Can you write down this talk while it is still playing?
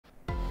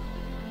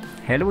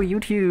Hello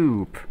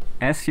YouTube!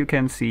 As you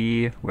can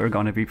see, we're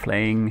gonna be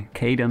playing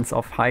Cadence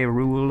of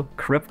Hyrule,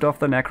 Crypt of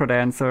the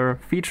Necrodancer,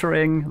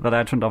 featuring The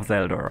Legend of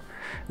Zelda.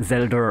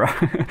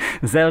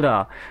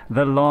 Zelda,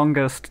 the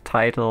longest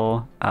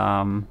title,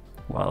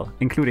 well,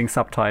 including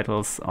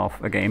subtitles of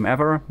a game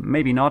ever.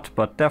 Maybe not,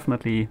 but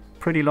definitely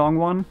pretty long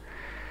one.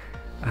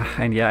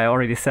 And yeah, I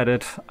already said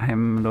it,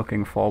 I'm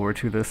looking forward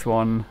to this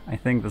one. I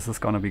think this is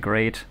gonna be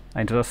great.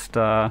 I just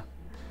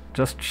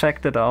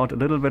checked it out a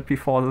little bit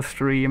before the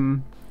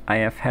stream. I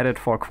have had it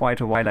for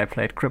quite a while. I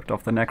played Crypt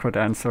of the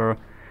Necrodancer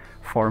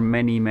for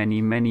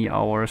many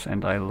hours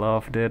and I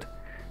loved it.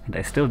 And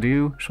I still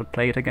do, should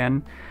play it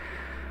again.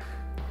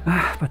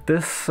 But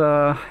this,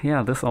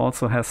 yeah, this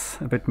also has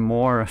a bit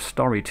more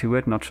story to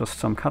it, not just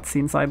some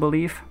cutscenes, I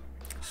believe.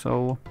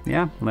 So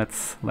yeah,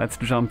 let's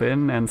jump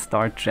in and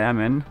start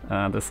jamming.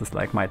 This is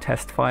like my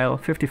test file,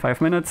 55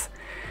 minutes,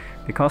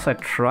 because I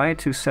tried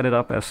to set it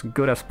up as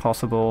good as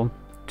possible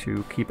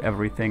to keep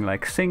everything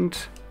like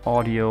synced,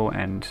 audio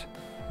and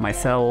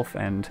myself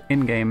and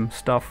in-game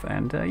stuff,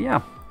 and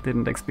yeah,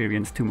 didn't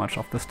experience too much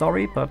of the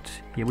story, but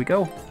here we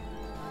go.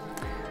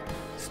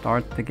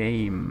 Start the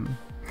game.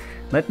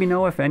 Let me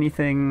know if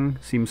anything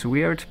seems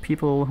weird,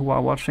 people who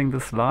are watching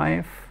this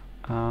live.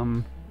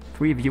 3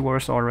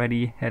 viewers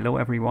already. Hello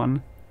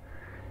everyone.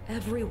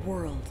 Every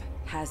world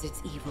has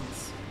its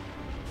evils.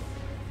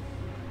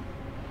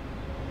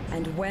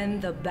 And when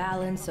the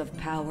balance of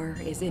power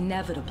is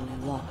inevitably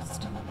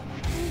lost,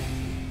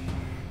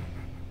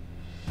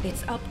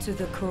 it's up to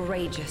the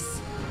courageous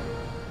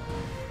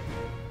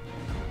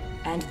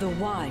and the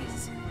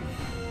wise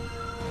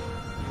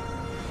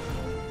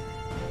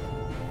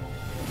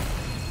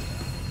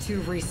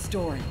to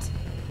restore it.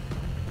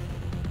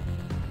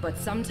 But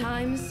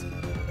sometimes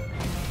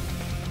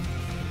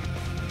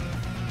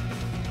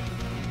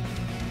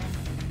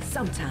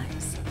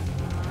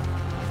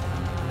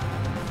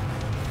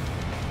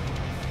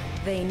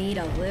they need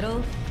a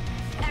little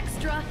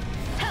extra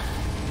help.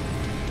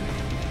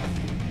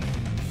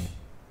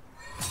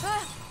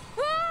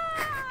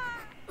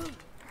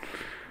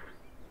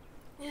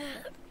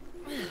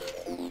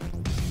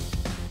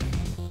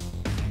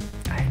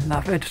 I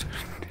love it.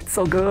 It's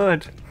so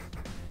good.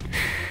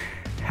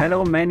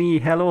 Hello Manny,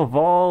 hello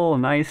Vol,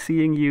 nice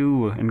seeing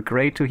you, and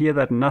great to hear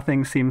that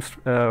nothing seems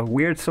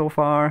weird so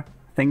far.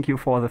 Thank you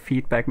for the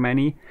feedback,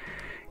 Manny.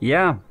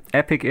 Yeah,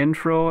 epic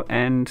intro,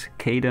 and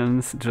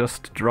Cadence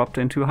just dropped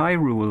into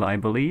Hyrule, I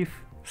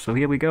believe. So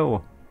here we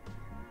go.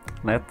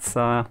 Let's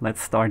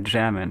start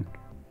jamming.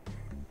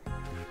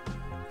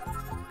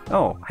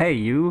 Oh, hey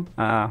you.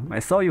 I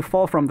saw you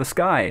fall from the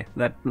sky.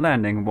 That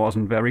landing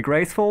wasn't very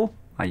graceful.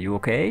 Are you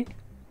okay?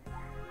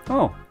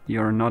 Oh,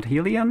 you're not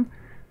Hyrulean?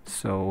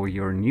 So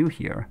you're new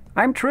here.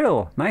 I'm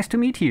Trill. Nice to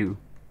meet you.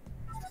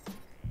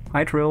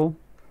 Hi Trill.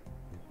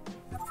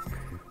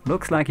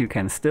 Looks like you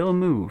can still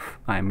move.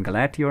 I'm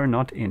glad you're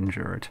not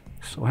injured.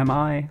 So am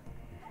I.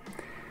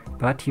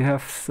 But you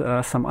have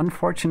some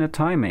unfortunate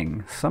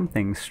timing.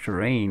 Something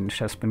strange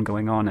has been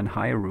going on in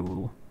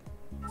Hyrule.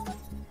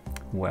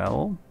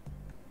 Well,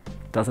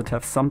 does it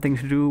have something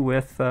to do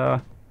with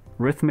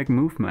rhythmic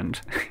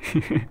movement?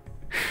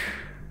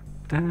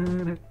 Da,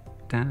 da,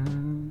 da.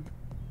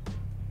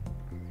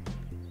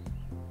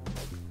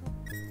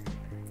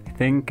 I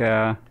think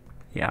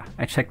yeah,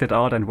 I checked it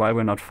out, and while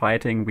we're not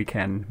fighting, we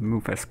can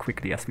move as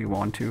quickly as we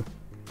want to.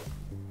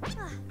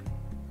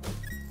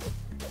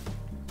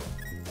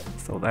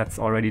 So that's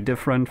already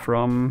different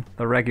from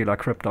the regular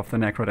Crypt of the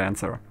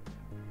Necrodancer.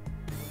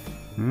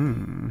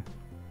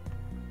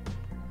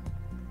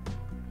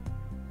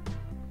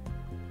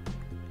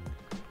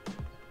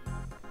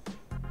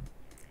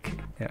 Okay,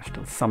 there's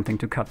still something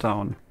to cut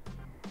down.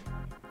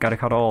 Gotta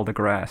cut all the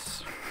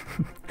grass.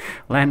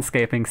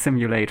 Landscaping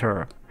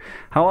simulator.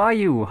 How are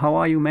you? How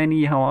are you,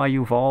 Manny? How are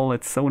you, Vol?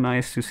 It's so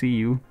nice to see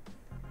you.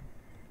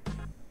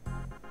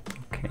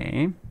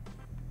 Okay.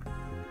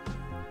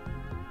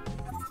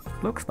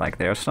 Looks like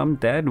there's some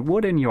dead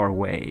wood in your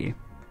way.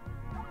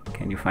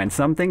 Can you find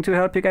something to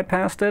help you get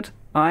past it?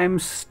 I'm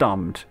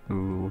stumped.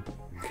 Ooh.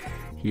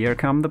 Here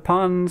come the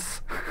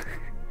puns.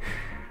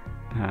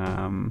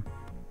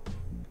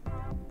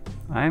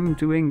 I'm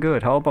doing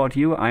good. How about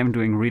you? I'm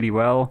doing really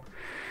well.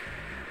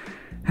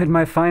 Had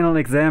my final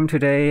exam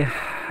today,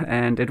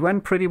 and it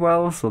went pretty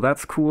well, so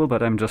that's cool,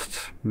 but I'm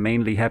just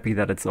mainly happy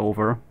that it's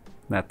over.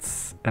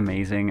 That's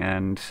amazing,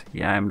 and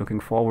yeah, I'm looking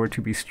forward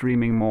to be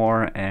streaming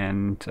more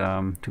and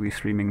to be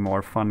streaming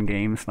more fun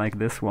games like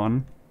this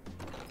one.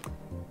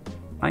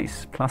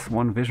 Nice,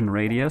 +1 vision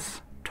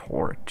radius,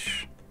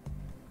 torch.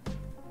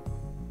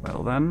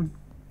 Well then,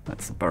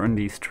 let's burn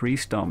these tree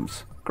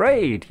stumps.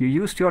 Great, you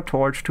used your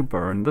torch to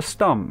burn the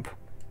stump.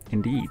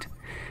 Indeed.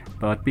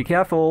 But be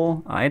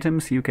careful,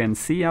 items you can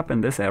see up in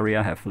this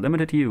area have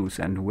limited use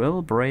and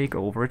will break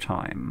over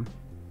time.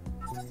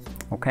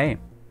 Okay.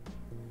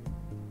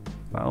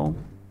 Well,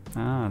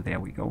 there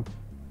we go.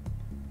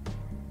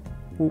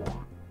 Ooh.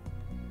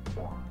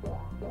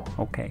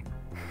 Okay.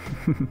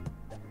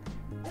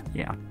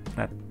 Yeah,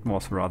 that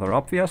was rather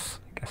obvious.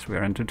 I guess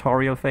we're in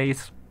tutorial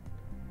phase.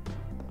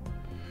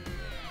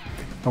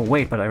 Oh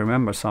wait, but I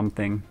remember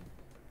something.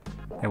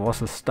 There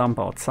was a stump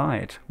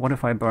outside. What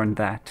if I burned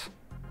that?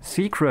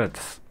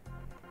 Secrets!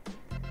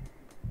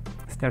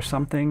 Is there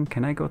something?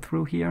 Can I go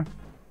through here?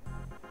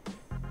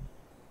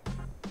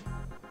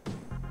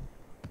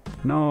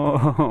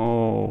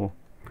 No!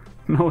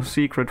 No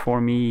secret for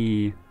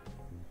me!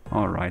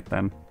 Alright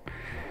then.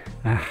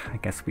 I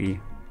guess we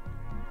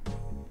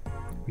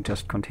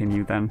just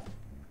continue then.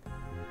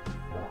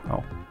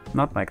 Oh,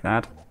 not like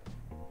that.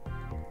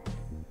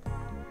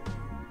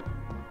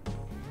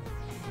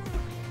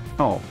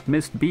 Oh,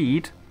 missed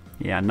beat?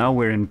 Yeah, now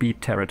we're in beat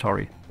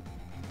territory.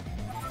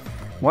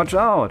 Watch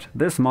out!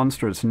 This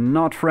monster is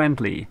not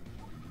friendly.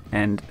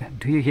 And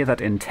do you hear that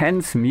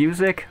intense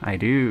music? I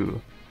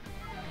do.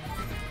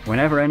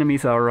 Whenever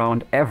enemies are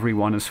around,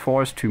 everyone is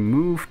forced to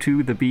move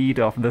to the beat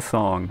of the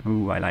song.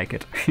 Ooh, I like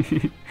it.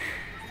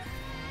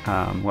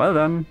 Well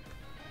done.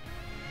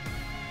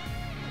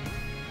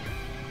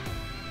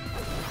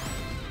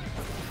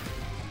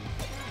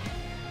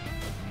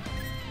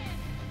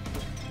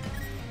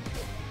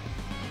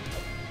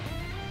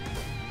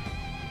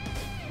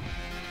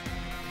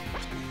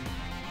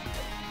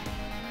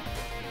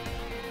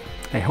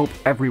 I hope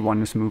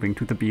everyone is moving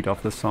to the beat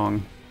of the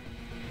song.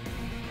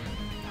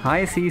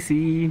 Hi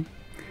CC!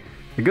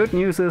 The good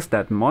news is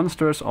that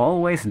monsters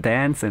always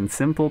dance in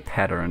simple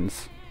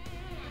patterns.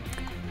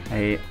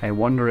 I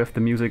wonder if the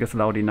music is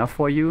loud enough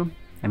for you.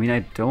 I mean, I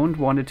don't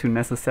want it to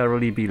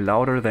necessarily be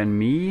louder than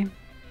me,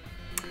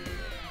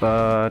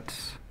 but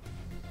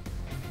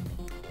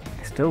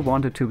I still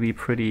want it to be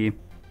pretty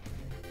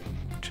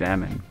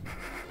jammin'.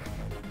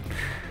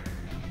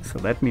 So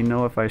let me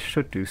know if I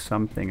should do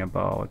something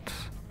about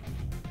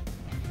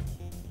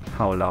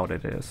how loud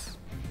it is.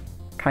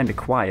 Kinda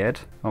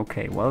quiet.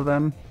 Okay, well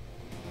then.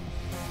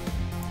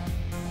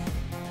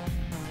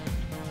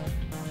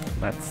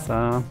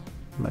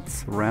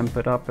 Let's ramp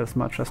it up as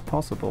much as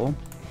possible.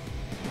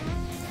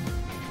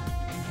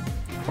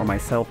 For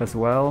myself as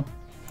well.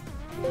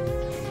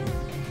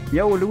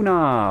 Yo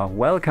Luna,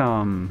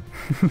 welcome!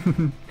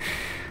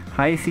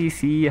 Hi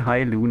CC,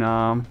 hi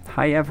Luna,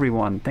 hi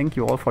everyone, thank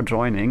you all for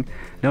joining.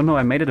 Don't know,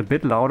 I made it a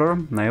bit louder,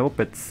 and I hope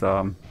it's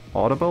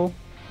audible.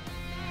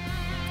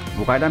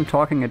 While I'm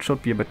talking it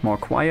should be a bit more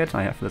quiet,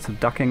 I have this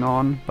ducking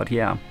on, but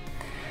yeah.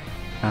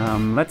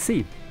 Let's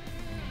see.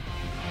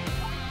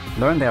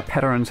 Learn their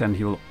patterns and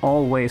you'll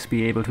always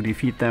be able to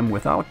defeat them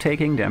without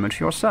taking damage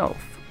yourself.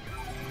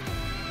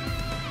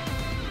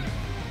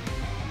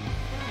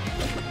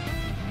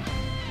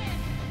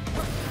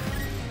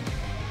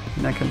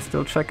 And I can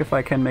still check if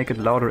I can make it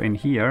louder in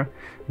here.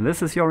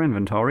 This is your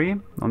inventory.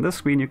 On this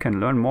screen you can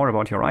learn more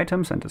about your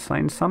items and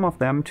assign some of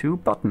them to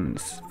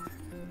buttons.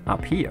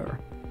 Up here.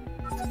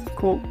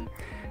 Cool.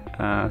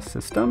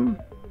 System.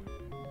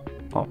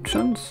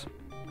 Options.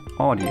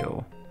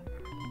 Audio.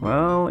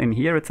 Well, in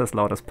here it's as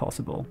loud as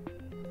possible.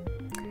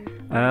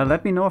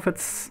 Let me know if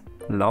it's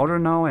louder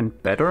now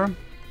and better,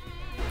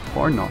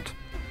 or not.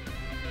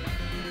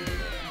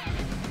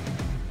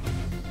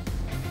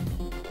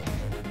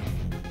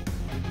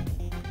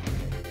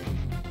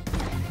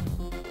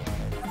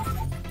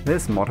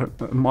 This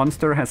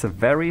monster has a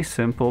very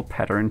simple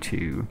pattern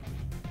too.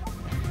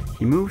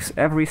 He moves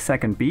every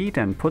second beat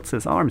and puts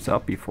his arms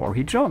up before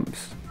he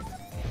jumps.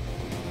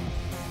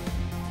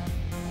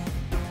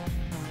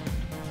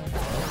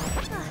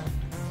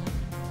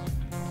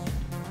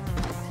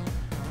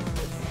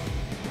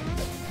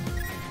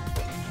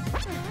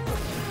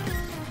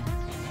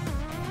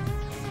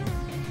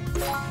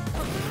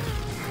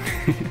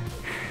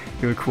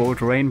 You'll quote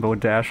Rainbow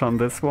Dash on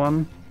this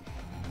one.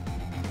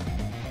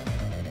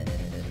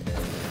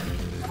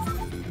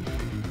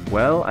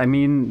 Well, I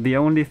mean, the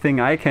only thing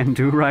I can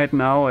do right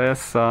now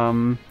is,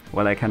 well,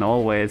 I can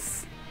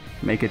always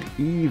make it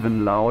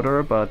even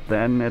louder, but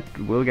then it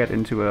will get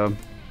into a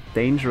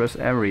dangerous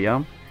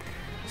area.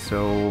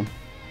 So,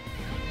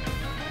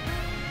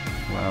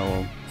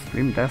 well,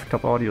 stream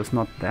desktop audio is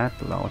not that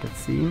loud, it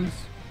seems.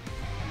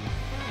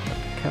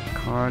 Cap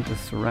card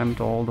is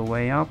ramped all the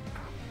way up.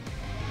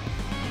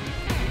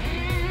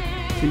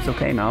 Seems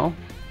okay now.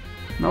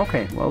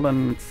 Okay, well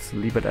then let's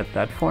leave it at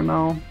that for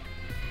now.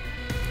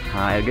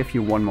 I'll give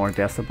you one more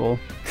decibel.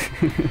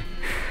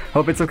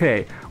 Hope it's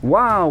okay.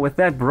 Wow, with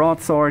that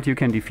broadsword you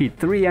can defeat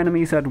 3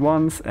 enemies at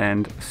once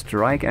and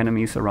strike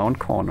enemies around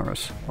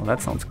corners. Well,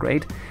 that sounds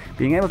great.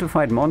 Being able to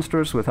fight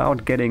monsters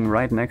without getting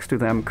right next to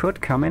them could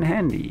come in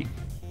handy.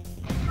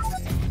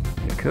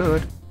 It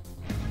could.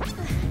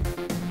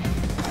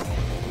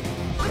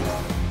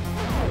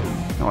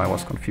 Oh, I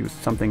was confused.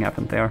 Something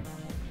happened there.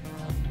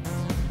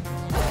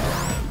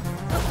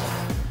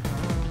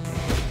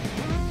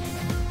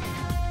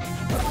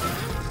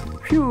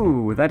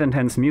 Phew, that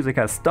intense music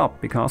has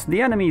stopped because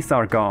the enemies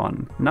are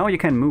gone. Now you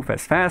can move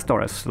as fast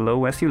or as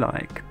slow as you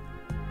like.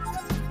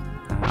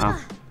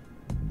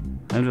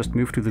 I'll just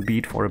move to the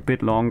beat for a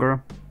bit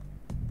longer.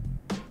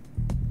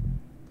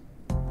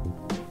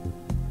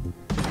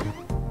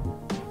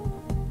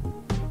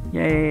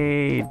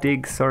 Yay,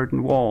 dig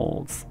certain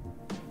walls.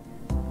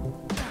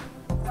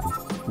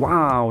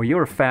 Wow,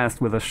 you're fast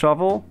with a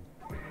shovel.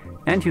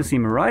 And you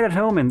seem right at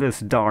home in this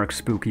dark,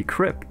 spooky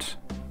crypt.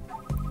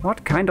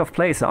 What kind of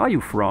place are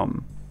you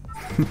from?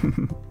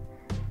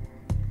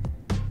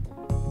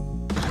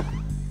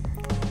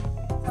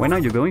 When are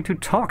you going to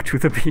talk to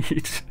the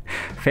beach?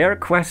 Fair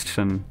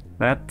question.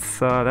 That's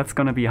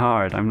gonna be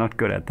hard. I'm not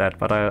good at that,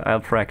 but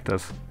I'll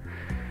practice.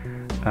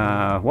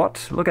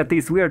 What? Look at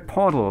these weird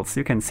portals.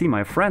 You can see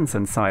my friends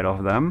inside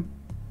of them.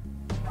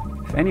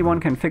 If anyone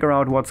can figure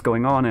out what's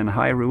going on in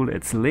Hyrule,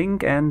 it's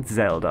Link and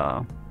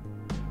Zelda.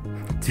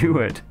 Do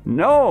it.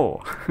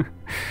 No!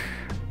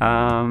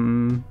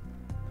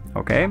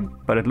 Okay,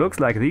 but it looks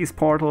like these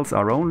portals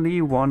are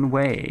only one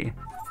way.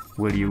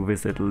 Will you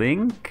visit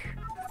Link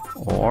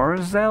or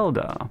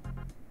Zelda?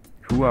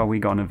 Who are we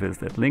gonna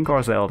visit, Link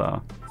or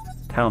Zelda?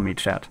 Tell me,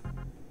 chat.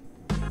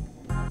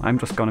 I'm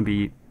just gonna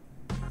be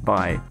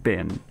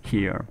bin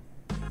here.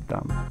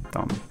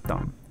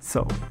 Dum.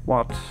 So,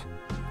 what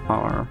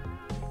are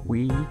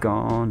we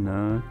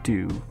gonna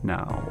do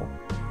now?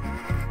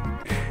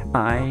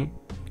 I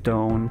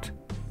don't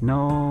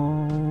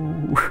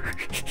know.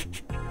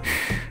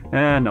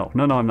 No,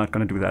 I'm not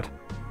gonna do that.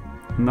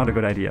 Not a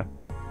good idea.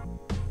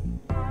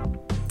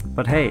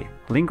 But hey,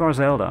 Link or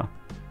Zelda?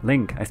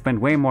 Link, I spent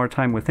way more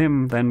time with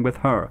him than with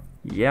her.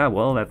 Yeah,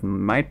 well, that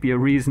might be a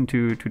reason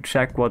to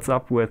check what's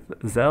up with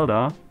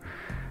Zelda.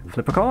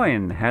 Flip a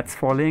coin. Heads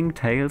for Link,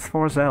 tails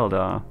for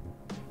Zelda.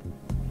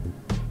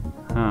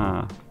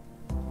 Huh.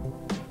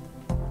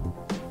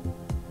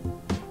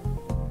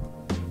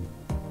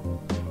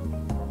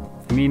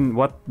 I mean,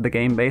 what the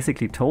game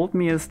basically told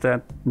me is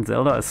that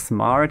Zelda is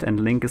smart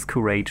and Link is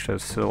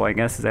courageous, so I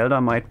guess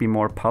Zelda might be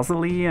more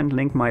puzzly and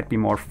Link might be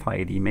more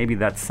fighty. Maybe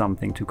that's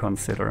something to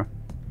consider.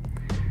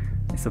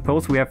 I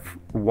suppose we have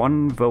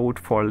one vote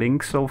for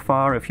Link so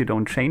far if you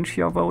don't change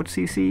your vote,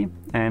 CC,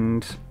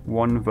 and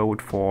one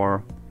vote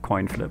for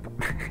coin flip.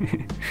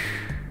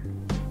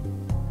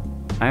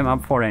 I'm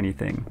up for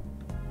anything.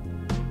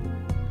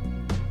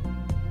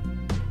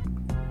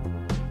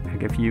 I'll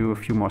give you a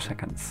few more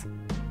seconds.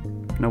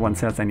 No one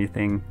says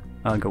anything,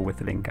 I'll go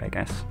with Link, I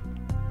guess.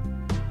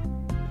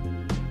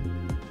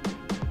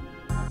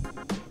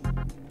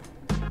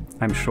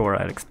 I'm sure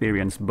I'll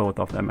experience both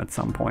of them at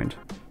some point.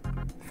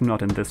 If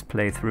not in this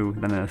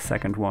playthrough, then in a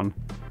second one.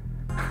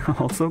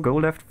 Also go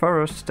left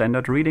first,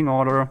 standard reading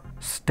order.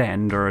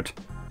 Standard.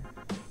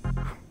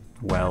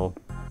 Well.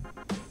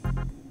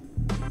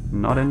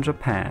 Not in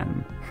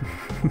Japan.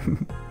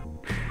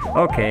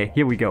 Okay,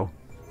 here we go.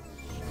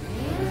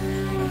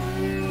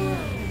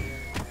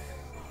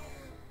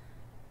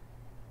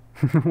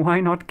 Why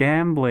not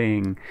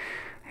gambling?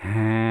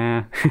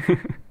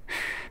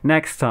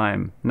 Next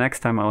time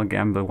I'll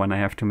gamble when I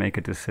have to make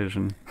a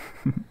decision.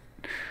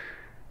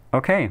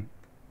 Okay.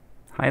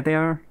 Hi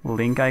there,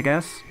 Link, I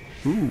guess.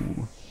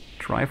 Ooh,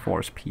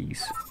 Triforce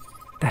piece.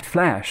 That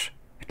flash!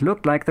 It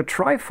looked like the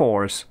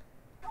Triforce!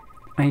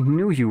 I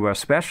knew you were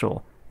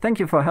special. Thank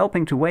you for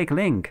helping to wake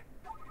Link.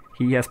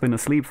 He has been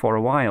asleep for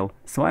a while,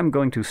 so I'm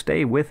going to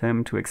stay with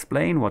him to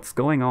explain what's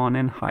going on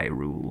in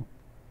Hyrule.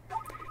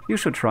 You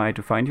should try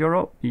to find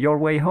your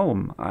way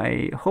home.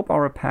 I hope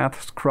our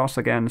paths cross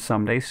again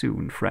someday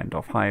soon, friend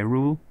of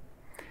Hyrule.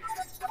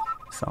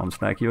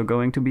 Sounds like you're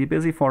going to be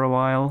busy for a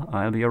while.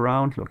 I'll be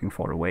around looking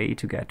for a way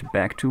to get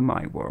back to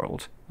my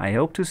world. I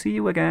hope to see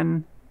you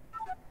again.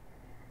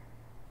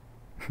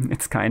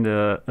 It's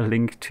kinda a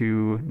link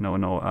to...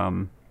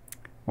 No,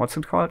 what's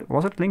it called?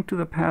 Was it Link to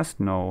the Past?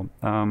 No.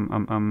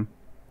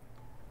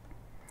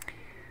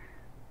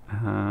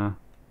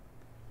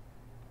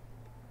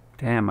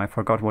 Damn, I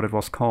forgot what it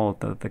was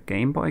called. The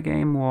Game Boy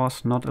game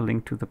was not A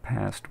Link to the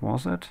Past,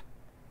 was it?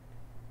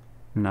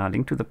 Nah,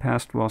 Link to the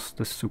Past was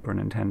the Super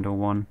Nintendo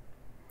one.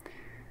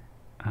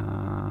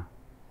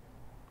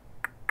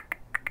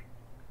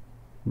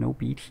 No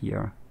beat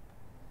here.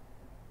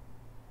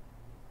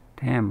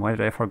 Damn, why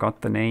did I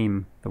forgot the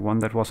name? The one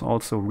that was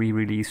also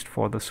re-released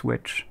for the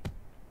Switch.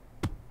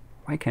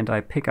 Why can't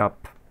I pick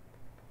up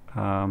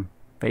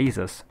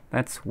vases?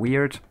 That's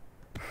weird.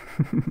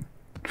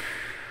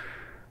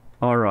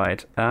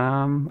 Alright,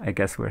 I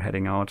guess we're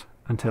heading out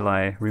until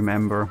I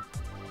remember.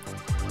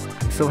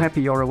 I'm so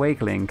happy you're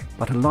awake, Link,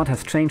 but a lot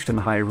has changed in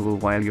Hyrule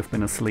while you've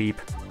been asleep.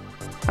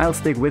 I'll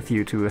stick with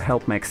you to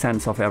help make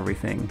sense of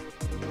everything.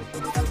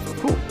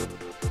 Cool.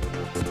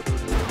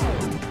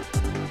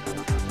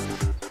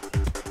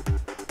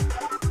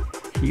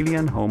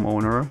 Hyrulean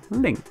homeowner,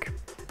 Link.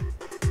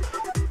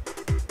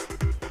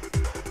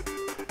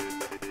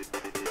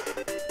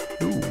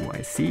 Ooh,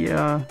 I see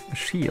a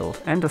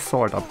shield and a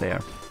sword up there.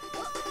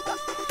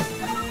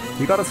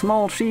 You got a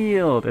small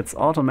shield! It's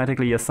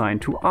automatically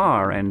assigned to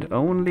R and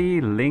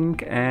only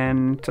Link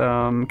and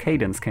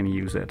Cadence can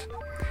use it.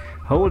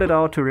 Hold it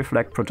out to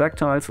reflect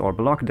projectiles or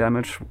block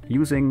damage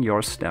using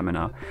your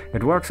stamina.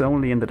 It works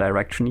only in the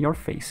direction you're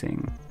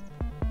facing.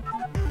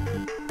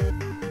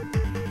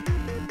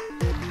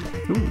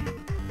 Ooh.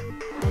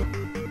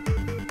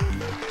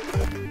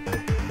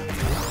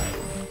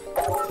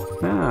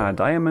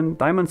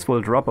 Diamonds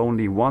will drop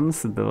only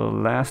once the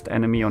last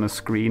enemy on a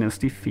screen is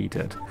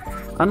defeated.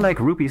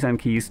 Unlike rupees and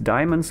keys,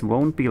 diamonds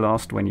won't be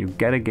lost when you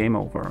get a game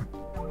over.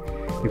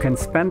 You can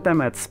spend them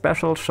at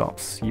special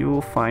shops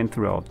you'll find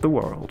throughout the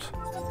world.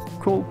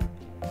 Cool.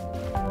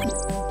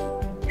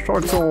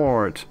 Short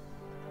sword!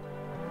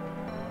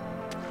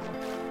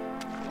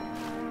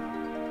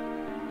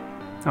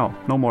 Oh,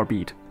 no more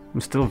beat.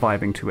 I'm still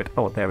vibing to it.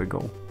 Oh, there we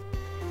go.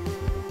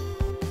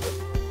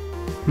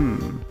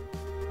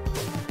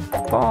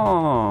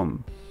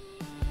 Bomb!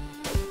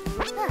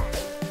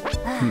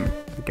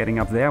 Getting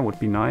up there would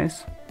be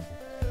nice.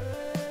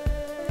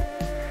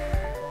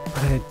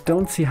 But I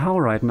don't see how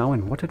right now,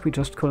 and what did we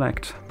just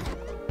collect?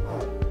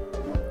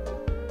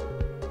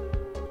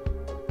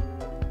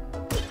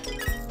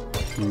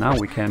 Now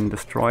we can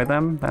destroy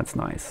them, that's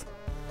nice.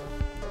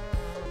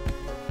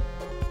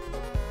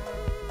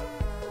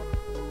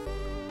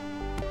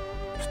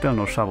 Still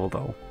no shovel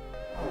though.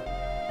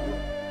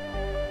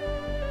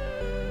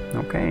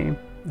 Okay,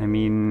 I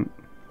mean,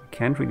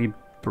 can't really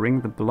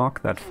bring the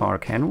block that far,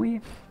 can we?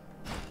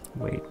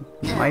 Wait,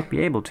 we might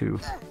be able to.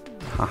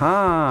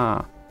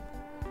 Haha!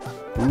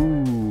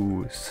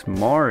 Ooh,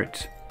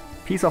 smart!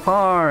 Piece of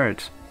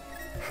heart!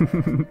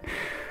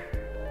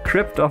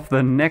 Crypt of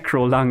the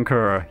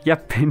Necrodancer.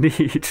 Yep,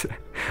 indeed.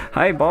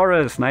 Hi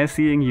Boris, nice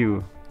seeing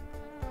you.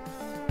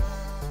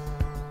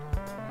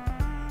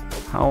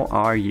 How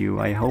are you?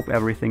 I hope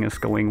everything is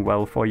going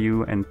well for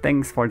you, and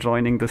thanks for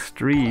joining the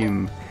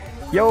stream.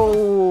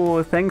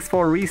 Yo, thanks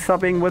for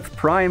resubbing with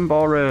Prime,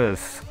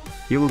 Boris.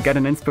 You'll get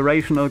an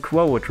inspirational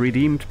quote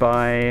redeemed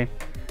by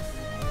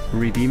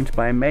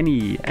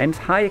many. And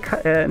hi,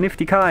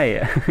 Nifty Kai.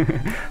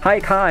 Hi,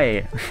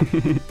 Kai.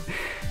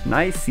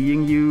 Nice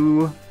seeing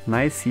you.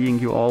 Nice seeing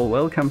you all.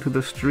 Welcome to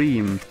the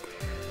stream.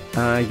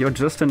 You're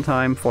just in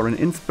time for an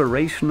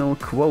inspirational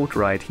quote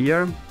right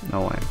here.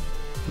 Oh, I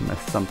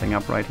messed something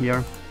up right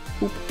here.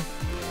 Oop.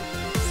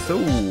 So,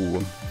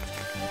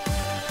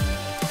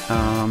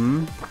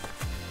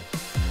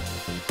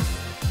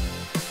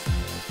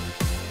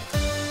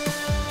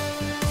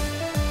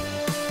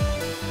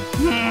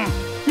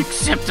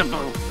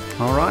 acceptable.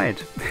 All right.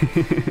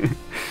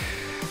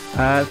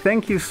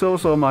 Thank you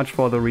so much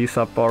for the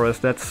resub, Boris.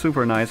 That's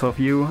super nice of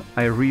you.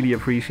 I really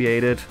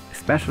appreciate it,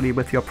 especially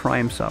with your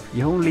Prime sub.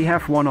 You only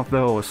have one of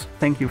those.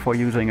 Thank you for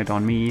using it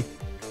on me.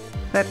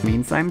 That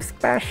means I'm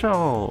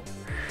special.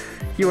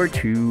 You're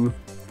too.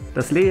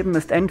 Das Leben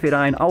ist entweder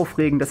ein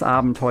aufregendes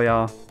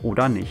Abenteuer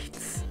oder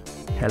nichts.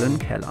 Helen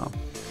Keller.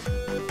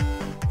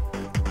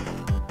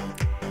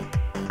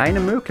 Eine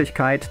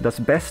Möglichkeit,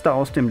 das Beste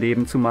aus dem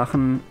Leben zu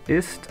machen,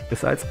 ist,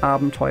 es als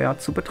Abenteuer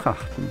zu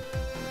betrachten.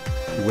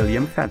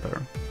 William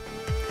Feather.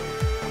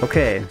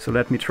 Okay, so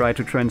let me try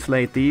to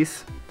translate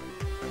these.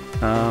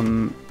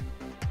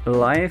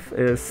 Life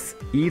is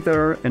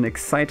either an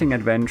exciting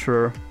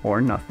adventure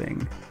or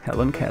nothing.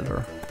 Helen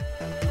Keller.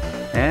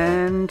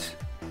 And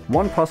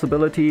one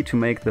possibility to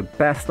make the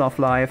best of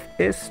life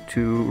is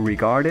to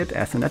regard it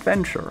as an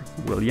adventure.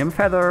 William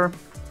Feather.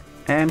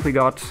 And we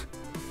got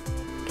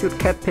cute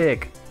cat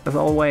pig, as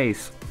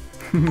always.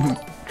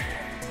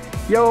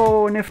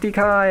 Yo, Nifty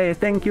Kai,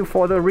 thank you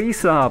for the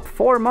resub.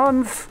 4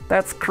 months?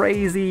 That's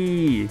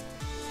crazy.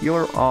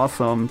 You're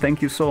awesome.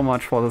 Thank you so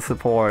much for the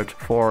support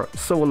for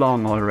so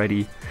long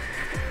already.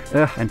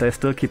 And I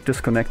still keep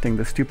disconnecting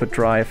the stupid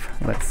drive.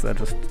 Let's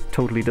just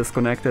totally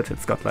disconnect it.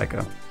 It's got like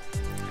a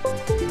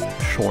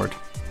short,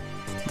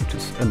 which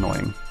is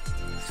annoying.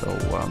 So,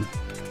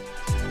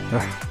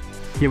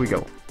 here we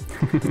go.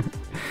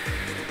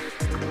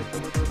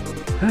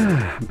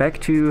 Back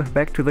to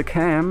the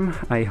cam,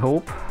 I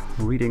hope.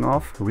 Reading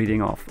off.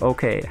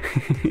 Okay.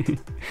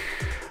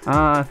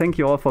 Thank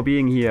you all for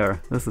being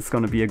here. This is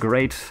gonna be a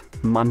great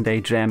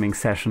Monday jamming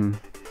session.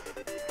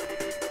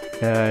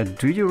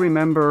 Do you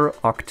remember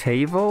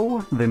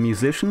Octavo, the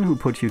musician who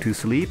put you to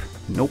sleep?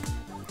 Nope.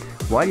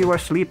 While you were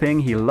sleeping,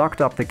 he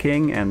locked up the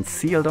king and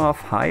sealed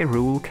off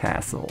Hyrule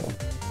Castle.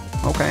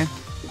 Okay,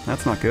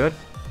 that's not good.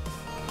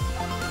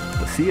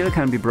 The seal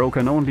can be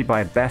broken only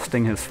by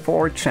besting his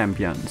 4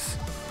 champions.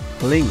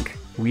 Link,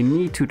 we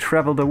need to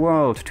travel the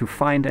world to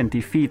find and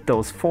defeat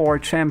those 4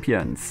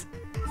 champions.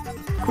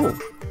 Cool.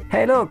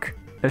 Hey look!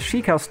 A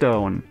Sheikah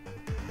stone!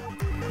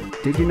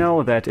 Did you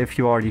know that if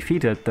you are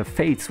defeated, the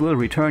fates will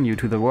return you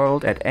to the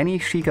world at any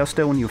Sheikah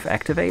stone you've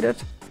activated?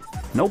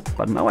 Nope,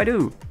 but now I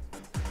do.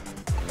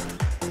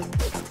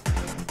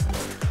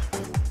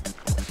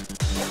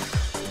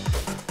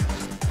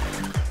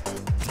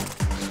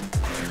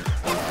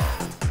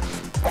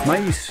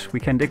 Nice, we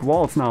can dig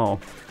walls now.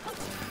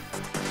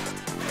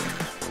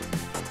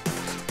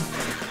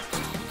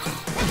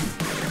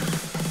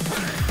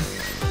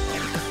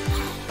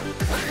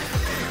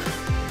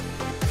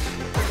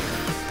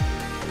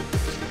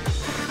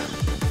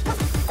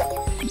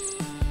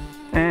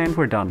 And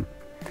we're done.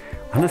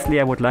 Honestly,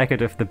 I would like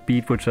it if the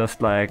beat would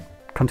just like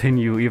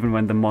continue even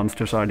when the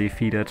monsters are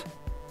defeated.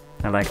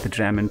 I like the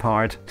jamming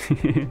part.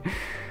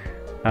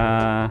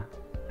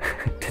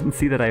 Didn't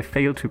see that I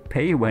failed to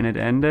pay when it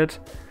ended.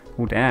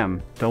 Oh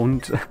damn,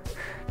 don't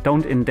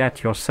don't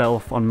indebt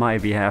yourself on my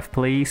behalf,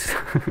 please.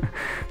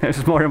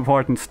 There's more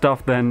important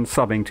stuff than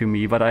subbing to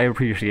me, but I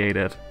appreciate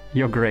it.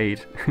 You're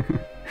great.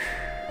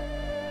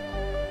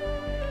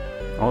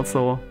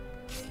 Also,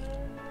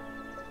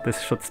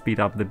 this should speed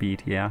up the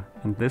beat, yeah.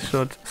 And this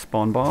should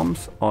spawn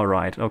bombs.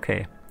 Alright,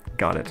 okay.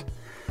 Got it.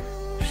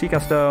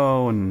 Sheikah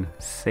Stone!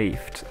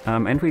 Saved.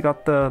 And we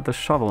got the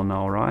shovel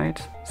now,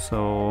 right?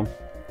 So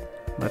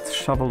let's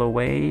shovel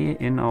away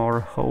in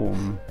our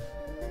home.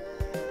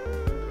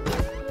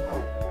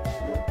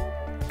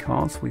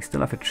 Because we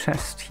still have a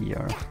chest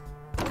here.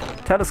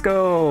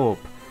 Telescope!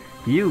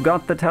 You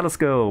got the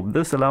telescope!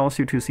 This allows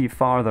you to see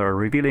farther,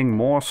 revealing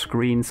more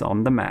screens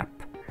on the map.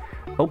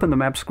 Open the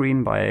map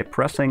screen by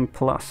pressing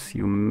plus.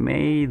 You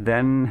may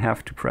then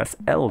have to press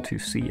L to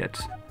see it.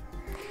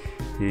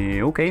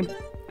 Okay.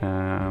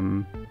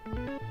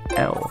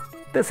 L.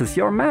 This is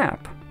your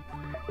map.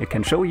 It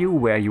can show you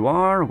where you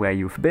are, where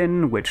you've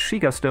been, which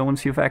Sheikah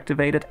Stones you've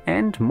activated,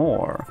 and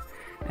more.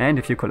 And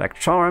if you collect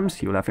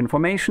charms, you'll have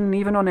information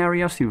even on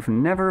areas you've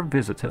never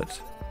visited.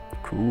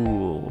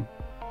 Cool.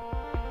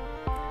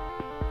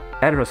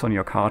 Address on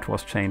your card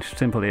was changed.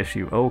 Simple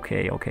issue.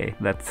 Okay, okay.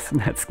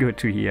 That's good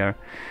to hear.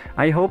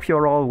 I hope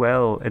you're all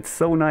well. It's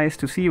so nice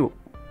to see you.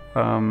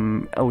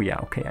 Oh yeah,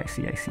 okay, I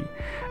see.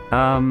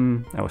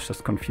 I was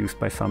just confused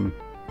by some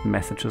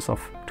messages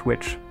of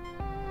Twitch.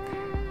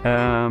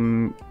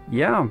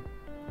 Yeah.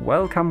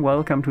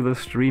 Welcome to the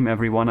stream,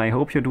 everyone. I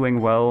hope you're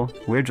doing well.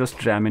 We're just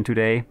jamming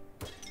today.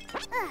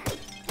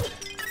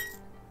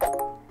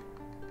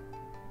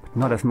 But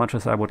not as much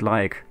as I would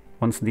like.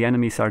 Once the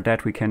enemies are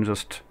dead, we can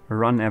just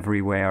run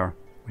everywhere,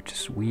 which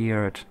is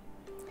weird.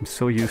 I'm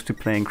so used to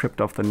playing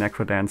Crypt of the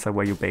Necrodancer,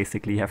 where you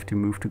basically have to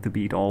move to the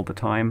beat all the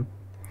time.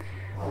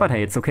 But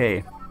hey, it's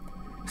okay.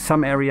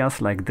 Some areas,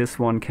 like this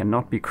one,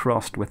 cannot be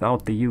crossed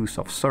without the use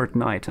of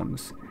certain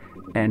items.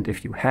 And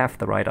if you have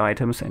the right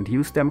items and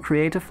use them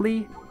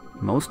creatively,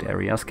 most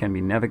areas can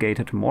be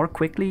navigated more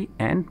quickly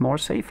and more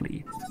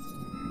safely.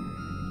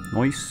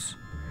 Nice.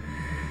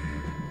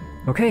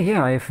 Okay,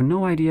 yeah, I have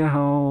no idea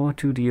how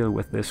to deal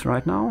with this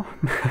right now.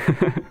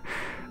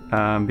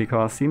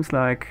 Because seems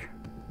like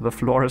the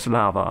floor is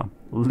lava,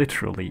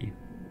 literally.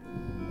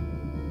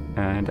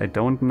 And I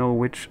don't know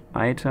which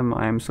item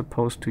I'm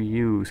supposed to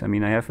use. I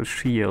mean, I have a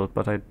shield,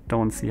 but I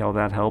don't see how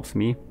that helps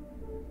me.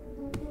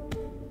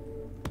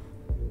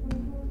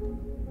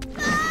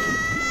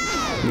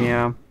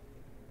 Yeah,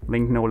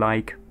 Link no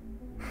like.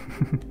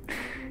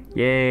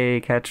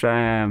 Yay, catch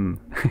 'em!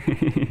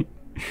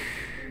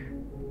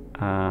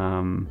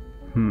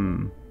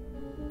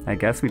 I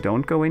guess we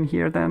don't go in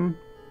here then?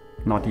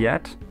 Not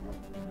yet?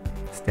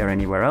 Is there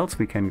anywhere else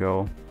we can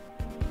go?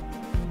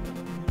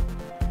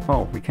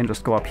 Oh, we can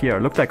just go up here.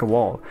 Looked like a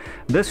wall.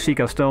 This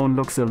Sheikah Stone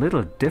looks a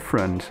little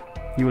different.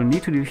 You will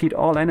need to defeat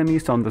all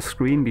enemies on the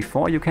screen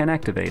before you can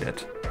activate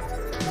it.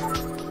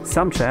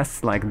 Some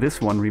chests, like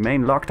this one,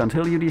 remain locked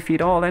until you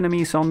defeat all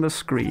enemies on the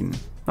screen.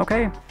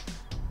 Okay.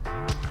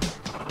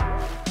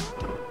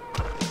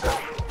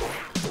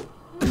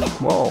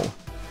 Whoa.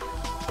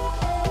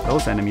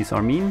 Those enemies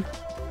are mean.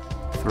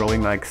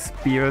 Throwing like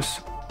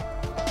spears.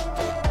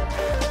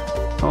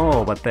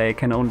 Oh, but they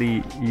can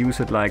only use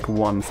it like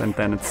once and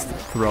then it's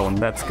thrown.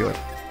 That's good.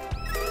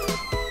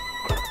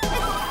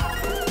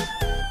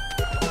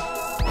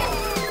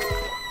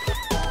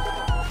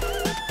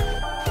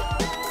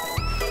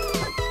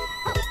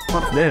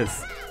 What's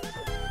this?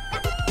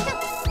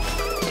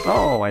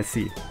 Oh, I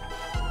see.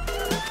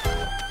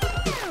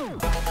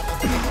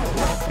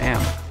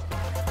 Damn.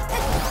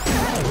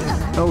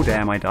 Oh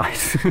damn, I died.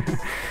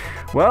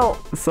 Well,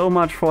 so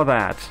much for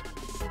that.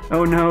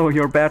 Oh no,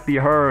 you're badly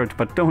hurt,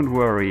 but don't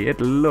worry, it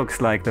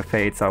looks like the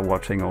fates are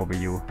watching over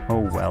you.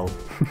 Oh well.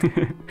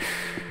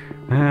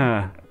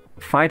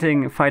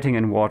 Fighting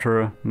in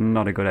water,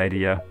 not a good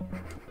idea.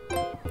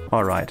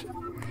 Alright.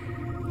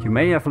 You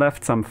may have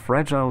left some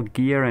fragile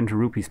gear and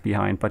rupees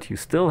behind, but you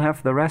still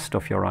have the rest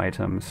of your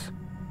items.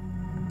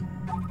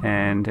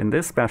 And in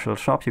this special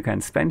shop you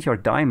can spend your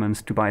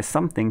diamonds to buy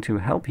something to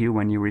help you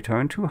when you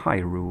return to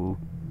Hyrule.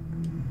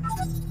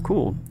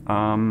 Cool.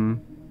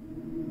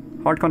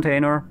 Heart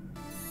container.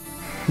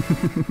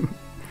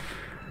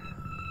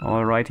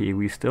 Alrighty,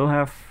 we still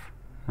have...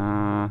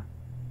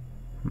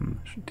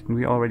 didn't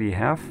we already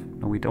have?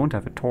 No, we don't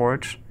have a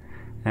torch.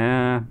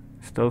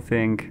 Still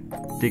think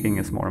digging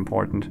is more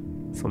important.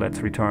 So let's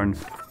return.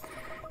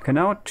 You can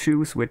now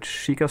choose which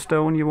Sheikah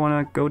Stone you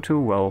want to go to.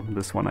 Well,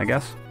 this one, I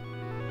guess.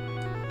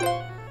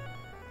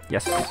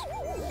 Yes.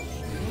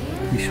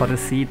 We shot a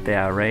seed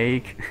there,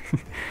 Rayk.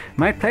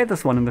 Might play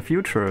this one in the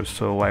future,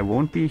 so I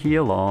won't be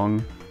here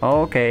long.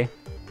 Okay.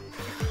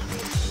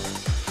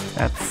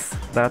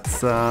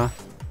 That's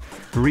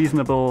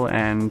reasonable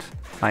and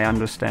I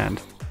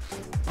understand.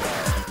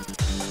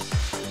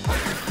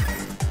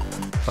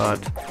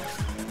 But...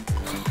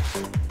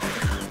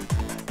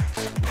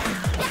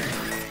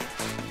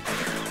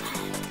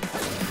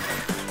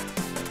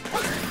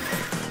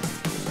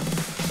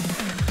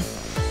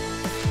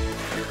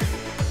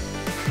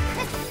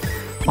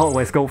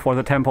 always go for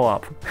the tempo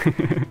up.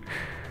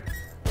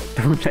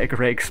 Don't let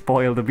Rayk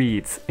spoil the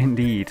beats.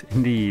 Indeed,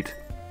 indeed.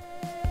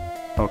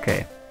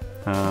 Okay.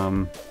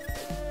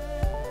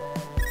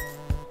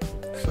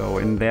 So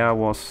in there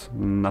was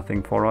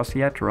nothing for us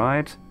yet,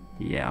 right?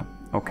 Yeah,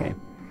 okay.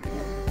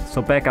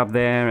 So back up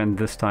there, and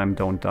this time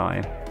don't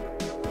die.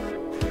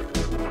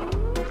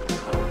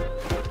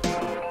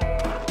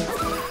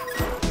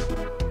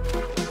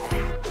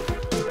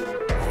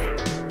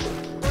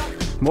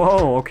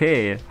 Whoa,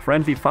 okay.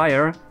 Friendly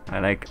fire. I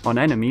like on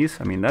enemies.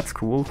 I mean, that's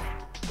cool.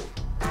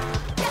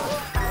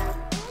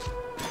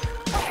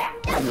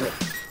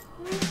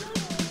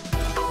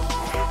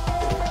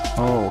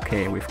 Oh,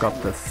 okay, we've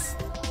got this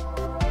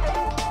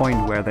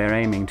point where they're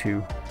aiming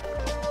to.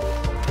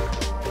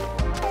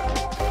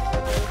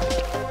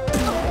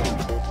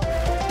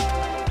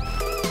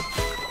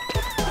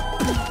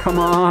 Come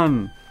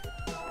on!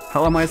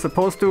 How am I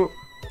supposed to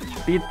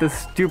beat this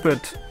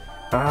stupid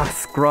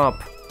scrub?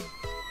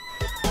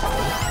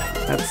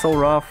 That's so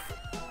rough.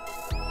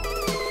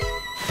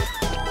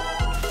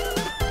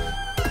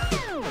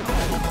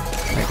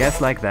 I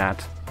guess like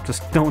that.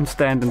 Just don't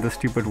stand in the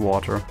stupid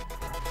water.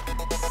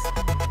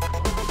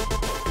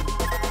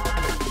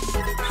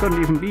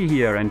 Shouldn't even be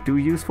here and do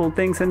useful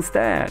things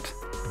instead.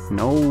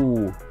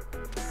 No.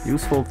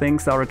 Useful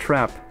things are a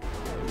trap.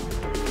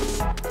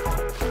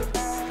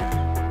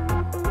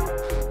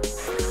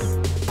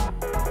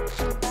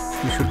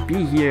 You should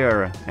be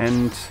here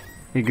and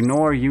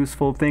ignore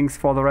useful things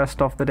for the rest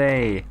of the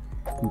day.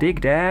 Dig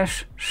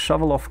dash,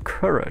 shovel of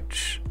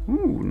courage.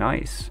 Ooh,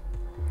 nice.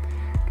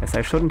 Guess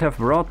I shouldn't have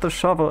bought the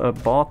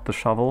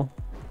shovel.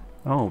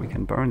 Oh, we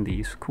can burn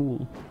these,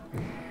 cool.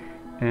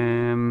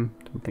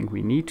 Don't think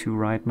we need to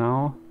right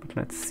now, but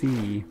let's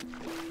see.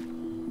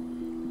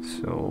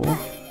 So,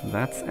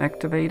 that's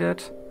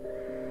activated.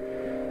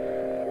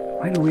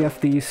 Why do we have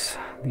these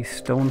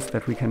stones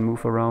that we can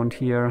move around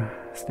here?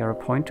 Is there a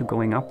point to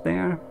going up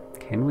there?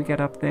 Can we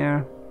get up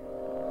there?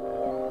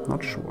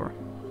 Not sure.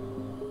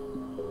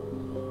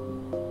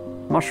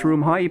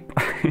 Mushroom hype!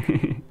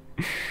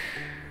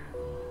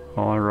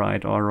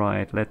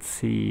 Alright, let's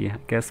see. I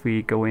guess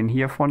we go in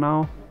here for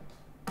now.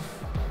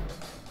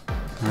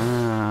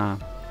 Ah,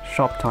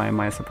 shop time,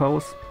 I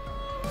suppose.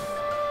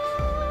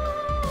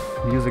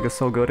 Music is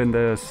so good in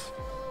this.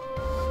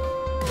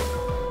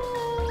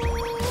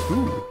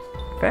 Ooh,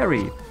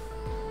 fairy.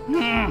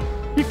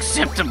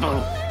 Acceptable.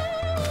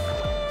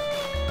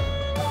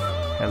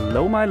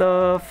 Hello, my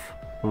love.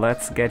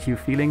 Let's get you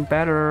feeling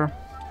better.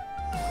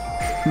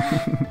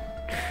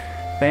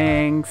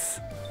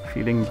 Thanks.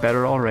 Feeling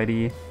better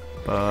already,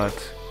 but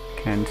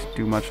can't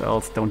do much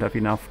else. Don't have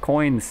enough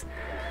coins.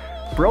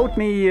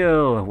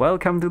 Broadmeal,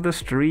 welcome to the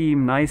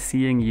stream. Nice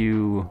seeing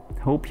you.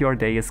 Hope your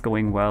day is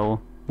going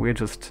well. We're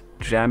just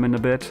jamming a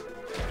bit.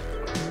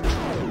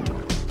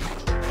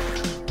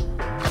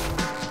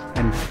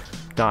 And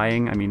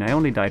dying. I mean, I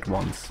only died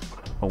once.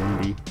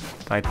 Only.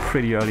 Died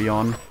pretty early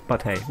on.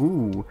 But hey,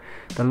 ooh.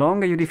 The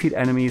longer you defeat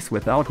enemies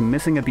without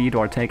missing a beat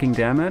or taking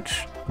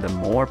damage, the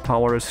more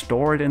power is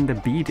stored in the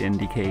beat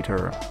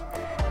indicator.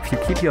 If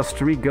you keep your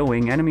streak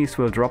going, enemies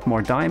will drop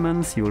more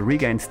diamonds, you'll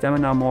regain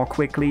stamina more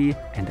quickly,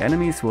 and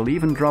enemies will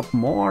even drop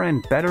more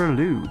and better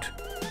loot.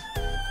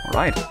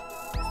 Alright.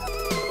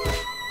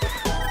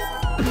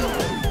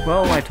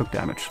 Well, I took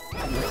damage.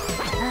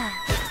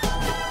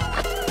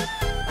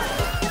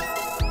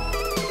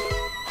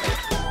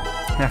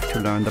 Have to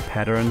learn the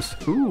patterns.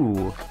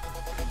 Ooh.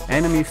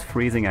 Enemies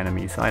freezing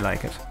enemies. I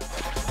like it.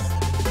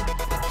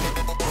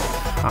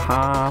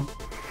 Haha.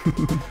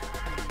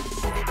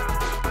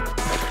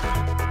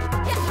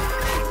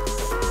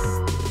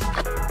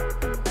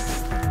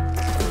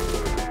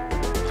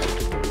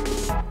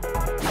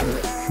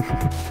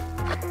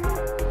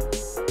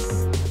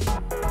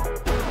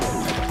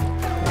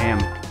 Damn.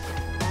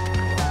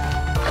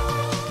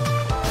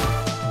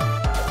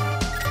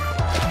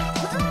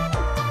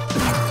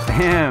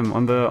 Damn,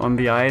 on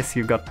the ice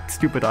you got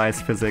stupid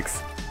ice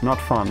physics. Not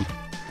fun.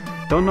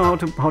 Don't know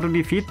how to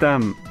defeat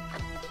them.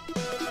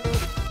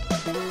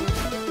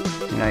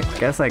 I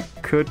guess I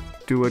could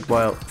do it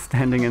while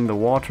standing in the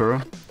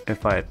water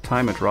if I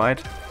time it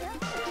right.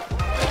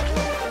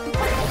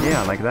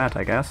 Yeah, like that,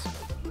 I guess.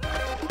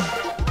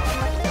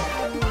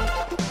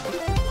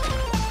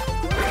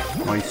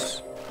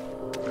 Nice.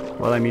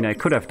 Well, I mean, I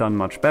could have done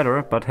much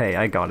better, but hey,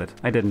 I got it.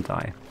 I didn't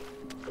die.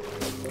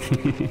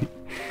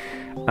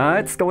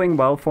 It's going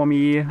well for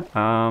me.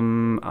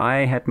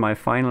 I had my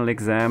final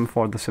exam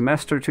for the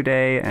semester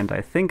today, and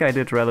I think I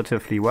did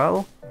relatively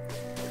well.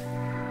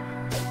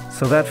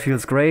 So that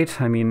feels great.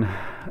 I mean,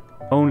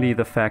 only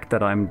the fact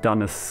that I'm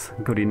done is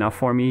good enough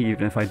for me.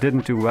 Even if I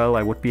didn't do well,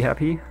 I would be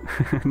happy.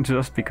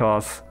 Just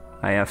because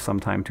I have some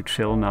time to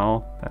chill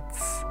now.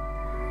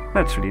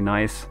 That's really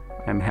nice.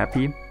 I'm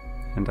happy.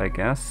 And I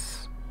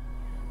guess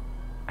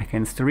I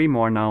can stream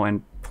more now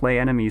and play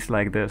enemies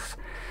like this.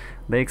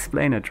 They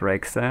explain it,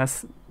 Rayk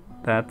says.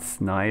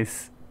 That's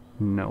nice.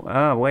 No.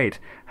 Ah, wait.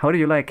 How do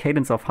you like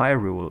Cadence of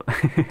Hyrule?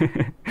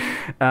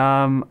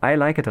 I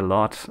like it a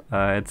lot.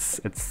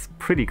 It's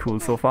pretty cool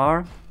so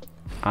far.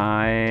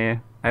 I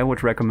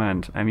would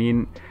recommend. I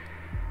mean,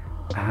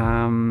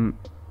 I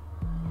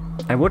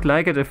would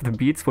like it if the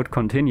beats would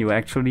continue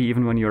actually,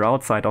 even when you're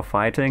outside of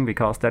fighting,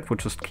 because that would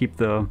just keep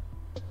the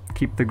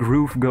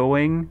groove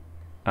going,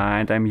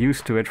 and I'm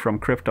used to it from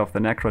Crypt of the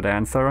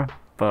Necrodancer,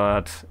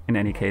 but in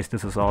any case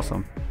this is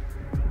awesome.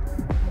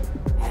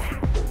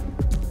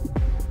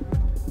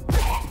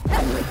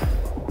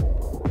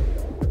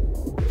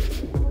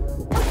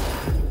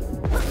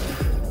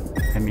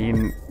 I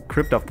mean,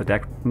 Crypt of the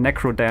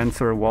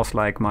Necrodancer was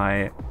like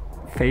my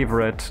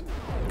favorite...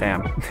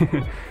 damn.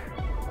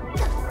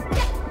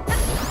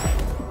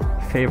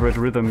 favorite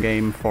rhythm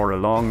game for a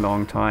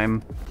long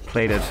time.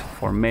 Played it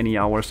for many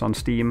hours on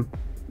Steam.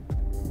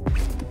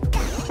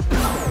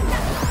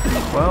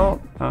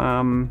 Well,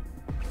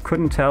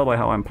 couldn't tell by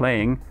how I'm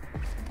playing.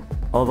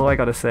 Although I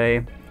gotta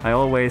say, I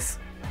always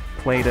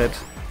played it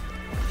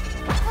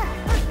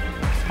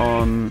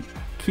on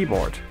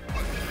keyboard.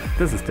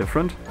 This is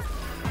different.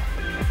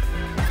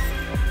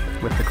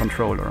 With the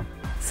controller.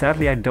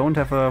 Sadly, I don't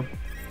have a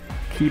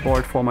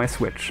keyboard for my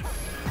Switch.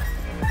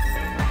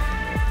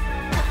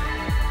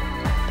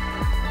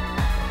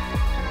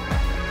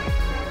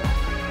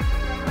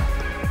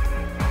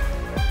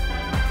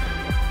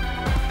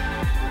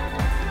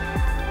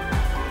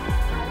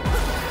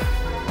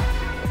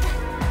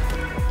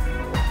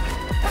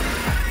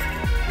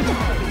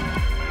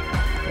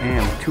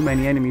 Too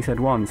many enemies at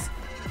once.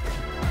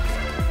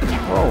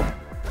 Whoa.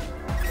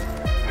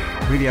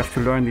 Really have to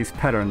learn these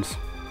patterns.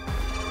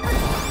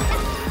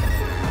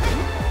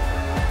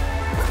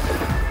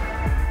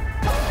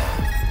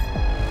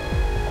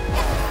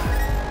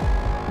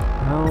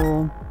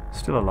 Oh,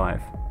 still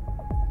alive.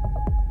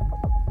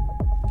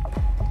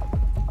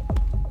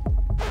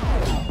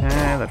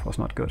 That was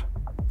not good.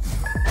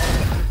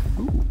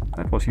 Ooh,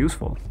 that was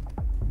useful.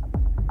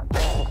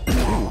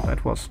 Ooh,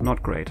 that was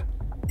not great.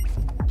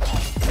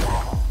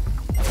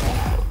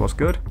 Was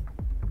good.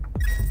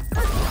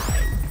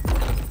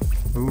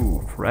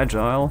 Ooh,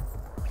 fragile.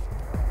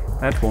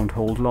 That won't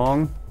hold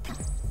long.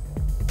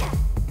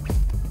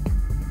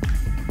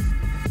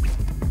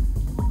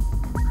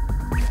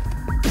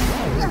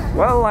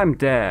 Well, I'm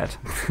dead.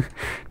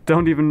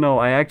 Don't even know.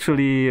 I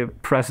actually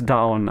pressed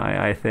down,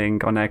 I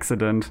think, on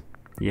accident.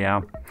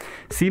 Yeah.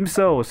 Seems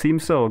so.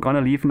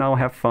 Gonna leave now.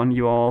 Have fun,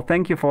 you all.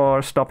 Thank you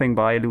for stopping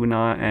by,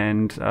 Luna,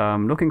 and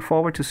looking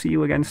forward to see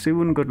you again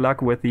soon. Good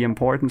luck with the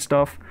important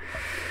stuff.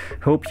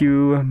 Hope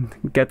you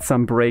get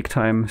some break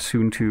time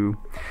soon, too.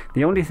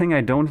 The only thing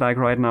I don't like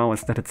right now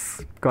is that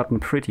it's gotten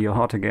pretty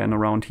hot again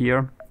around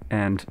here.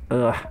 And,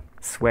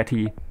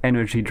 sweaty,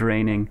 energy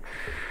draining.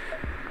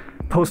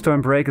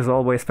 Post-term break is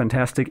always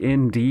fantastic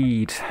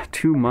indeed.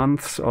 2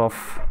 months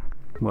of...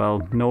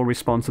 well, no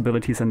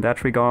responsibilities in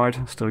that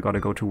regard. Still gotta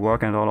go to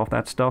work and all of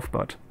that stuff,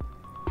 but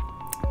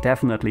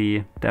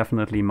definitely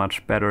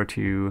much better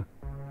to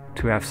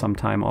have some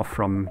time off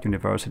from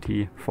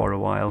university for a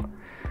while.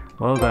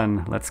 Well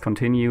then, let's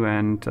continue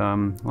and,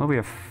 well, we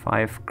have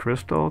 5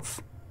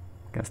 crystals.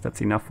 Guess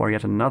that's enough for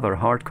yet another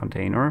heart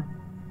container.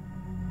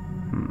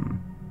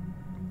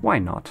 Why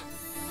not?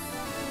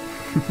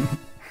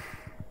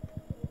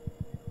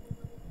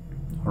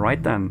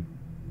 Alright then.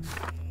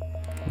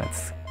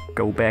 Let's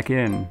go back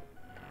in.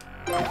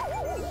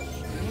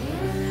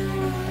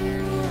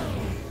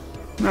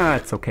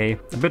 It's okay.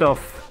 A bit of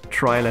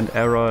trial and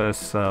error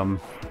is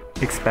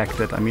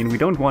expected. I mean, we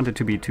don't want it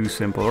to be too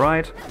simple,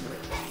 right?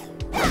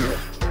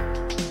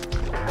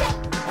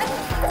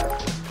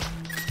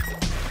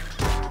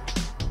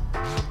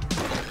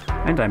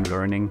 And I'm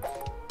learning.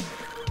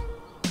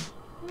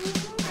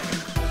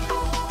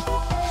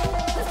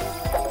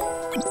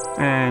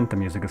 And the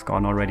music is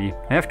gone already.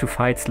 I have to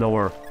fight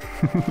slower.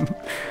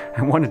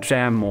 I want to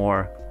jam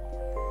more.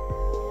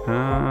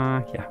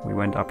 Yeah, we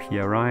went up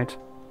here, right?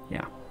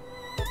 Yeah.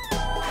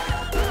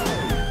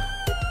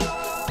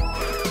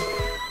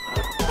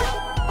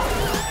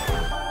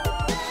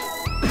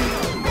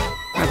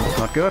 That was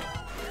not good.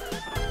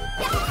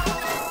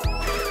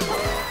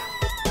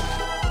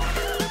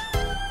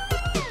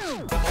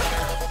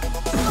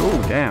 Oh,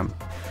 damn.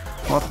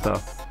 What the?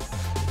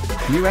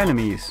 New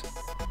enemies.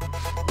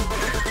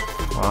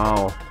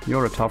 Wow,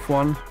 you're a tough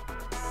one.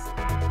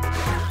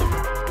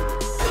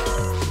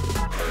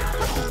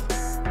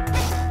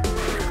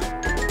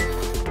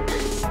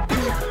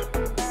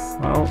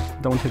 Well,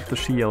 don't hit the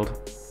shield.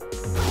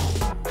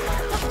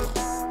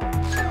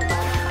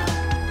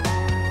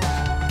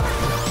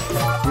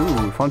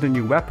 Ooh, found a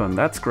new weapon,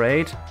 that's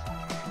great.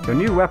 Your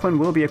new weapon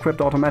will be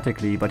equipped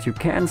automatically, but you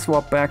can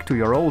swap back to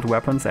your old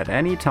weapons at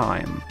any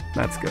time.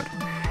 That's good.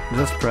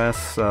 Just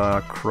press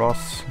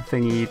cross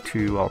thingy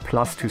to, or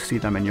plus to see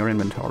them in your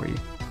inventory.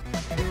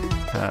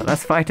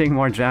 Less fighting,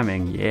 more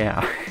jamming,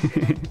 yeah.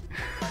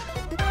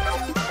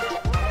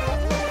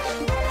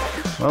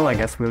 Well, I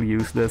guess we'll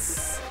use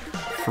this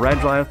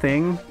fragile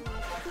thing.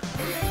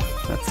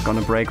 That's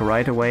gonna break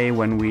right away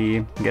when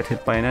we get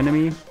hit by an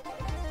enemy.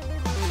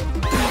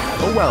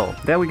 Oh well,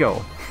 there we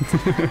go.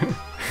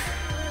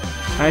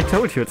 I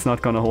told you it's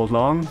not gonna hold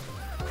long.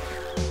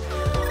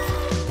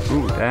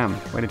 Ooh, damn,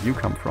 where did you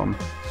come from?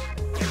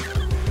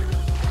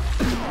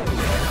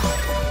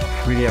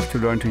 really have to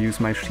learn to use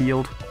my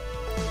shield.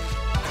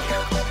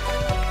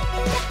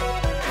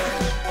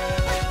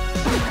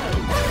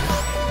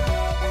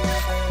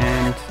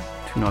 And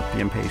to not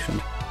be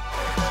impatient.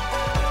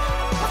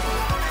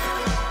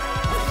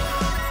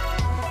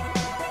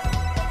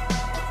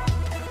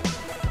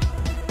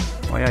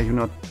 Why are you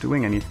not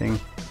doing anything?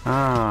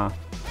 Ah,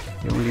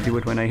 you only do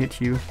it when I hit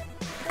you.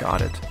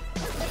 Got it.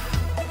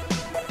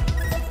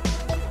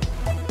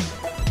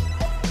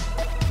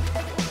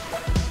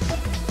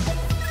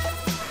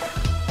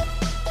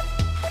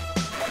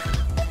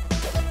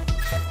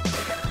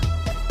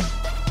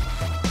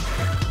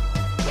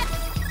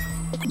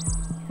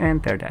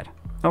 And they're dead.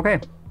 Okay.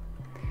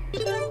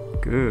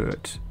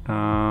 Good.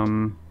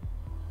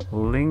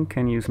 Link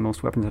can use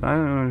most weapons and I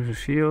don't know,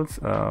 shields.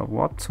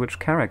 What? Switch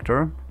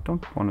character?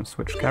 Don't want to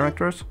switch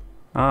characters.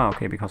 Ah,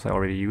 okay, because I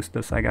already used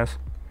this, I guess.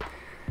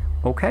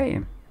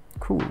 Okay,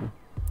 cool.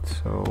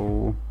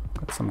 So,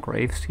 got some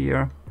graves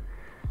here.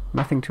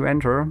 Nothing to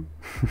enter.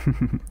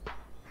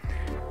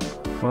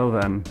 Well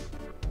then.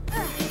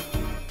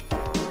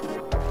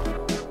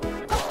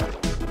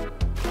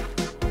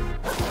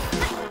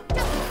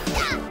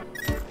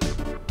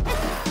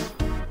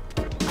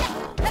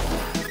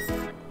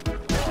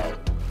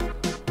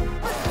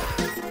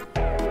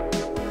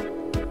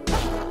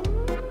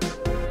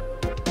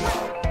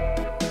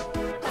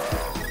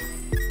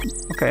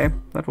 Okay,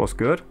 that was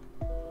good.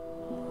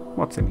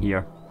 What's in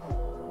here?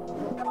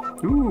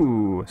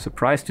 Ooh,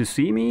 surprised to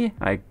see me?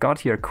 I got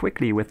here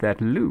quickly with that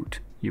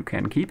loot. You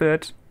can keep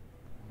it.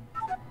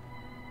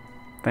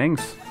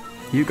 Thanks.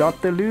 You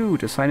got the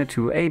loot. Assign it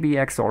to A, B,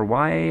 X or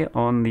Y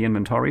on the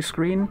inventory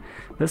screen.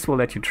 This will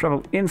let you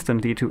travel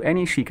instantly to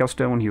any Sheikah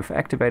stone you've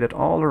activated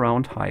all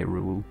around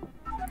Hyrule.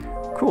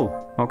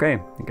 Cool. Okay,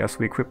 I guess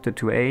we equipped it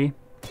to A.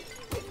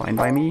 Fine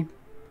by me.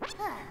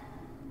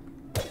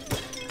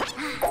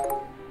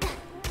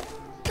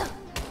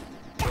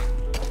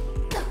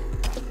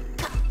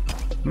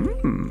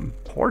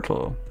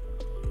 Portal.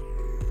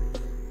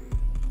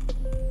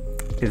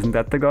 Isn't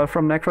that the girl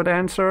from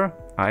Necrodancer?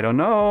 I don't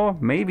know,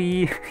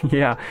 maybe.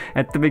 Yeah,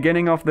 at the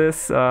beginning of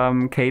this,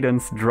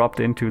 Cadence dropped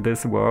into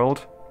this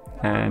world,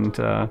 and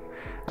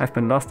I've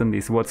been lost in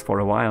these woods for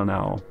a while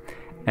now.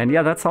 And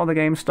yeah, that's how the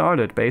game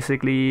started.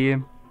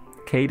 Basically,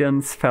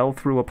 Cadence fell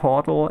through a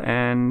portal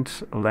and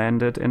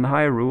landed in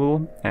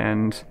Hyrule,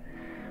 and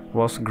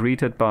was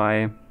greeted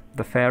by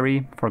the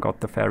fairy,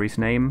 forgot the fairy's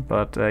name,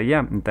 but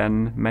yeah,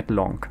 then met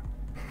Lonk.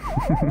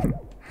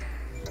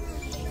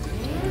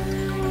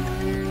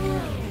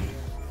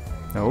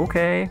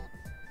 Okay.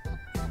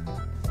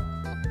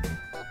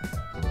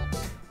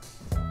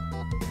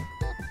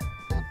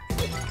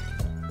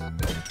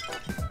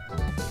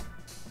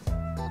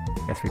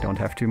 Guess we don't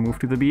have to move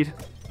to the beat,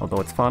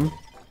 although it's fun.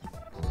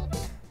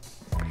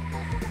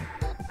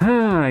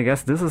 I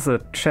guess this is a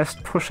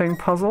chest pushing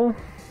puzzle.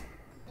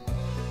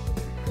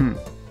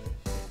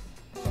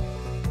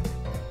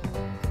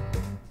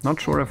 Not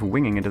sure if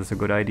winging it is a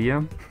good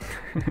idea.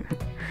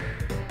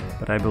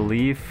 But I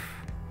believe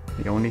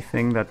the only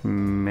thing that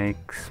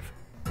makes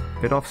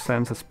a bit of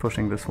sense is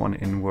pushing this one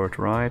inward,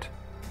 right?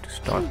 To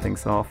start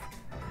things off.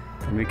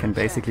 And we can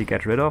basically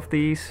get rid of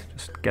these,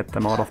 just get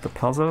them out of the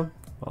puzzle.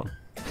 Well,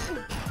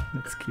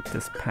 let's keep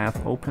this path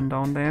open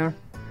down there.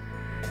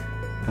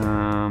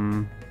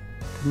 Didn't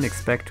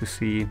expect to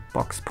see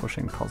box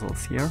pushing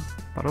puzzles here,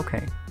 but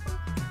okay.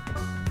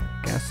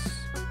 Guess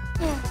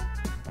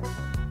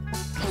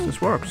this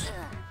works.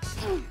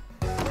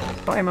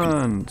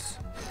 Diamonds!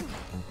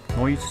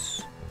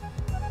 Nice.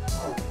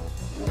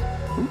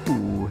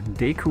 Ooh,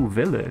 Deku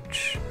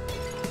Village.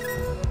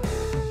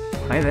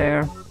 Hi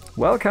there.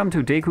 Welcome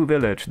to Deku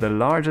Village, the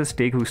largest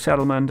Deku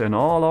settlement in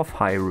all of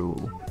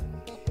Hyrule.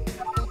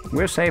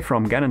 We're safe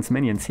from Ganon's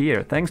minions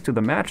here, thanks to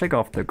the magic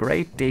of the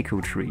great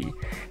Deku tree.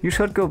 You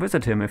should go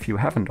visit him if you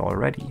haven't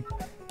already.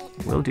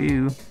 Will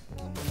do.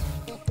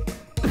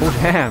 Oh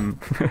damn!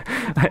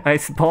 I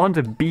spawned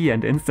a bee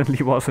and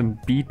instantly was in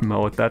beat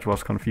mode. That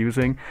was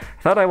confusing.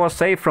 Thought I was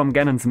safe from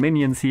Ganon's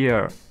minions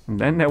here. And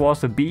then there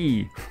was a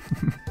bee.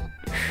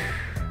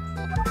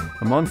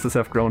 The monsters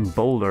have grown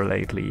bolder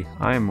lately.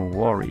 I'm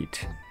worried.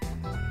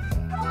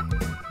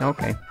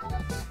 Okay.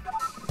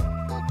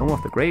 Home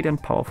of the great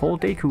and powerful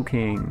Deku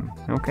King.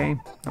 Okay,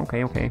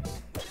 okay, okay.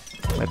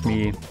 Let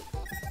me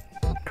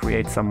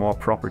create some more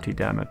property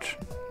damage.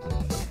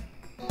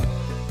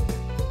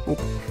 Oop.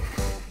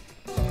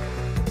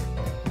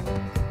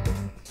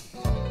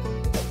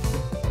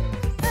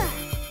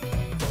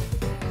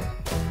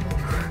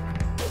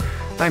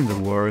 I'm the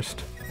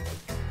worst.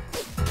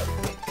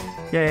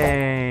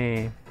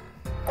 Yay!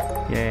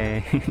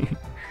 Yay!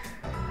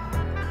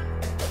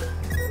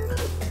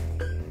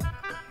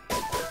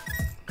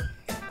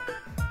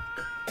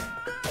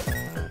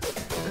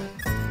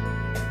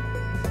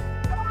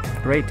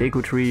 Great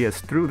Deku Tree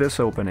is through this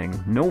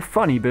opening. No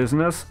funny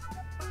business.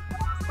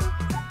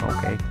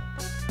 Okay.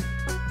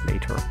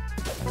 Later.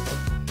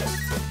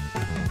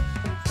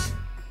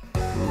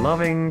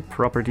 Loving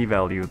property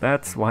value,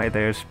 that's why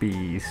there's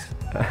bees.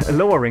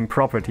 Lowering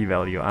property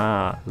value,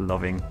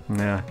 loving.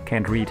 Nah,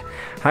 can't read.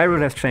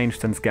 Hyrule has changed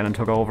since Ganon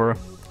took over.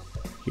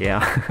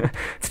 Yeah,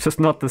 it's just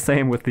not the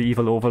same with the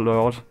evil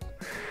overlord.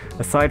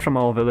 Aside from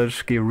our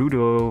village,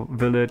 Gerudo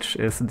village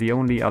is the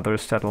only other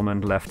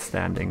settlement left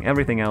standing.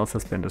 Everything else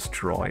has been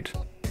destroyed.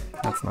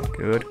 That's not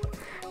good.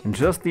 And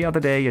just the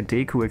other day, a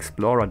Deku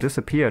explorer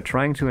disappeared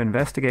trying to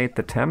investigate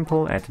the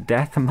temple at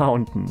Death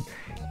Mountain.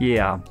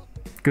 Yeah,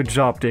 good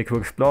job, Deku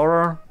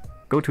explorer.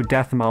 Go to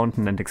Death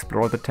Mountain and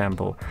explore the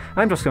temple.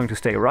 I'm just going to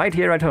stay right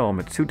here at home.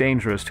 It's too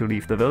dangerous to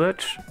leave the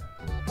village.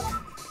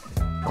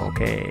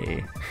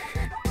 Okay.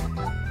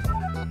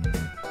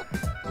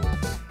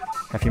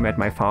 Have you met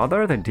my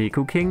father, the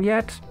Deku King,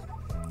 yet?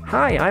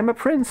 Hi, I'm a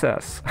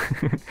princess.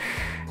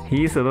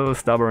 He's a little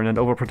stubborn and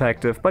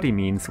overprotective, but he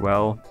means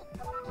well.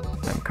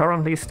 I'm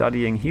currently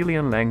studying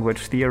Hyrulean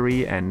language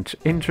theory and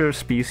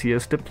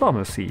interspecies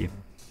diplomacy.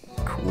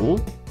 Cool.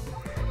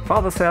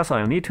 Father says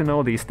I'll need to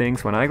know these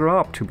things when I grow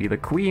up to be the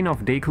queen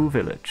of Deku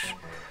Village.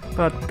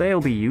 But they'll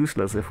be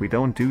useless if we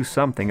don't do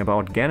something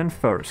about Ganon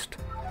first.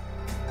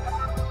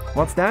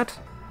 What's that?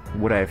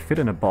 Would I fit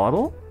in a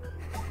bottle?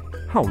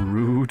 How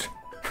rude.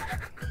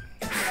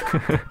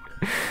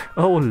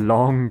 Oh,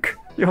 Lonk,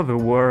 you're the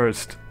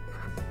worst.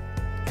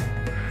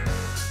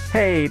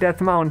 Hey, Death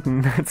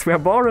Mountain, it's where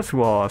Boris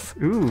was.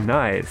 Ooh,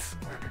 nice.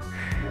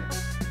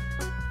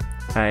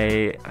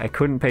 I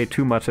couldn't pay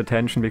too much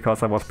attention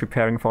because I was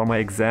preparing for my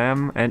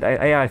exam, and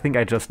I think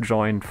I just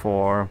joined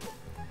for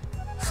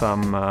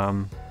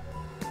some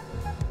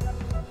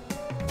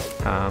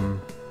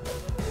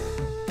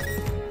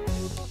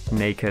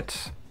naked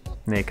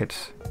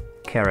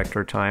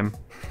character time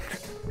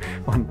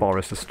on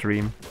Boris'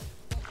 stream.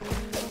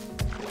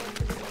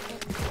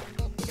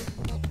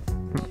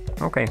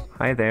 Okay,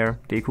 hi there,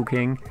 Deku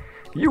King.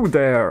 You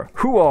there!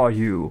 Who are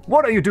you?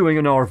 What are you doing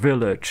in our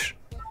village?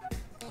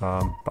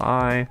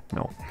 Bye.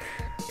 No.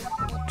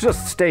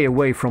 Just stay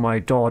away from my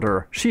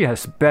daughter. She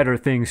has better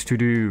things to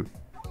do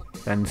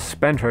than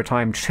spend her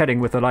time chatting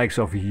with the likes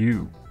of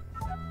you.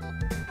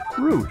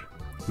 Rude.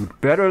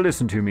 You'd better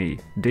listen to me.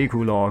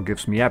 Deku law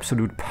gives me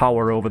absolute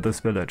power over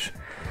this village.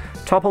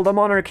 Topple the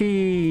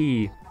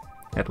monarchy!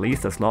 At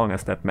least as long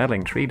as that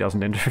meddling tree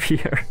doesn't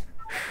interfere.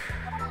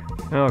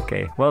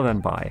 Okay, well then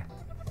bye.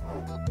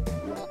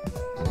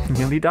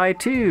 Nearly died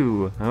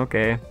too!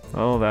 Okay,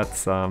 well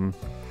that's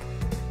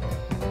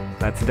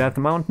Death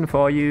Mountain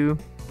for you.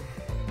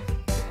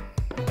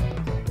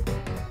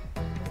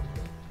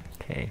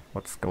 Okay,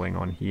 what's going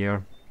on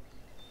here?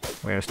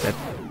 Where's that?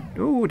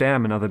 Ooh,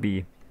 damn, another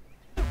bee.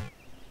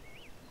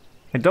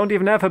 I don't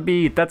even have a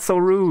beat, that's so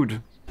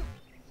rude!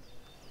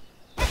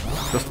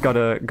 Just got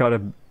a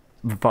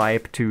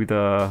vibe to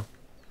the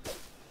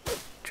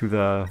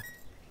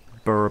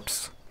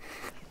burps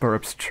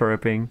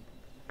chirping.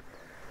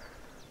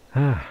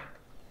 I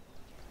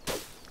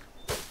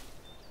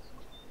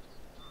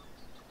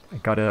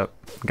gotta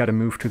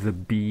move to the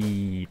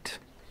beat.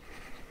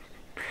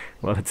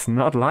 Well, it's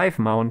not Life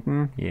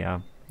Mountain.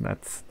 Yeah,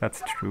 that's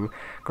true.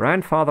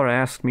 Grandfather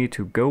asked me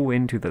to go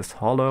into this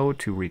hollow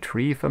to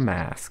retrieve a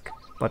mask,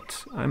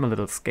 but I'm a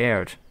little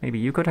scared. Maybe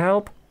you could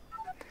help?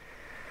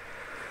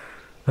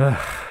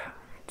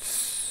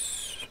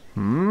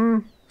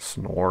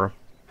 Snore.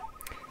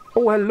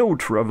 Oh, hello,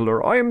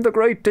 traveler. I am the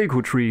great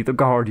Deku Tree, the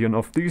guardian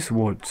of these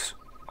woods.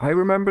 I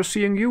remember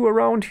seeing you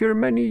around here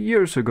many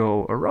years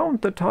ago,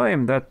 around the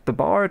time that the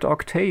bard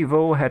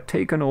Octavo had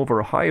taken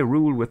over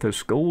Hyrule with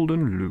his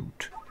golden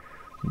lute.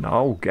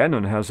 Now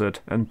Ganon has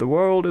it, and the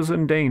world is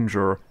in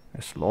danger,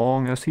 as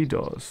long as he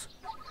does.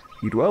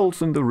 He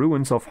dwells in the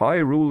ruins of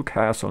Hyrule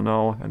Castle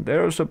now, and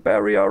there's a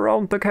barrier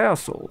around the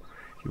castle.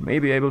 You may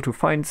be able to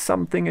find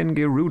something in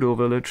Gerudo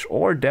Village,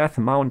 or Death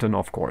Mountain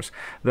of course,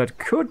 that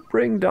could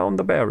bring down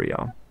the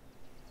barrier.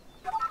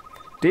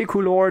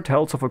 Deku lore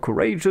tells of a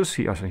courageous,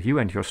 you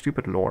and your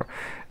stupid lore,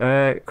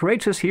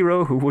 courageous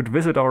hero who would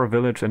visit our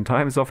village in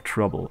times of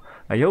trouble.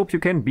 I hope you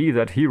can be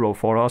that hero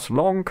for us,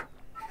 Lonk.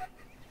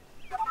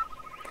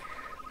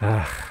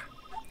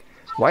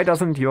 Why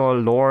doesn't your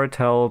lore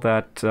tell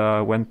that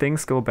when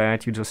things go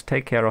bad you just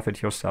take care of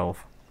it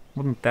yourself?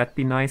 Wouldn't that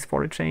be nice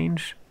for a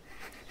change?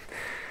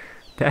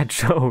 Dad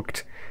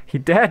joked. He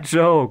dad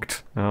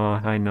joked. Oh,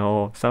 I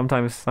know.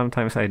 Sometimes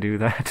I do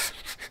that.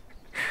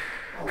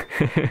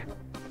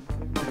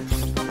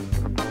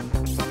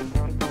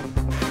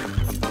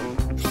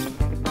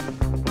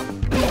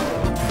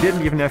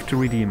 Didn't even have to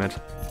redeem it.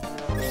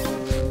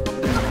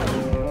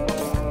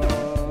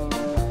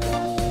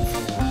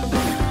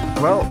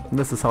 Well,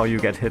 this is how you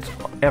get hit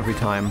every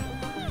time.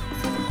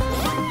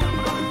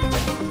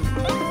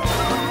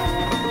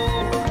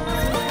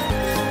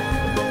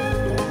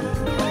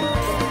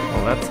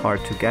 Well, that's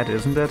hard to get,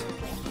 isn't it?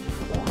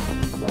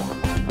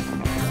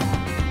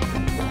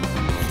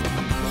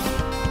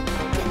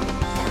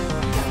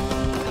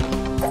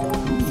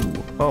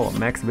 Ooh. Oh,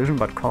 max vision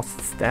but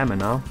costs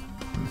stamina.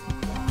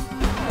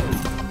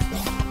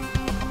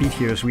 Beat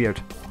here is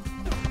weird.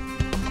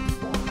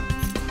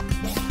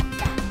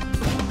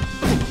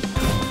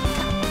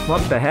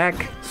 What the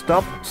heck?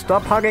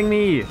 Stop hugging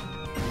me!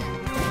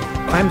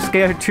 I'm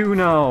scared too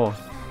now.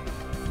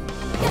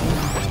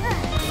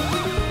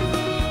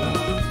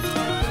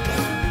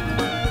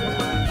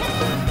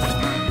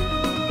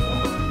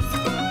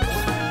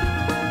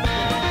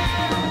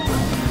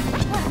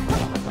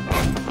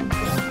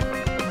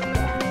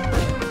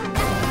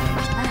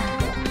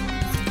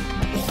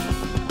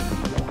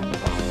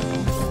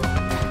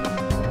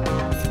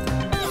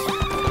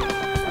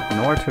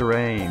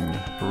 Terrain,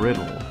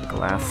 brittle,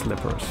 glass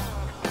slippers.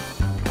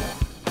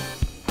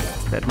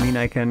 Does that mean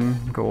I can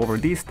go over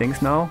these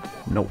things now?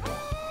 No.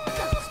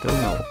 Still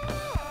no.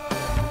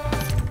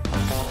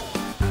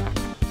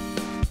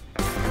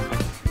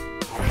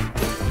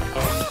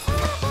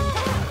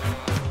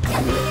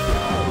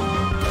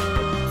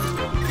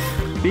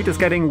 Beat is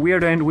getting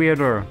weirder and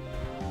weirder.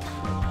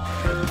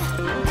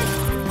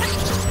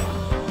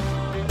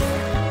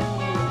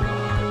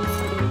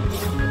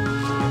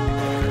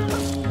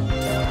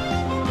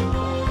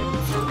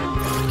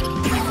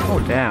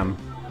 Damn.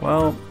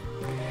 Well,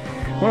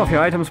 one of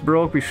your items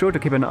broke. Be sure to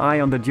keep an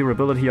eye on the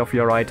durability of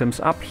your items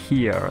up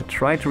here.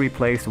 Try to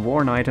replace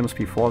worn items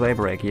before they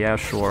break. Yeah,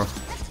 sure.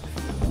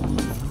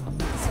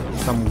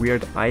 Some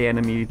weird eye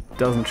enemy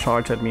doesn't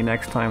charge at me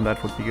next time.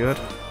 That would be good.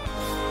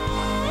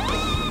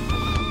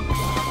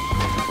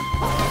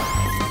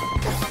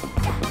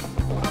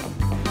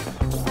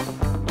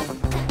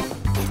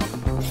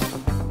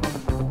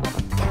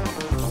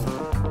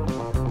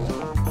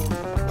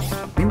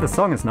 I mean, the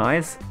song is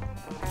nice.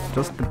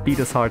 Just the beat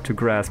is hard to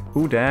grasp.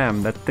 Ooh,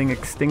 damn, that thing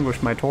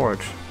extinguished my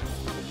torch.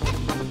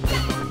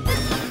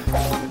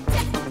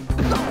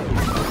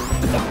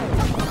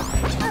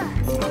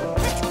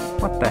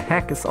 What the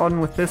heck is on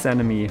with this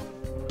enemy?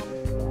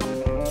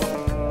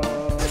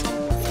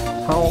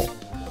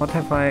 What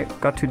have I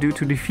got to do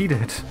to defeat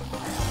it?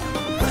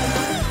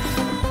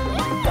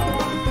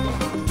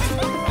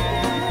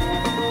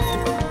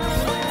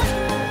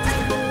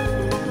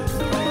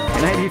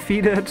 Can I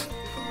defeat it?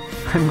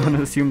 I'm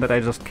gonna assume that I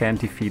just can't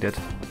defeat it.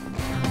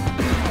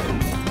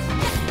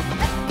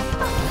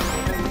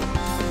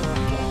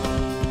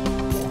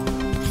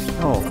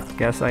 Oh,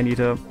 guess I need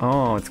a...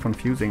 Oh, it's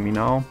confusing me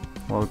now.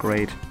 Well,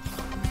 great.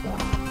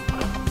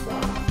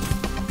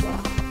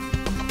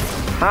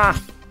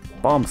 Ha!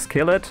 Bombs,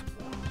 kill it.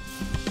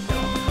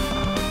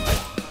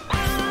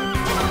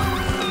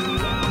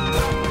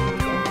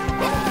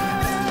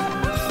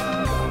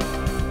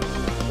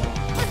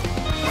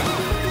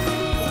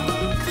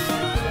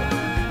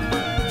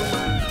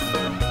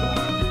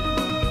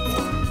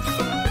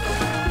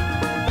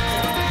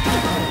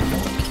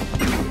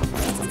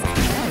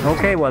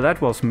 Okay, well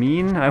that was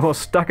mean. I was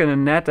stuck in a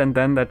net and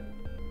then that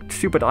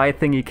stupid eye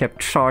thingy kept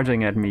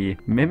charging at me.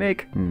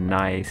 Mimic?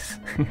 Nice.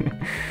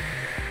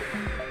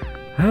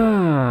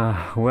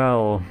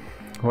 Well.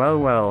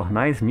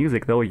 Nice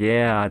music though.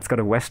 Yeah, it's got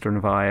a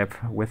western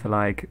vibe with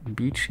like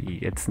beachy.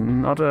 It's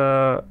not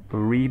a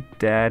Read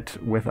Dead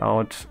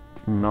without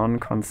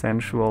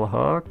non-consensual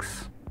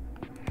hugs.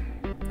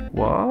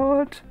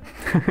 What?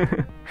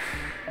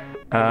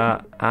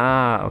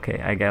 Okay,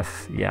 I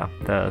guess, yeah,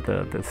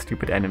 the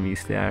stupid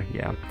enemies there,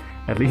 yeah.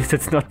 At least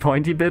it's not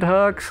pointy bit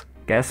hugs?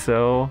 Guess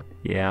so,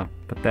 yeah.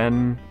 But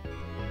then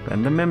the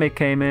Mimic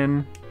came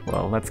in.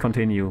 Well, let's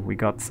continue. We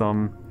got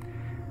some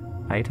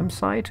item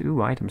site?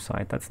 Ooh, item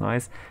site, that's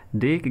nice.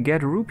 Dig,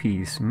 get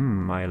rupees.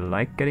 I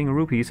like getting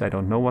rupees. I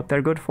don't know what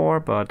they're good for,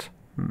 but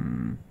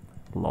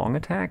long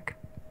attack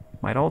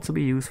might also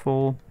be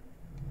useful.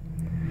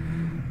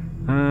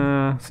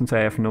 Since I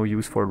have no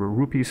use for the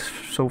rupees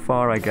so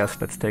far, I guess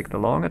let's take the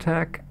long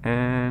attack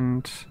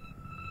and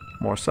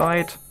more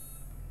sight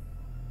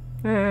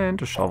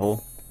and a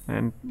shovel.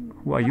 And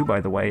who are you,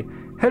 by the way?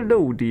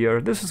 Hello,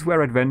 dear. This is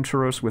where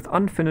adventurers with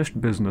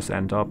unfinished business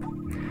end up.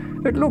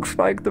 It looks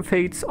like the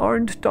fates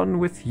aren't done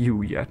with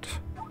you yet.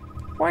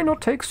 Why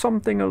not take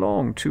something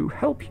along to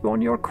help you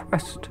on your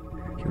quest?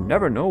 You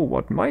never know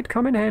what might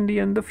come in handy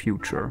in the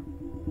future.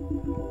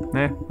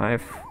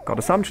 I've got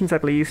assumptions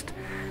at least.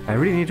 I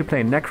really need to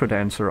play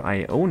Necrodancer.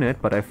 I own it,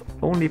 but I've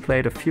only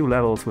played a few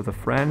levels with a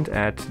friend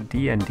at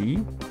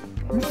D&D.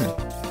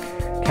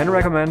 Can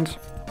recommend.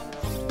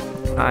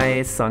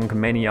 I sunk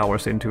many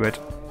hours into it,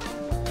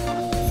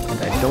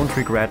 and I don't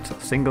regret a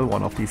single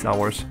one of these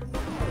hours.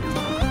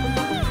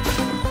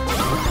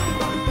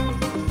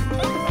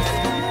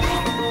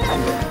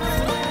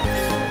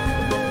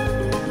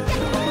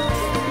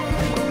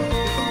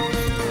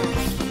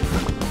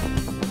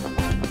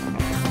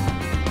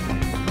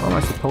 How am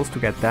I supposed to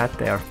get that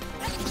there?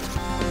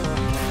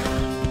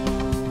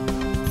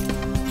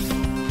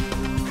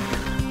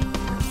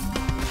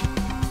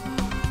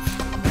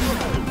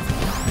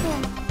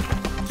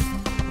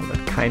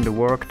 Kinda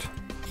worked.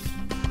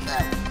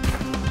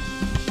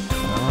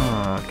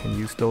 Can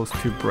use those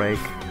to break.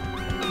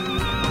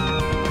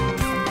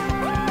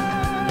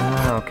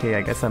 Okay,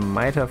 I guess I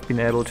might have been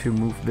able to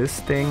move this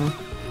thing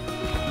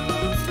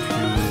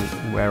to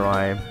where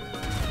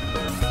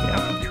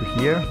to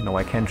here. No,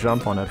 I can't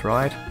jump on it,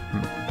 right?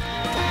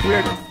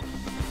 Weird.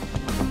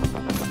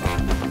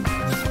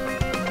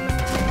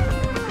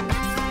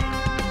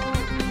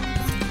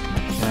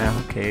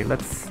 Okay,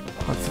 let's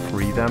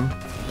free them.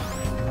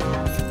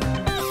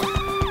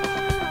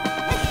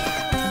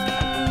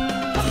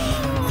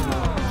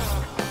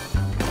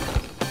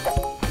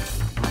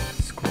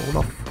 Scroll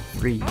of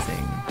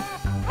freezing.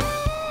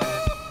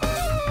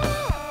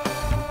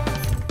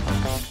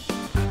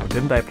 Oh,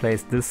 didn't I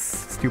place this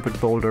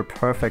stupid boulder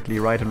perfectly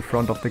right in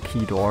front of the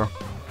key door?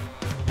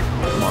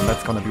 Come on,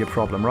 that's gonna be a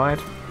problem, right?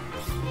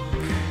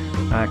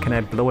 Can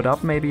I blow it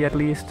up maybe at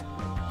least?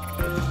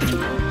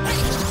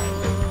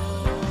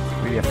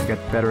 Really have to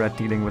get better at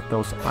dealing with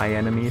those eye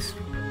enemies.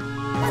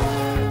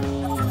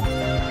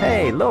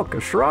 Hey, look, a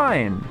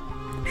shrine!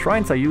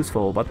 Shrines are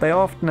useful, but they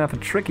often have a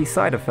tricky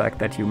side effect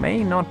that you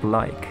may not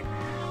like.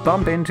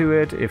 Bump into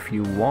it if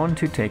you want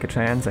to take a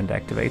chance and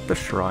activate the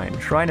shrine.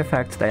 Shrine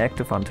effects stay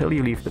active until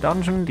you leave the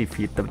dungeon,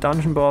 defeat the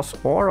dungeon boss,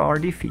 or are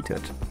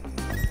defeated.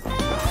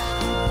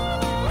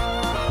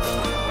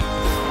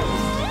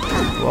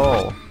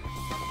 Whoa.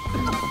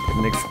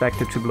 Didn't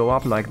expect it to blow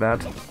up like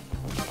that.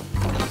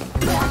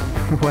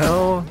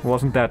 Well,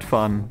 wasn't that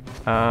fun.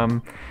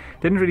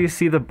 Didn't really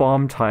see the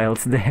bomb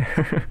tiles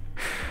there.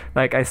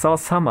 Like, I saw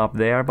some up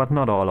there, but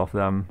not all of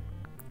them.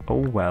 Oh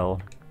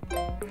well.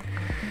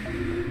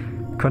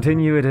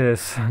 Continue it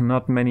is.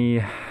 Not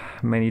many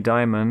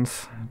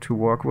diamonds to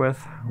work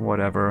with.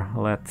 Whatever.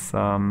 Let's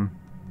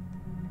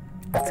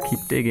keep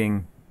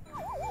digging.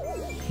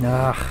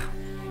 Ugh.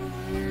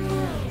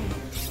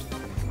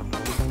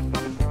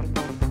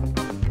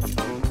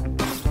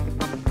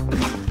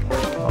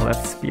 Well,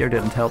 that spear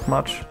didn't help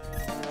much.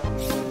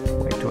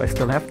 Wait, do I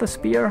still have the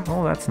spear?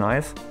 Oh, that's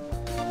nice.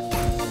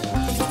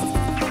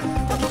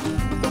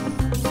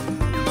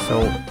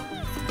 So,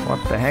 what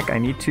the heck? I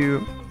needed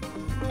to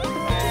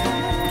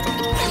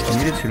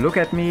look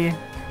at me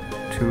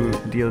to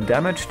deal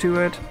damage to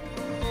it.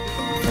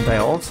 And I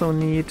also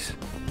need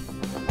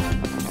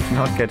to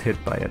not get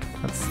hit by it.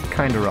 That's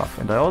kinda rough.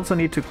 And I also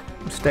need to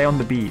stay on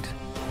the beat.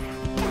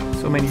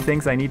 So many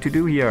things I need to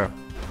do here.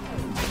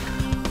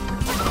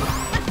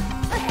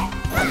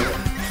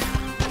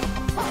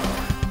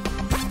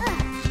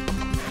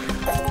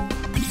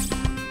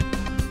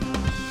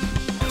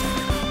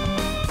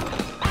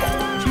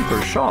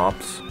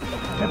 Shops?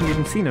 Haven't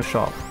even seen a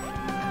shop.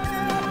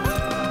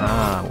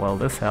 Ah, well,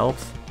 this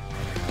helps.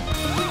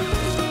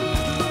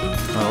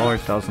 Oh, or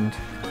it doesn't.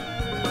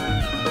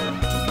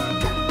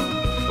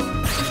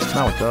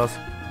 Now it does.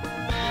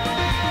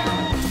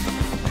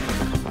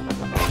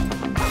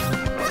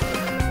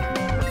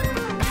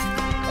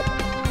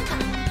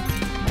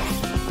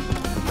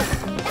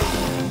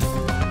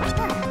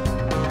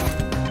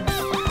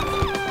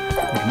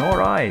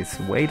 Ignore ice.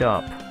 Weight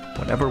up.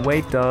 Whatever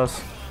weight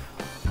does.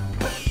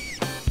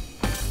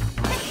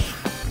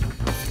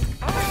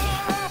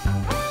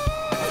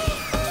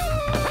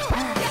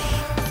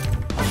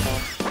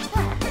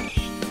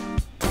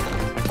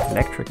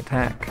 Electric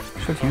attack.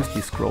 Should use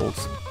these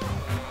scrolls.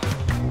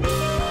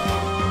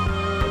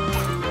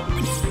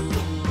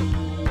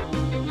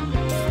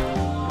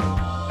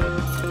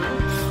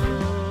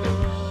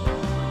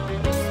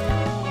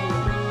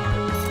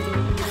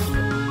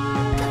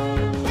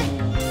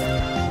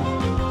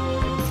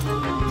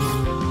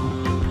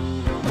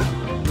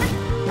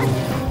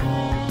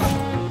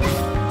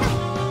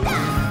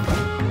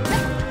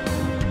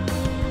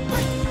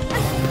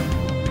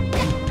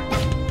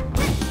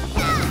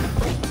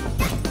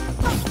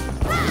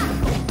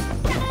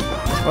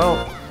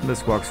 Well,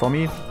 this works for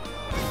me.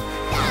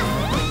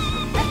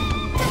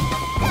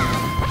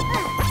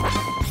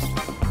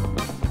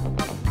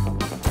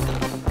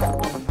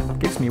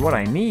 Gives me what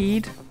I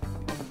need.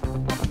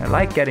 I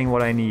like getting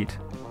what I need.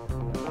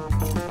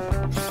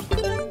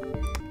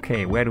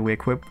 Okay, where do we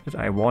equip it?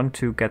 I want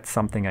to get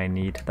something I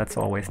need. That's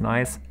always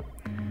nice.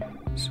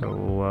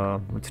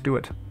 So, let's do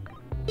it.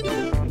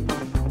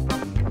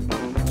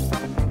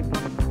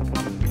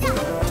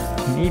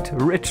 Need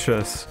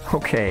riches.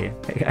 Okay,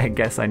 I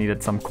guess I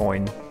needed some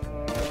coin.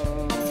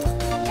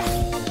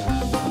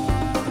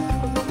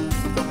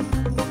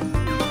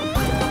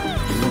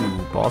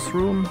 Ooh, boss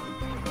room?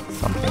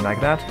 Something like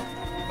that.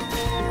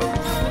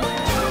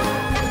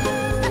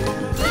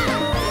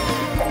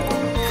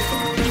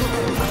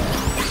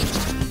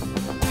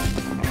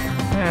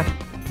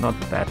 Not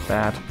that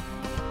bad.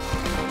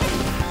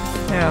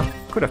 Yeah,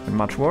 could have been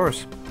much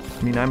worse.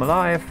 I mean, I'm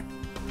alive.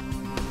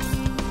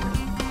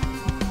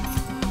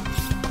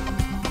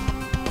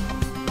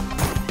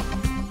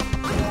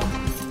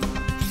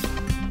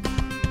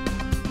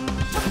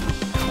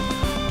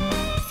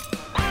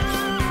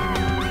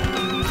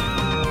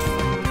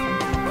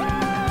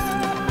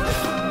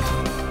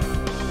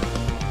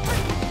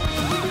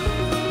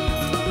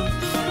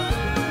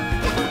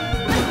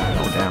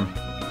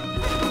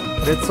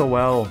 Did so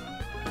well.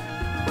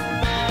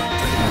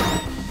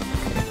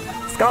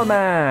 Skull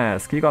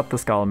mask! You got the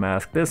skull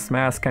mask. This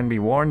mask can be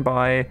worn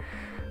by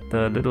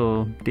the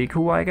little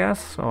Deku, I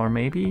guess, or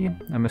maybe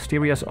a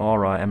mysterious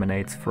aura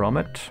emanates from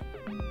it.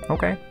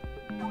 Okay.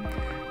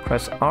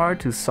 Press R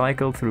to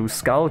cycle through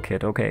Skull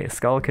Kit. Okay,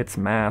 Skull Kit's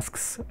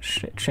masks,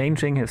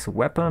 changing his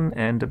weapon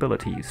and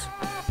abilities.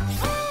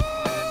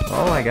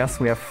 Well, I guess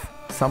we have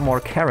some more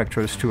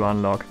characters to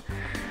unlock.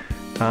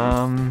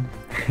 I'm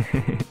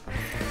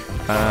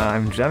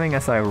jamming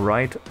as I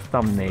write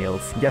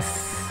thumbnails.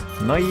 Yes!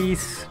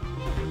 Nice!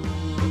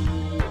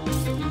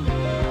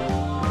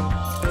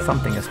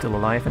 Something is still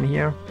alive in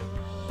here.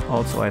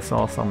 Also, I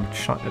saw some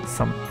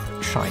shinies.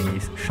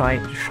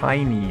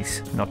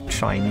 Shinies, not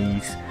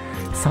Chinese.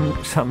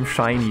 Some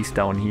shinies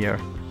down here.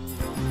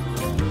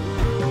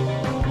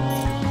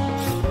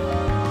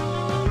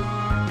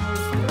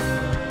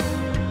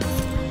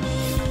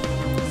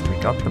 So we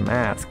got the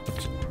mask,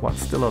 but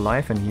what's still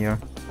alive in here?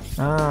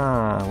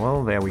 Ah,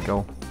 well, there we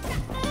go.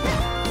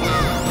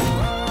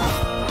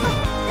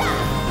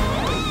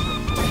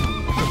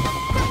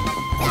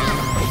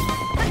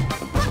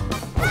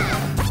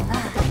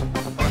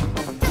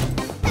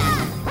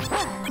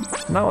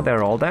 Now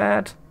they're all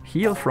dead.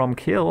 Heal from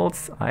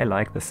kills. I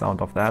like the sound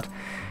of that.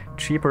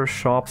 Cheaper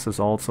shops is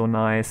also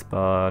nice,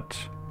 but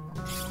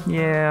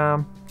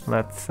yeah,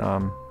 let's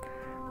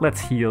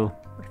heal.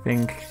 I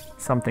think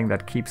something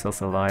that keeps us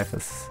alive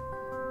is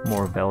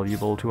more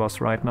valuable to us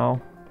right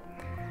now.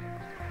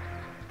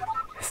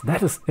 Is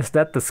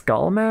that the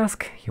skull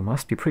mask? You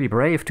must be pretty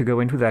brave to go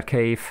into that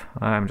cave.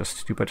 I'm just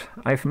stupid.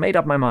 I've made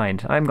up my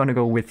mind. I'm gonna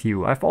go with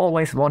you. I've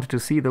always wanted to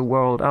see the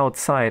world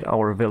outside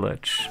our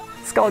village.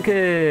 Skull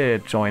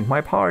Kid joined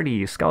my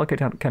party. Skull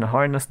Kid can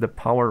harness the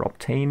power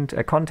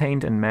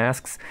contained in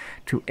masks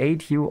to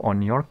aid you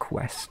on your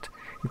quest.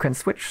 You can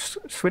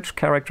switch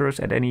characters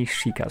at any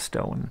Sheikah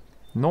stone.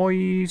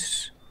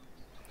 Nice.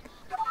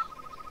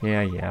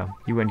 Yeah.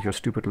 You and your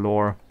stupid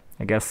lore.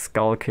 I guess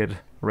Skull Kid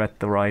read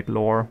the right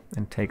lore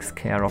and takes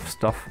care of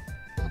stuff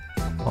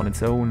on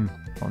its own,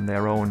 on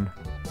their own.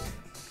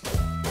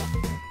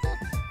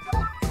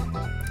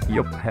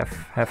 Yup,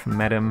 have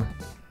met him.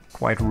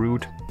 Quite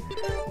rude.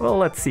 Well,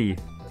 let's see.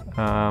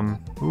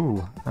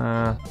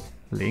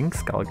 Link,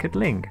 Skull Kid,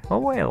 Link. Oh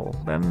well,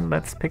 then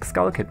let's pick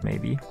Skull Kid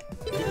maybe.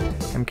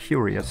 I'm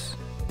curious.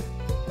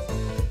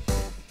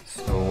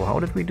 So how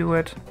did we do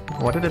it?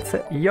 What did it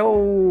say?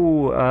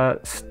 Yo,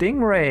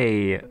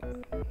 Stingray.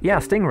 Yeah,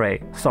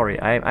 Stingray.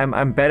 Sorry,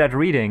 I'm bad at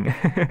reading.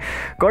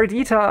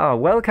 Gordita,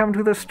 welcome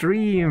to the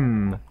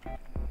stream.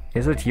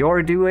 Is it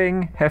your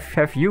doing?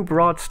 Have you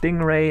brought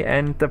Stingray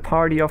and the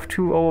party of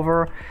 2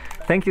 over?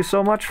 Thank you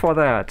so much for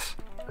that.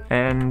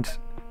 And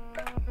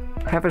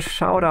have a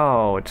shout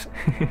out.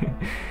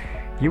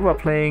 You are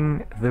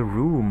playing The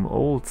Room,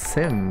 Old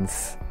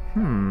Sins.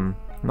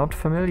 Not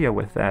familiar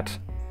with that.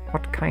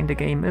 What kind of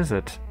game is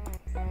it?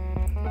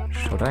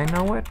 Should I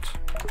know it?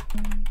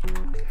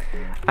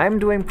 I'm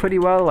doing pretty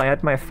well. I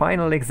had my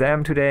final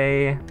exam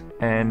today.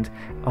 And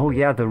oh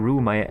yeah, The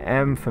Room. I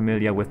am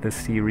familiar with this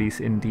series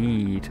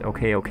indeed.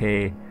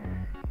 Okay.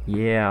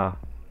 Yeah,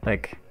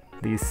 like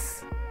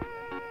these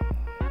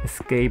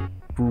escape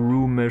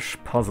roomish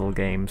puzzle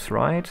games,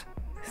 right?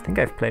 I think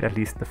I've played at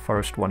least the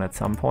first one at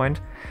some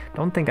point.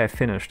 Don't think I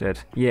finished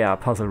it. Yeah,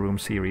 puzzle room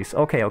series.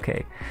 Okay.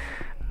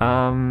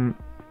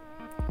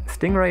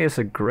 Stingray is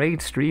a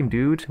great stream,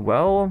 dude.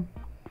 Well,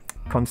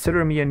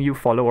 consider me a new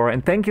follower.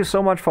 And thank you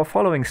so much for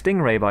following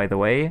Stingray, by the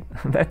way.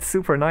 That's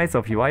super nice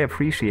of you. I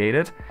appreciate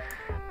it.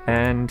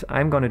 And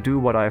I'm gonna do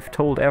what I've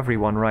told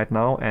everyone right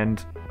now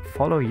and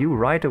follow you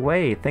right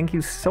away. Thank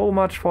you so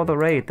much for the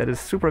raid. That is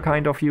super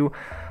kind of you.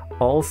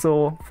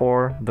 Also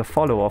for the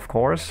follow, of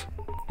course.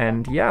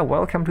 And yeah,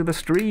 welcome to the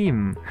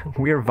stream.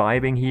 We're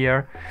vibing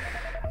here.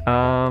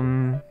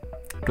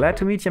 Glad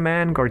to meet you,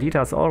 man.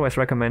 Gordita's always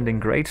recommending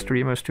great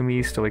streamers to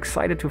me, so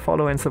excited to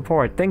follow and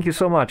support. Thank you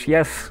so much.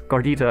 Yes,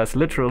 Gordita is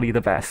literally the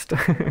best.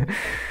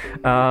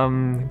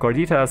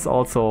 Gordita has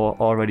also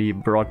already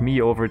brought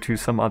me over to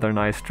some other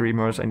nice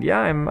streamers, and yeah,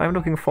 I'm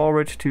looking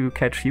forward to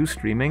catch you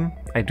streaming.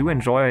 I do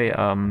enjoy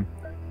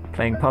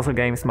playing puzzle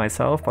games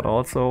myself, but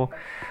also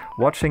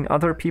watching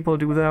other people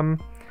do them.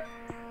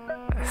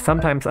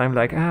 Sometimes I'm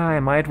like, I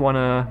might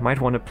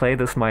wanna play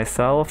this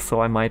myself, so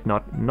I might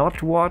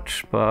not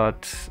watch,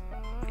 but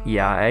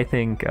yeah, I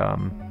think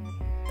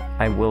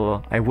I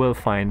will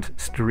find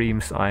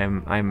streams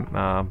I'm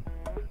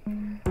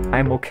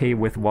okay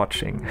with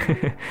watching.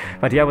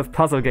 But yeah, with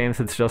puzzle games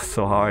it's just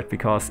so hard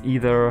because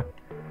either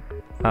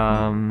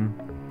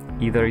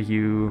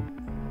you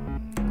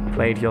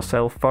play it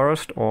yourself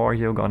first or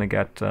you're gonna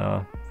get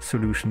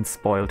solutions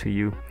spoiled to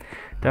you.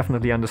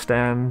 Definitely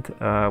understand.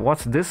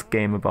 What's this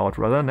game about,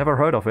 brother? Never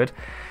heard of it.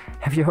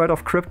 Have you heard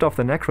of Crypt of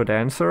the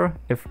Necrodancer?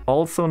 If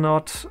also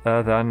not,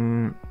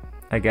 then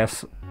I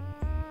guess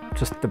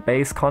just the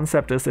base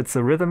concept is it's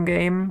a rhythm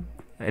game.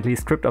 At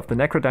least Crypt of the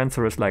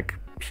Necrodancer is like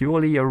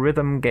purely a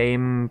rhythm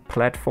game,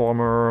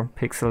 platformer,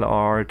 pixel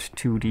art,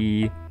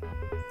 2D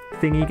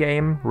thingy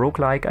game,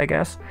 roguelike I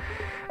guess.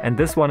 And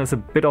this one is a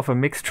bit of a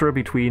mixture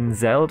between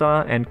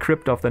Zelda and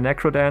Crypt of the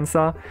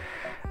Necrodancer.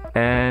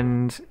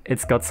 And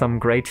it's got some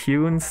great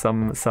tunes,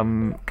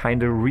 some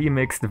kind of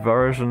remixed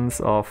versions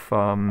of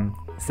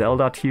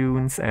Zelda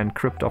tunes and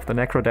Crypt of the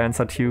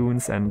Necrodancer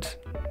tunes, and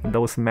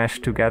those mesh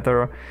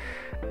together.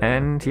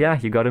 And yeah,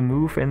 you gotta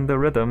move in the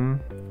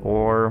rhythm,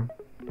 or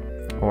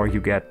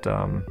you get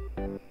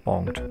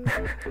bonked.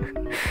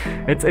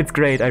 It's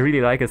great, I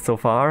really like it so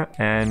far,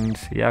 and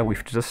yeah,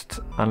 we've just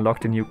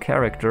unlocked a new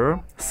character,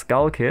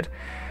 Skull Kid.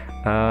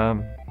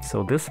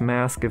 So this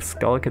mask gives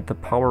Skull Kid the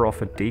power of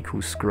a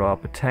Deku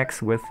Scrub,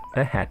 attacks with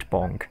a head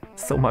bonk.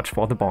 So much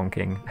for the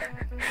bonking.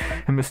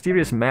 A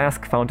mysterious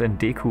mask found in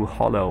Deku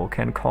Hollow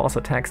can cause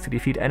attacks to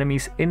defeat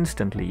enemies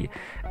instantly.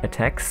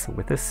 Attacks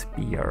with a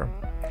spear.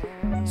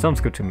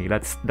 Sounds good to me.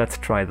 Let's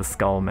try the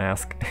skull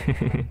mask.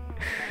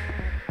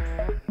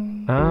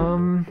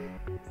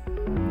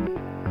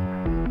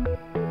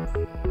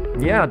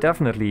 Yeah,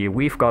 definitely.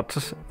 We've got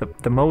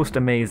the most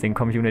amazing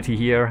community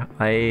here.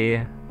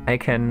 I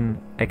can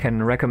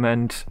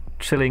recommend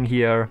chilling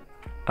here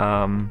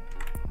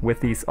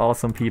with these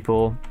awesome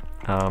people.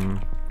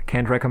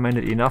 Can't recommend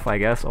it enough, I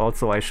guess.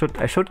 Also, I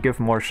should give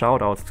more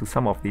shoutouts to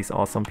some of these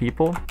awesome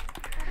people.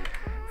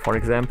 For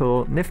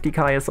example, Nifty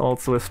Kai is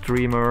also a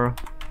streamer,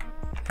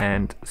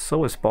 and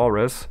so is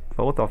Boris.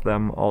 Both of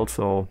them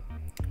also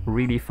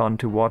really fun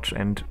to watch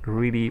and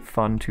really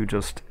fun to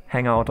just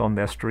hang out on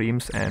their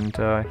streams, and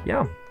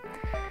yeah,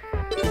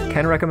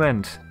 can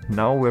recommend.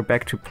 Now we're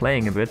back to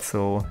playing a bit,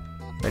 so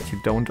that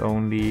you don't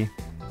only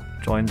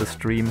join the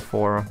stream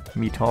for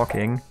me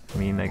talking. I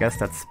mean, I guess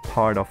that's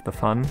part of the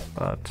fun,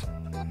 but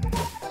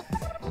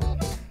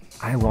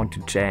I want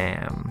to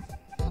jam.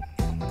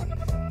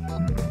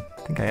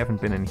 I think I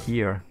haven't been in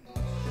here.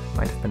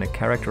 Might have been a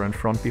character in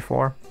front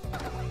before,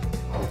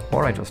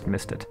 or I just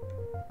missed it.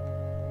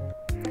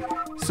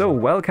 So,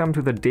 welcome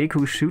to the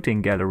Deku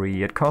Shooting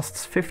Gallery. It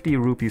costs 50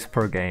 rupees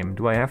per game.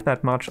 Do I have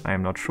that much?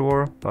 I'm not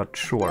sure, but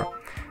sure.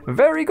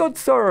 Very good,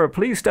 sir!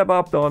 Please step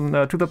up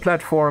on to the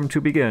platform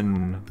to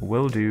begin.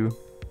 Will do.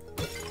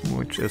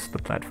 Which is the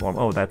platform?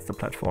 Oh, that's the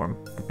platform.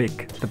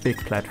 The big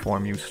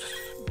platform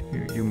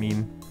you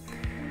mean.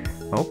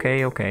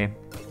 Okay, okay.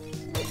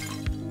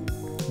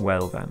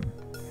 Well then.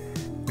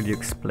 Will you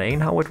explain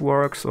how it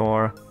works,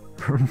 or...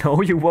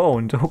 No, you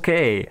won't.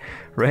 Okay.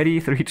 Ready?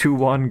 3, 2,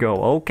 1, go.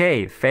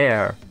 Okay,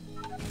 fair.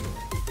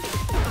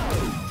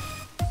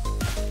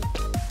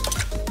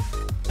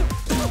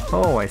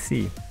 Oh, I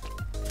see.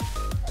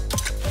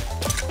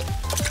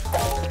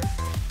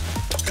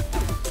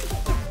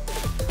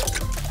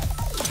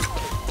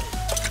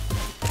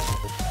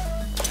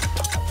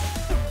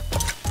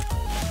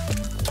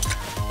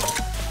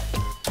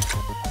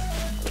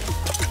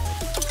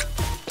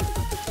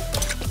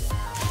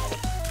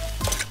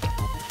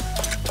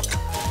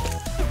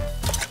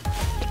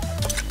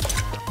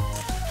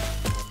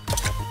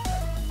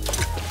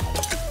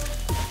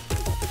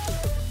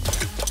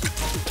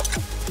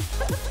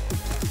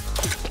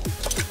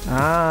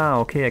 Ah,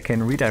 okay, I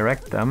can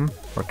redirect them.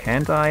 Or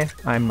can't I?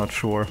 I'm not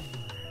sure.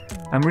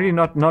 I'm really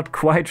not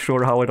quite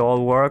sure how it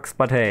all works,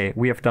 but hey,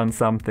 we have done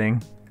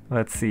something.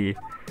 Let's see.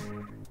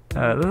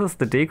 This is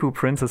the Deku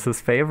Princess's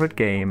favorite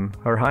game.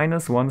 Her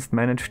Highness once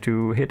managed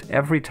to hit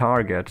every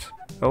target.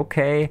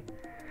 Okay.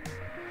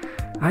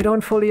 I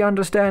don't fully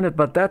understand it,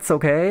 but that's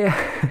okay.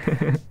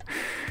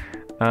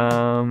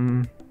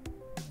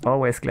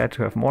 Always glad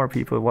to have more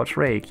people watch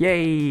Rayk.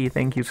 Yay!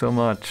 Thank you so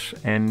much.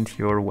 And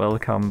you're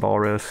welcome,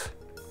 Boris.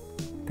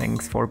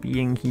 Thanks for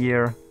being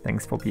here.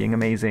 Thanks for being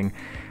amazing.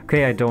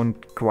 Okay, I don't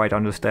quite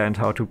understand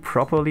how to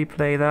properly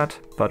play that,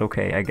 but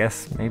okay, I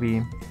guess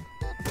maybe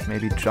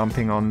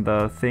jumping on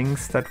the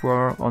things that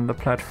were on the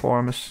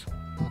platform is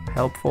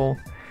helpful.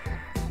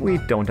 We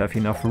don't have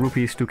enough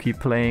rupees to keep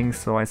playing,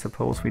 so I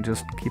suppose we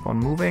just keep on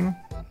moving.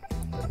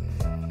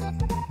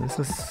 This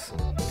is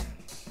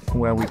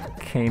where we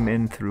came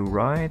in through,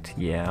 right?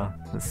 Yeah,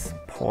 this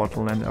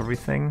portal and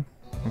everything.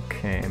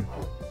 Okay.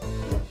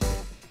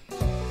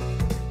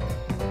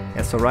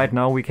 Yeah, so right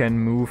now we can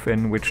move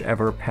in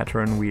whichever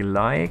pattern we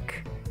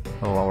like.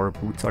 Oh, our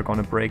boots are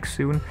gonna break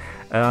soon.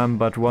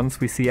 But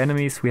once we see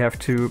enemies, we have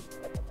to...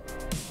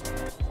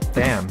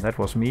 Damn, that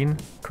was mean.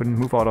 Couldn't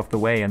move out of the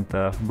way, and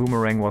the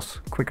boomerang was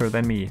quicker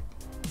than me.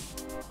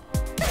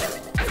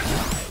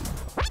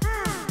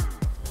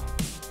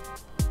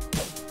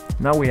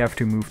 Now we have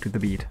to move to the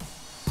beat.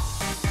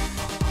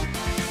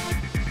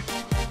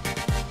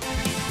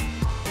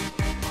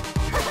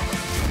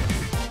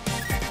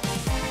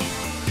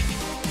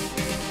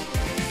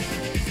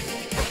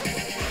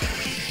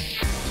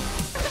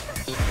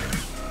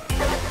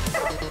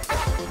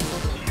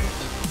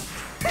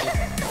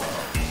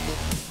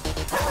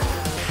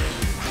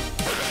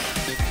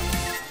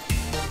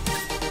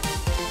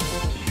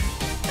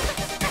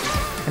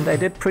 And I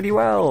did pretty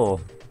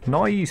well.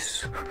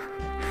 Nice.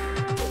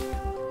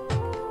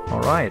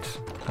 Alright.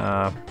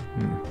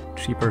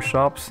 Cheaper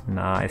shops?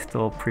 Nah, I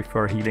still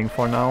prefer healing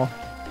for now.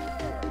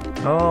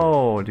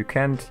 Oh, you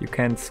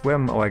can't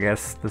swim. Oh, I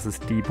guess this is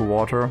deep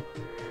water.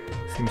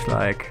 Seems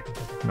like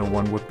no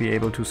one would be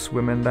able to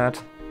swim in that.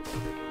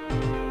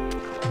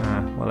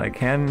 Well, I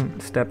can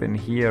step in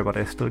here, but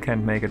I still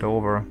can't make it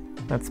over.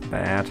 That's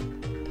bad.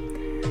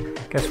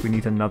 Guess we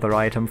need another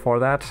item for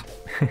that.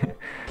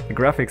 The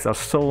graphics are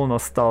so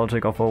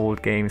nostalgic of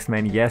old games,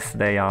 man. Yes,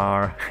 they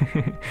are.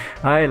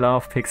 I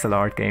love pixel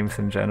art games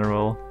in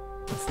general.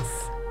 This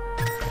is,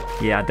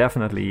 yeah,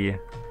 definitely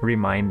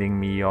reminding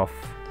me of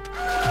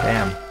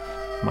Damn,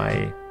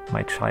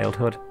 my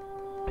childhood.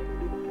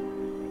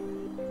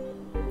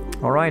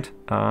 Alright,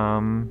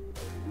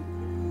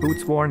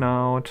 boots worn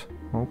out,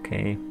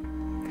 okay.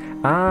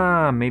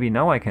 Ah, maybe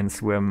now I can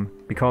swim,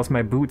 because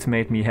my boots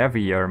made me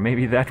heavier.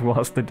 Maybe that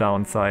was the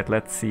downside,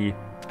 let's see.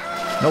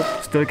 Nope,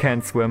 still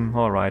can't swim,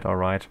 alright,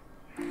 alright.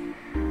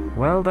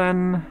 Well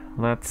then,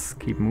 let's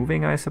keep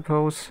moving I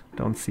suppose.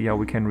 Don't see how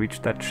we can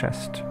reach that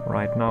chest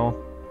right now.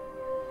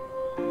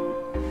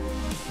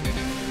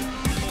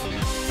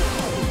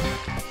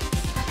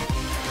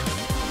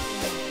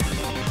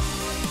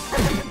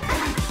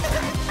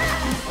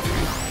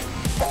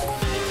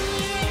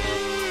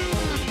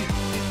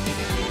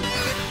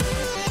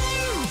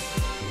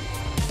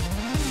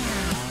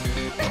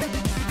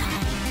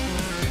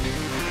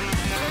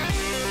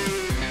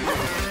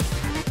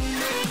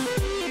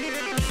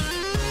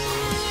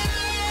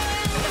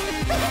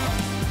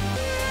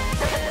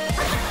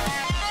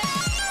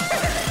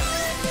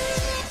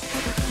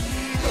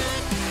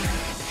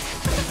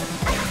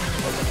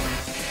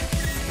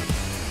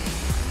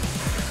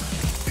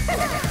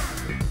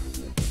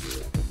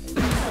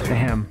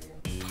 Damn.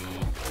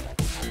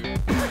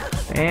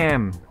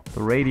 Damn!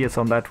 The radius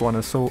on that one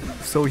is so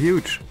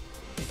huge.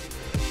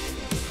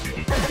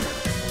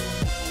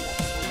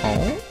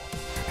 Oh?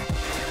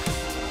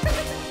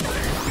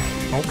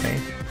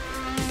 Okay.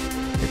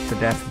 It's the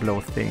death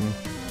blow thing.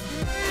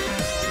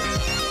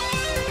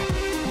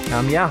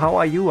 Yeah, how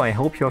are you? I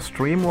hope your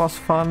stream was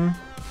fun.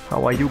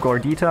 How are you,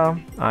 Gordita?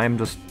 I'm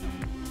just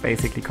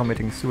basically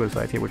committing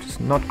suicide here, which is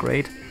not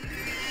great.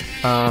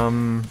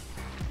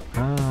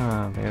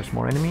 There's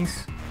more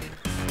enemies.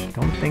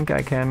 Don't think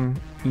I can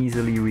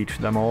easily reach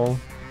them all.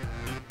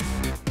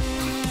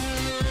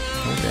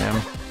 Oh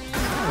damn.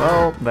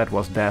 Well, that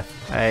was death.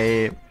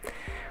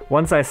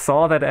 Once I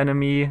saw that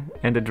enemy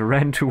and it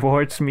ran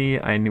towards me,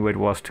 I knew it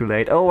was too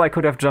late. Oh, I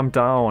could have jumped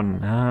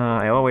down.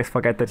 I always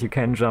forget that you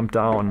can jump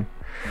down.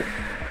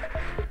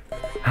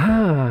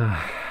 The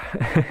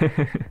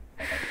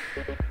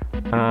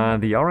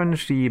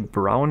orangey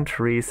brown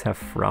trees have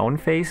frown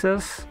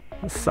faces.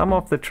 Some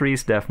of the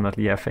trees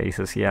definitely have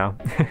faces, yeah.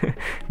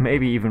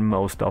 Maybe even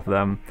most of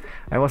them.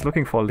 I was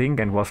looking for Link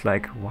and was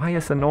like, why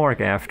is an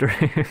orc after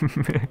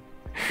him?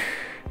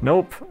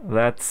 Nope,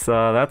 that's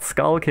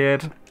Skull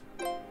Kid.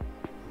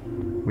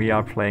 We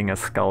are playing as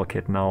Skull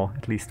Kid now,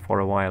 at least for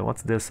a while.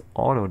 What's this?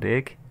 Auto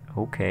dig.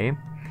 Okay.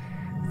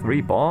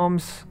 3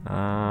 bombs.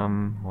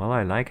 Well,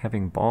 I like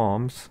having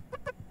bombs.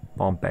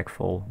 Bomb bag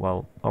full.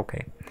 Well,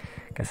 okay.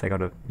 Guess I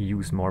gotta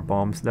use more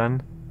bombs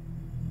then.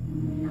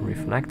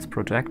 Reflects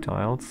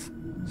projectiles.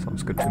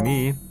 Sounds good to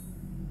me.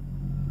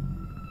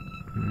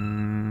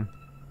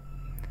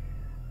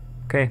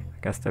 Okay, I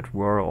guess that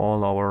were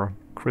all our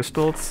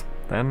crystals.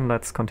 Then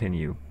let's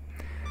continue.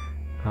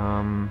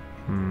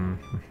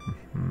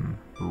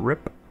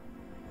 Rip.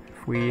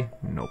 If we...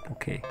 Nope.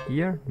 Okay.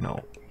 Here?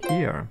 No.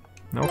 Here.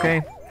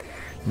 Okay.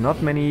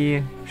 Not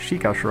many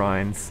Sheikah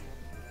shrines.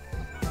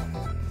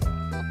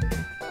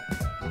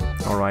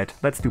 Alright,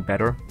 let's do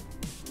better.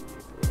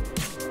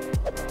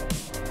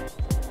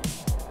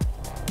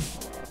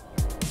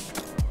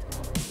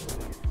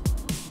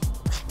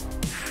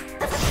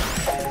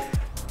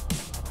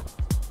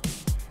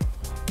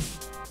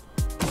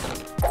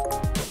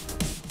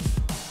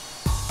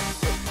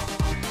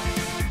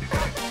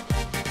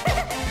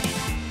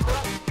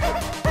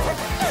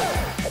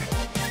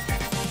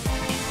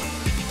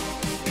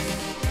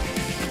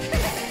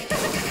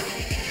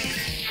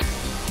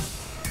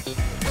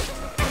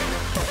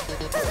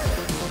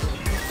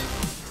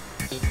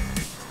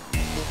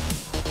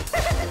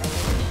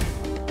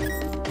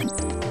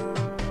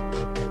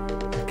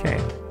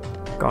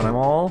 Got them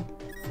all.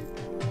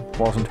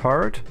 Wasn't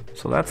hurt,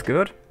 so that's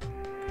good.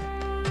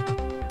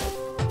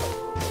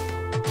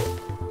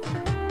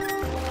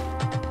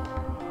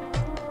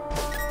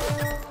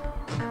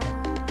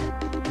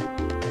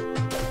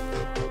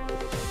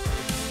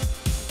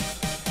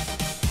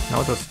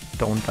 Now just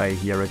don't die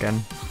here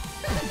again.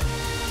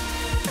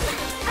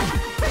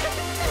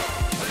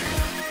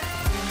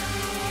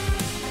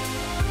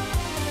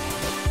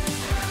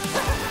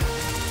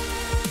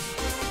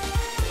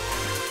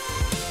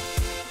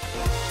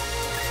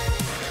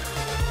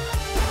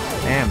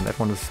 Damn, that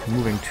one is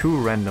moving too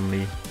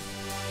randomly.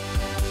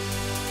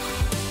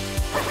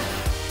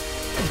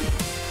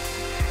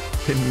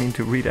 Didn't mean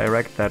to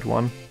redirect that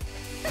one.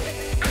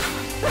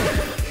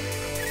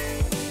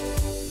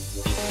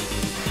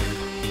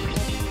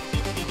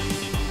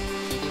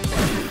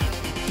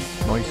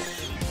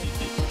 Nice.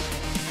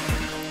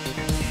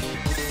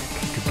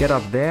 To get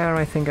up there,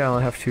 I think I'll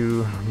have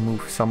to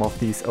move some of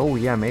these. Oh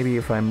yeah, maybe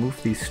if I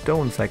move these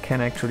stones, I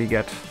can actually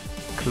get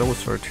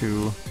closer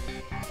to...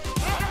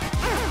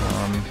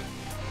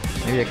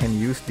 maybe I can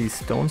use these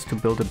stones to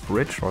build a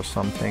bridge or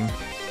something.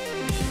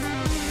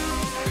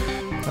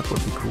 That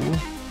would be cool.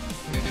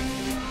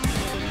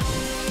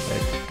 I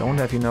don't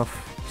have enough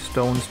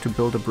stones to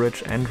build a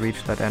bridge and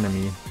reach that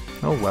enemy.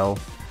 Oh well.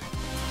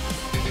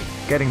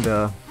 Getting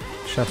the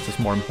chest is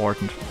more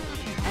important.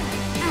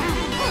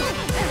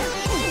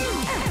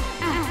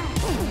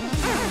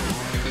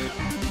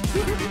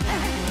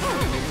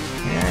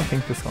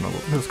 think this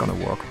is gonna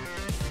work.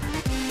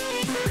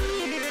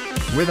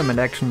 Rhythm and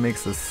action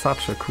mix is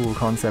such a cool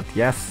concept,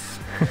 yes.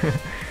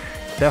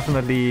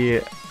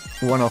 Definitely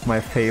one of my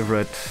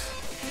favorite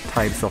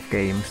types of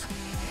games.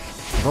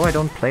 Though I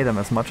don't play them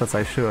as much as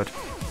I should.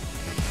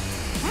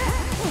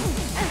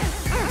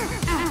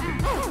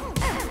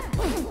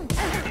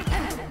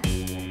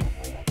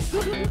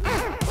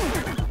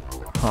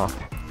 Huh.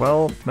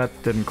 Well, that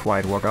didn't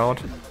quite work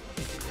out.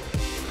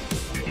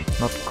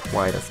 Not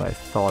quite as I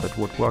thought it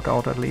would work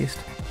out, at least.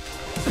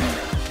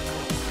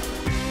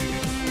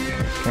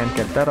 Can't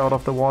get that out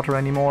of the water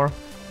anymore.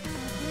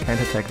 Can't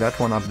attack that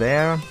one up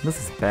there.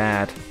 This is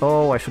bad.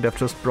 Oh, I should have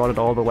just brought it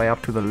all the way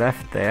up to the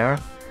left there.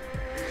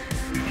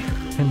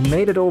 And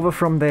made it over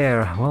from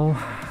there. Well,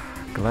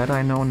 glad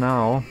I know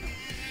now.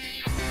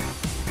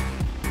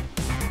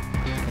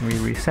 Can we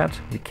reset?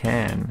 We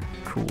can.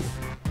 Cool.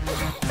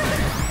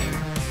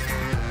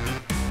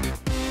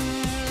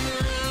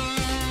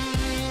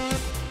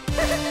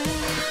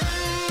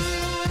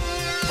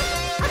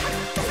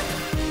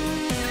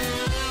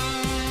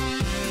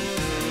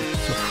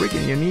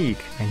 Freaking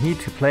unique. I need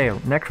to play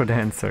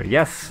Necrodancer.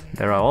 Yes,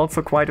 there are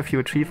also quite a few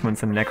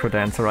achievements in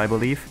Necrodancer, I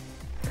believe.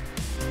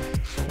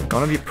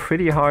 Gonna be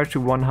pretty hard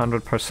to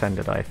 100%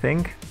 it, I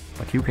think,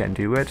 but you can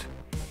do it.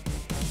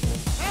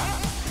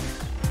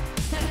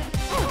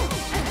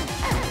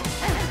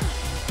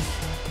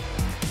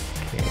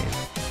 Okay,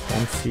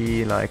 don't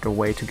see like a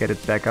way to get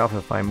it back up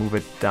if I move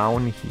it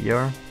down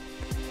here.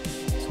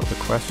 So the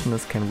question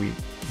is, can we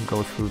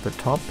go through the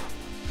top?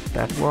 Does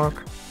that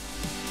work?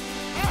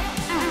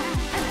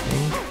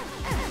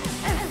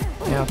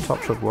 Yeah,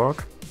 top should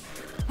work.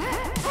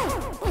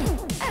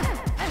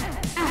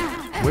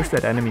 Wish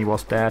that enemy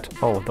was dead.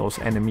 Oh, those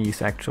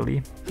enemies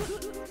actually.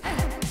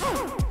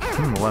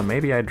 Well,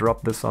 maybe I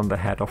drop this on the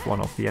head of one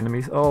of the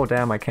enemies. Oh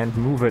damn, I can't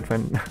move it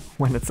when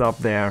when it's up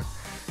there.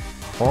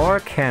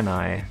 Or can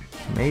I?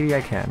 Maybe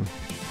I can.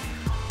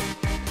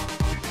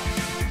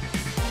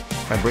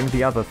 If I bring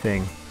the other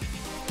thing.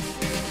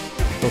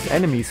 Those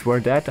enemies were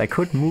dead, I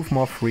could move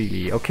more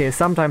freely. Okay,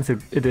 sometimes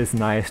it is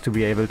nice to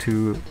be able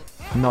to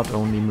not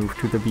only move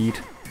to the beat.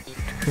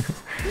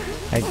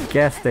 I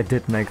guess they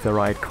did make the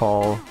right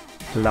call,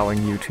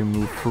 allowing you to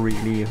move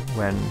freely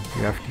when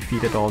you have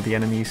defeated all the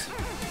enemies.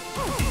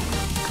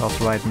 Because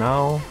right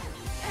now,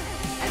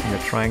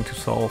 we're trying to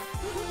solve...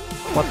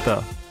 What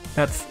the?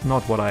 That's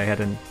not what I had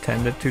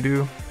intended to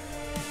do.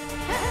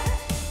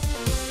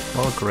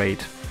 Oh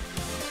great.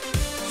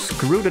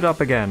 Screwed it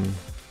up again.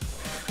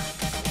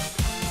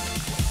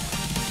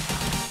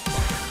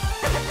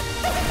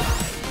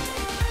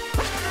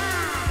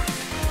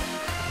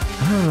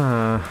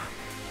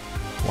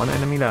 One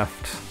enemy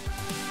left.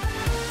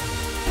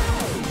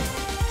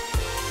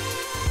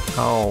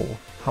 How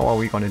are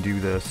we gonna do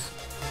this?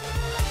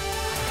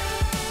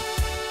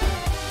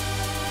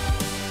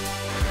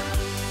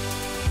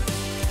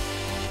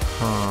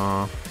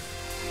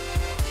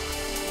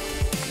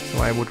 So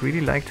I would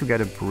really like to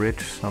get a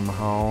bridge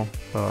somehow,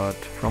 but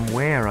from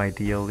where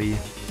ideally?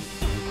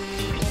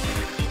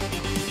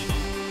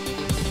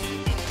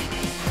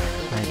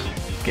 I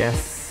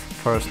guess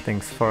first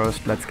things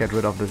first, let's get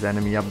rid of this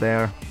enemy up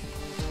there.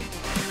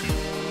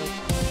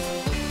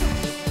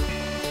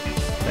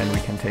 Then we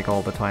can take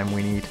all the time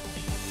we need. Just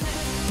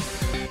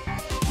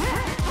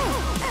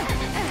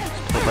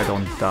hope I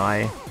don't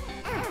die.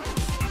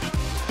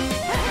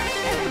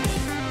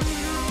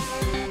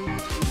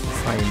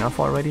 Is high enough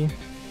already?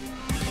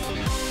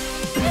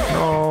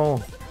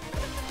 No!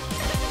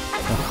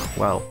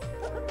 Well,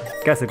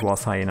 guess it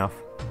was high enough.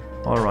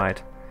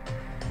 Alright.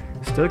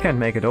 Still can't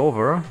make it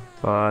over.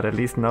 But at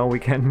least now we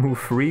can move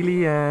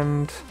freely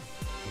and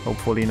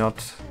hopefully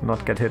not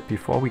get hit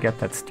before we get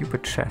that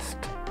stupid chest.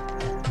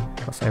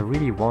 Because I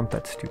really want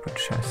that stupid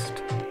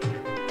chest.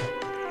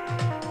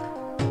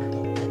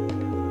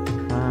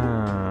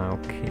 Ah,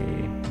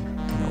 okay.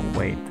 No,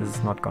 wait, this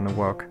is not gonna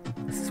work.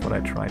 This is what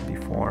I tried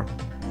before.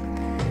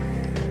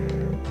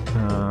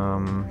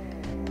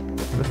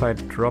 What if I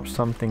drop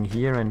something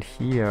here and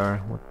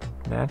here? Would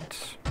that...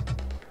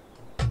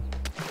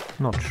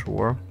 Not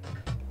sure.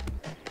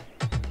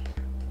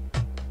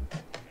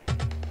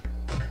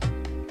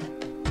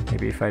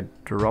 Maybe if I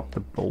drop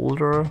the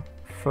boulder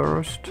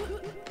first?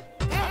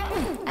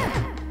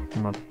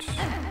 Not...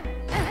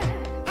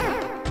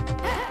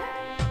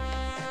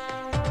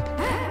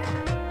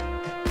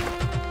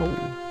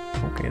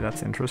 Oh, okay,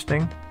 that's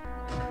interesting.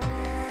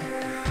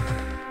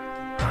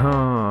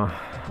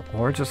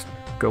 Or just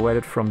go at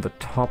it from the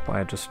top.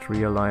 I just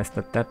realized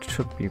that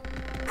should be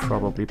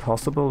probably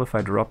possible if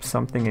I drop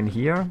something in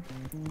here.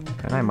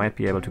 Then I might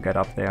be able to get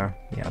up there.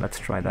 Yeah, let's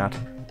try that.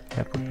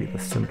 That would be the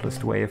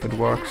simplest way if it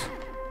works.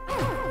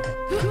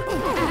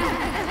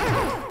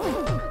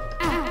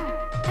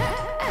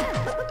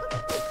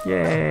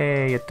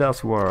 Yay, it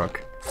does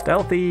work.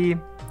 Stealthy!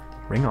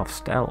 Ring of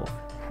Stealth.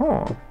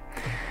 Huh.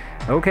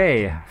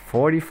 Okay,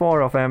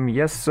 44 of them,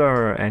 yes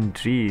sir, and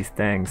geez,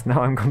 thanks,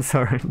 now I'm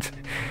concerned.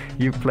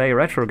 You play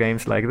retro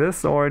games like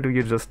this, or do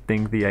you just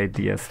think the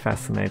idea is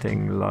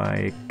fascinating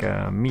like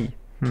me?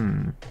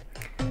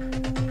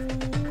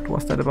 What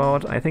was that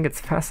about? I think it's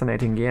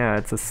fascinating. Yeah,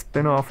 it's a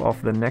spin-off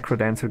of the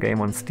Necrodancer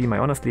game on Steam. I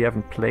honestly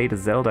haven't played a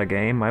Zelda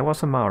game. I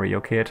was a Mario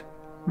kid.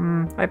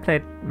 I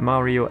played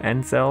Mario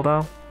and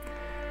Zelda,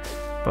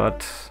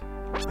 but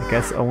I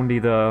guess only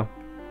the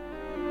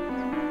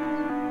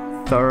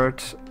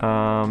third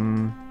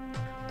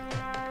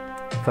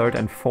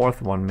and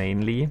fourth one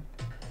mainly.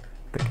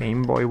 The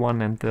Game Boy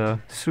one and the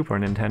Super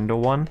Nintendo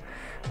one.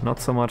 Not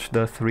so much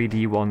the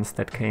 3D ones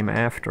that came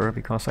after,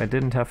 because I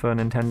didn't have a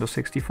Nintendo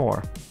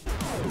 64.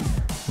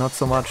 Not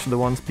so much the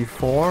ones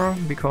before,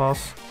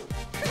 because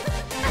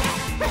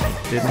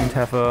didn't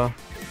have a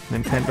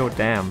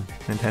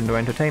Nintendo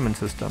Entertainment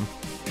System.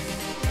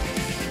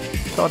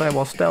 Thought I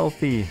was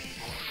stealthy.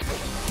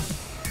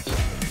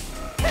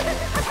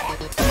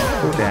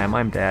 Oh damn,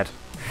 I'm dead.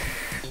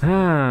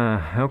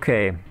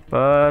 Okay,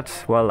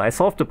 but, well, I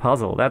solved the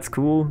puzzle, that's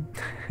cool.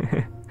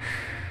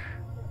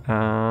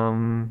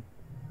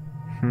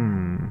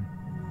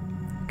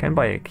 Can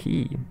buy a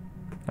key.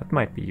 That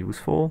might be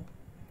useful.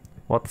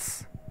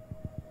 What's...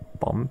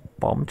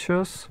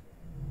 Bombchus?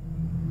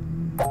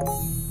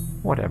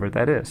 Whatever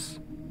that is.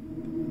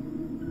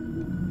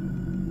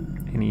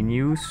 Any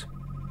news?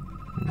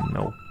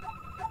 No.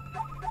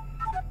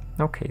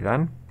 Okay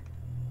then.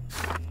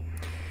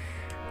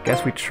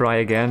 Guess we try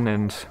again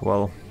and,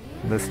 well,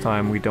 this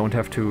time we don't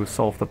have to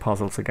solve the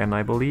puzzles again,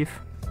 I believe.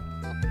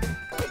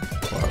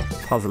 Well,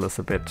 puzzle is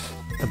a bit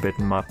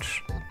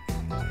much.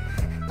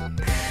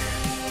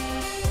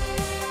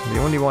 The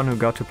only one who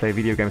got to play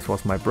video games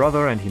was my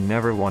brother, and he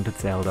never wanted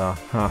Zelda.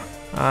 Huh.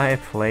 I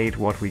played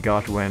what we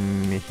got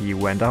when he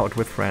went out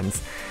with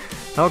friends.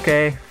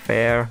 Okay,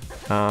 fair.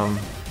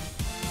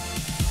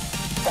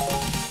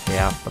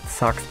 Yeah, but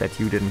sucks that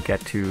you didn't get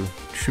to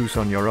choose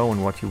on your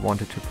own what you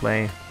wanted to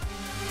play.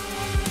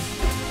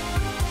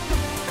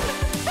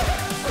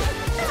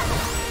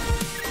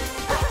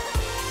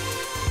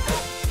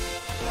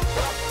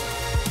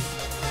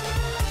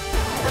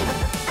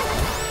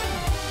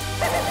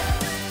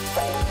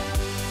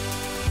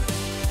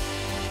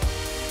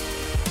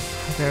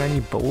 Are there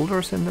any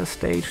boulders in this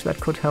stage that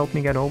could help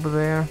me get over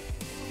there?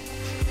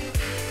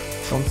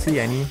 Don't see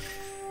any.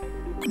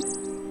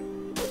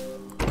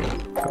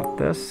 Got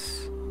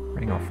this.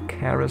 Ring of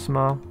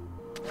Charisma.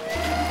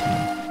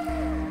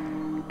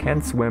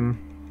 Can't swim.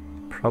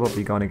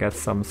 Probably gonna get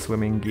some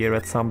swimming gear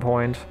at some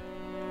point.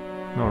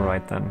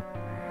 Alright then.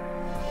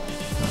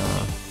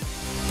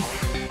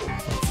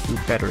 Let's do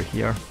better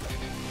here.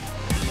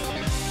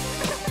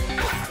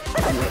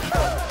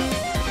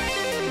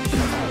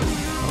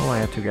 Oh, I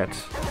had to get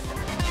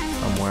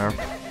somewhere.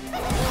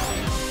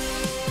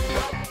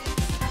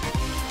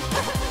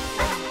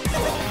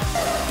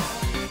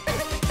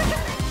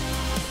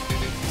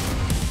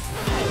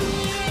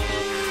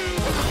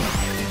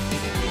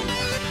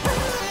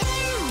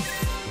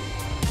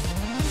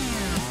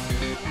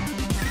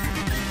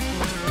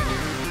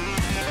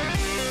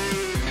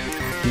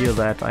 Feel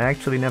that I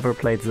actually never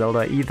played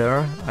Zelda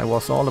either. I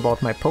was all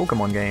about my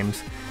Pokemon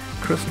games.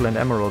 Crystal and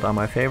Emerald are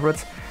my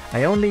favorites.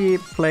 I only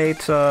played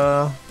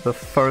the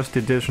first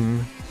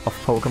edition of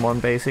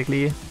Pokemon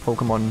basically.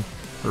 Pokemon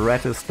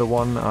Red is the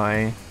one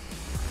I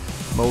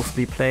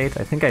mostly played.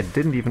 I think I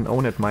didn't even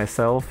own it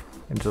myself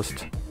and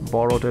just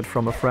borrowed it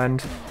from a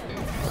friend,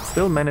 but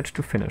still managed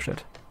to finish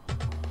it.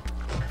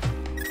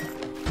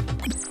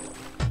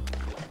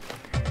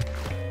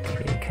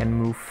 Okay, can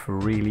move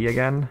freely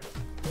again.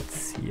 Let's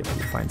see if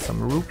we find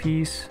some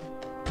rupees.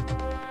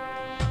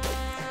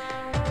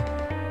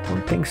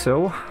 Don't think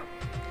so.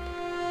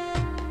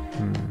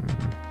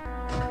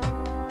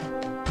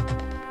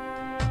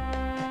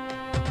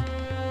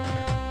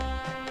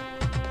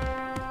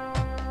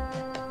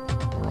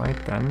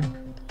 Alright then.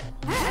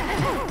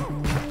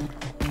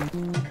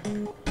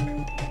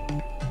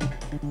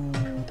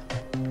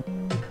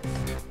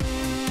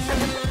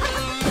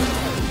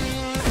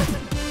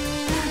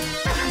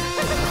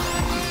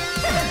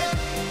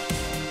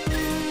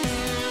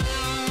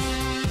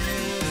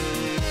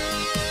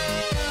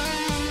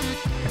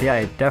 Yeah,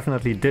 I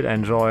definitely did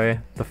enjoy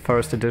the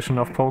first edition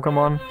of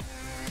Pokemon.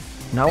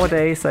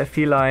 Nowadays I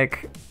feel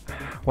like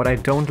what I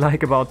don't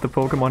like about the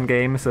Pokemon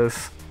games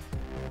is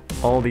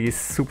all these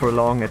super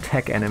long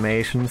attack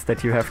animations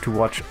that you have to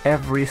watch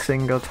every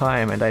single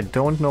time, and I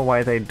don't know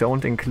why they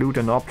don't include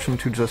an option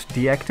to just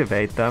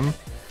deactivate them,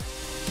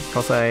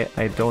 because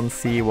I don't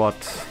see what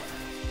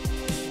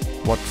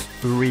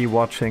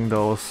rewatching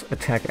those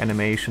attack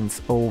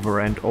animations over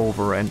and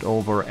over and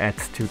over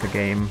adds to the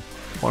game.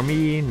 For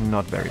me,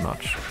 not very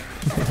much.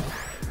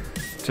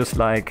 Just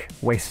like,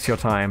 wastes your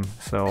time,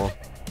 so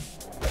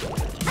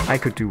I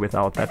could do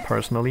without that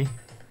personally.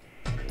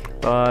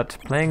 But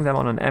playing them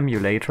on an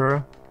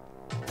emulator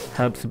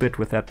helps a bit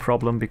with that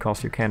problem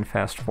because you can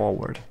fast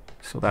forward,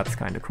 so that's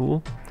kinda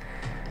cool.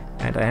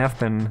 And I have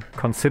been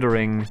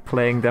considering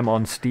playing them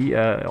on stream,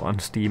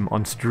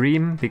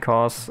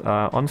 because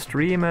on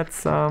stream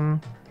it's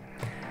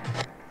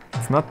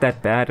not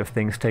that bad if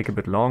things take a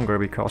bit longer,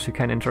 because you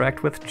can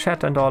interact with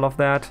chat and all of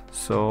that,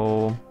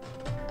 so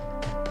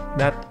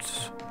that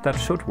that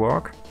should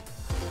work.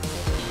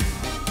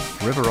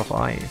 River of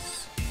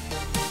Ice.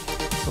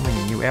 So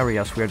many new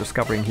areas we are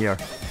discovering here.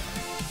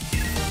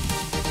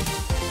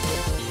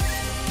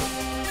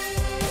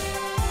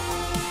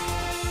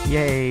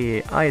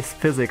 Yay! Ice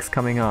physics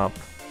coming up.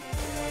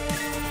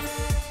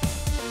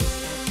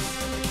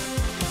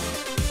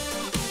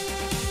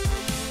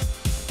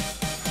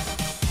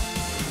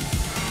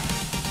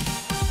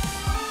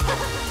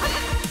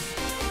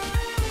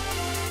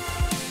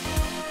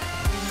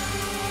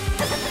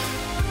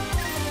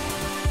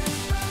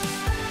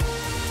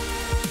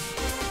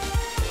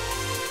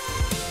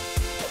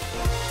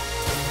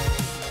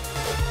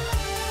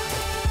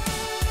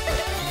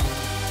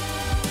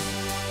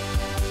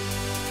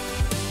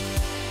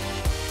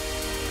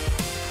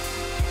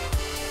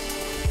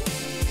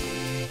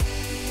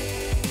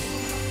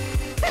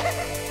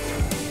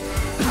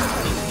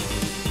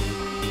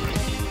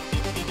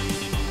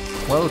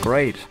 Well,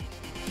 great.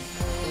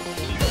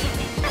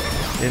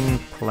 Didn't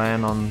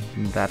plan on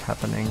that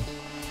happening.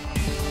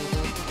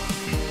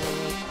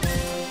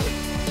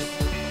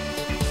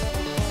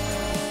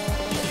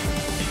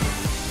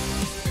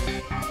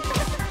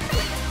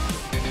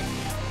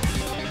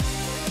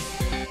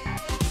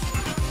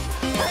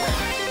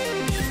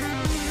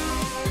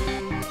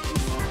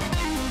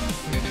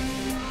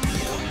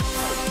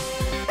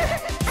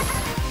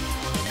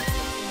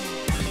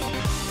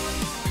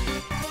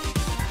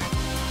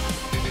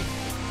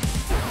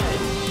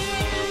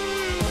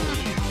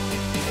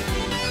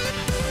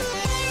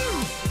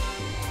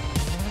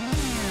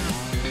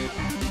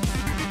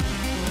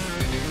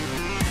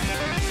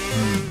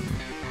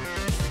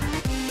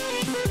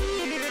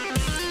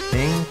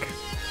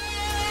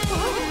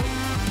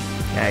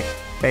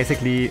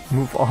 Basically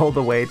move all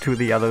the way to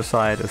the other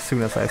side as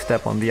soon as I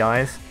step on the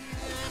ice.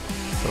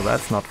 So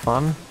that's not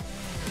fun.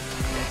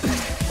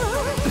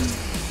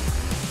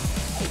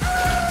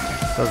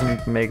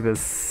 Doesn't make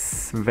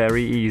this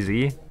very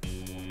easy.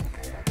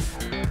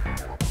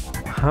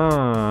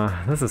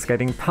 This is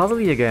getting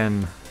puzzly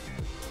again.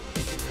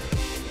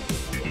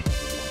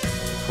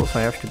 Suppose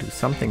I have to do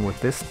something with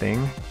this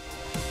thing.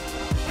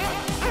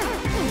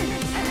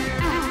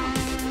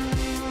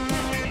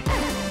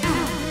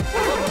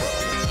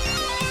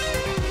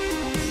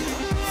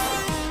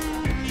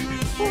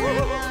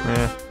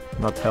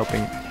 Not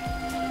helping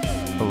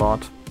a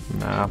lot.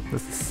 Nah,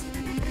 this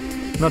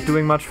is not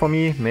doing much for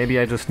me. Maybe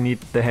I just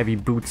need the heavy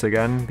boots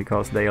again,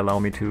 because they allow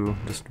me to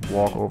just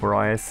walk over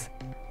ice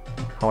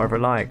however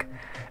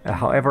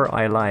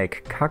I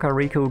like.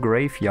 Kakariko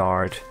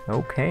Graveyard.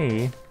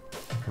 Okay.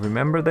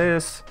 Remember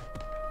this.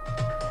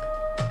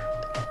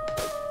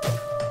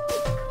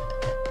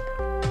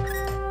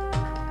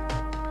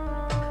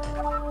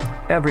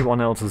 Everyone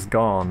else is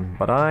gone,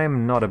 but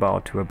I'm not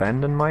about to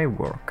abandon my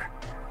work.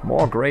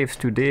 More graves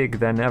to dig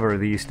than ever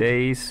these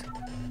days.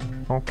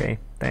 Okay,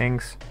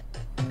 thanks.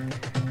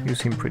 You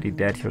seem pretty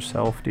dead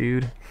yourself,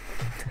 dude.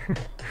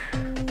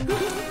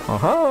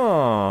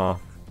 Aha!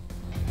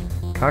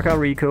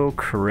 Kakariko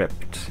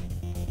Crypt.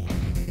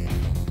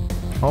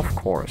 Of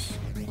course.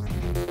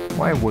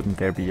 Why wouldn't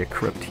there be a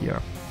crypt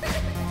here?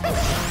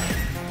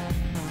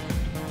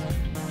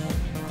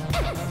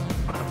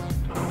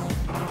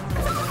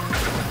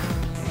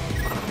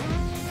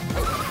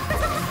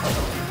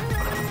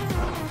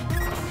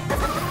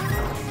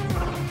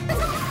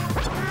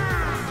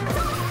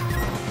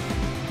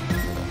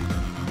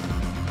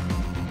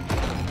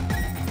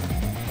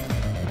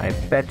 I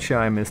betcha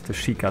I missed the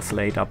Sheikah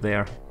Slate up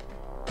there.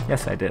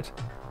 Yes, I did.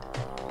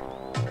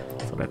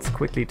 So let's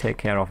quickly take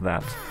care of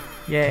that.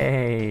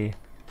 Yay!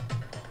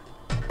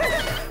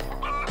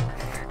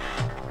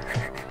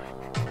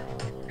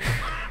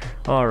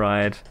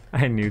 Alright,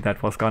 I knew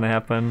that was gonna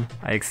happen.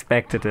 I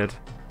expected it.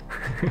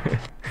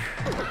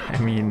 I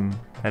mean,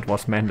 that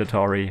was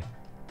mandatory.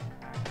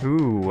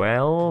 Ooh,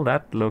 well,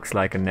 that looks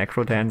like a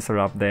Necrodancer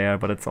up there,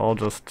 but it's all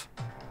just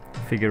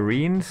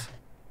figurines.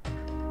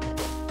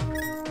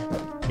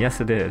 Yes,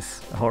 it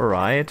is.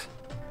 Alright.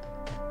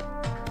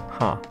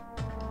 Huh.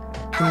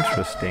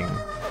 Interesting.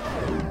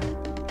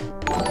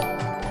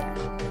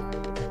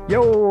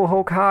 Yo,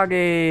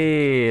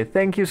 Hokage!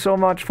 Thank you so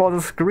much for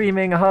the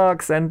screaming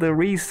hugs and the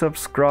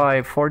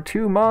resubscribe for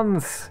 2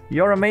 months!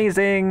 You're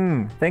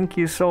amazing! Thank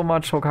you so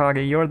much,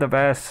 Hokage, you're the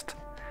best!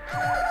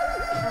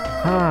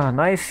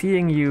 Nice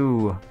seeing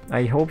you!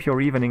 I hope your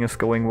evening is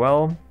going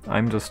well.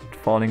 I'm just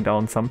falling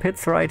down some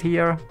pits right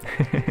here.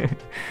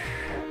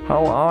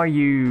 How are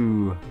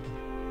you?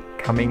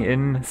 Coming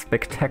in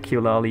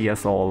spectacularly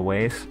as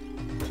always.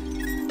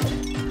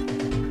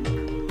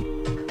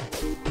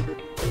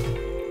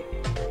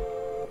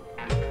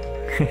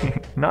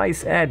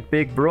 Nice ad,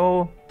 big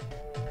bro.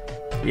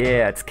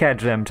 Yeah, it's cat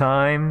jam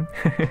time.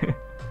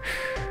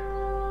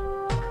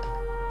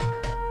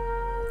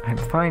 I'm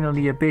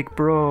finally a big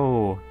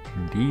bro.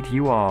 Indeed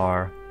you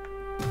are.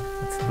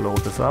 Let's blow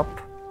this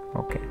up.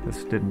 Okay,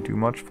 this didn't do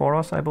much for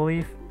us, I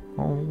believe.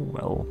 Oh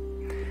well.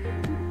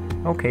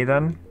 Okay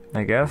then,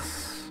 I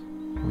guess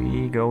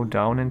we go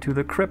down into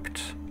the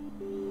crypt.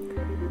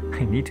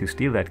 I need to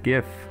steal that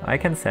GIF. I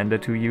can send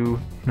it to you.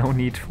 No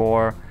need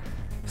for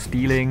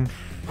stealing.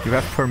 You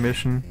have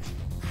permission.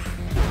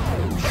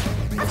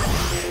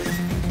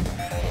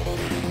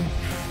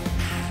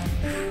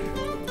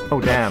 Oh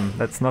damn,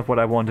 that's not what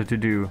I wanted to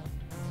do.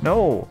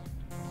 No!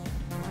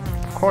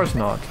 Of course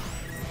not.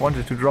 I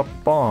wanted to drop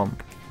bomb.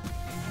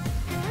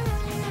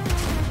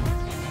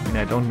 And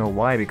I don't know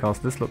why, because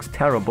this looks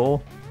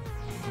terrible.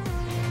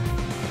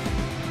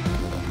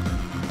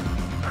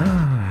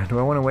 Do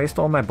I want to waste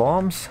all my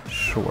bombs?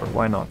 Sure,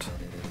 why not?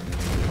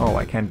 Oh,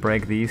 I can't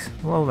break these.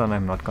 Well, then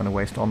I'm not gonna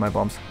waste all my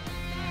bombs.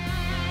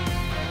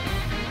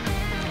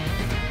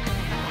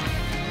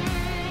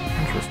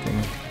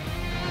 Interesting.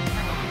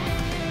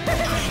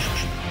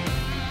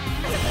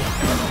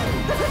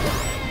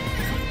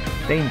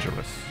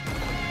 Dangerous.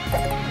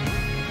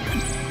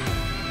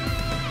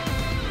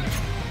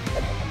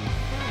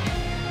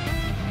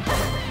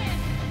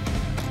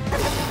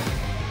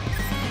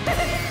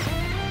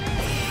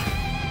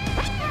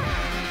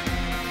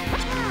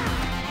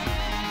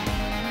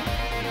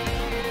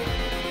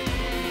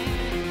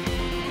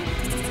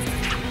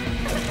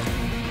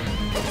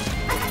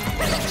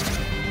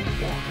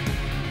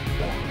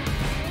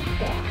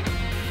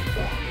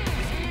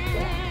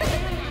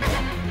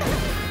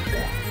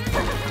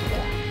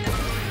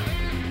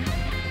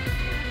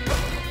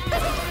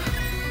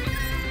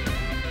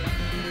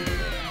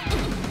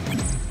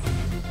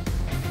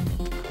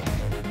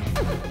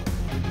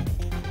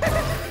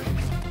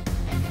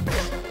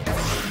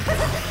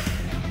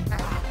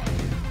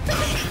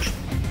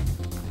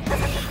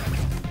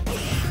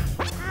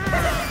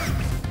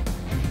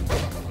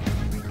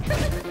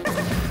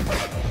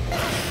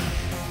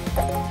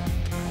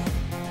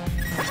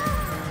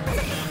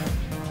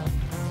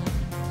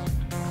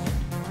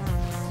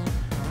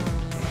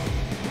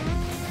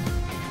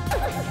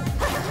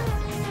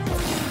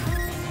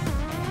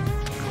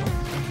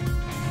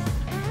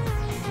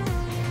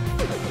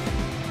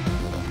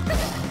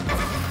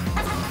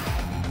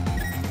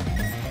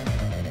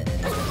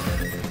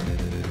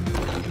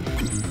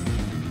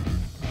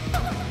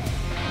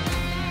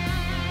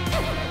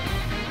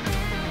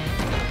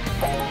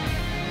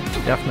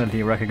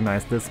 Definitely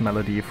recognize this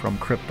melody from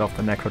Crypt of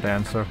the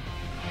Necrodancer.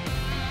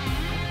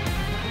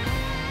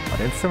 But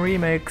it's a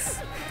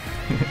remix.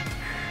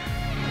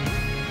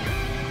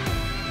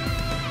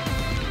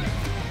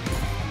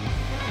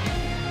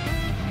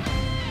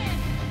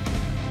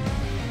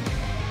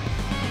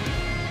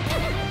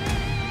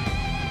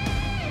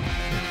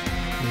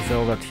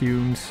 Zelda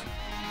tunes.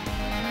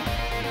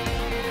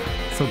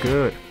 So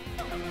good.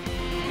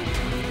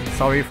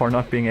 Sorry for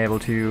not being able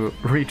to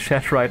read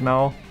chat right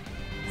now.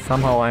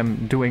 Somehow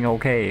I'm doing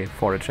okay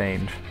for a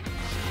change.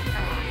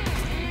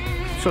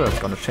 Sure, that's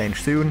gonna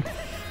change soon.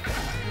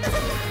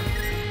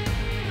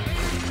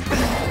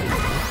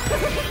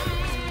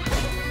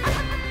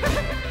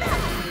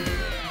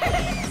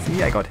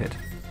 See, I got hit.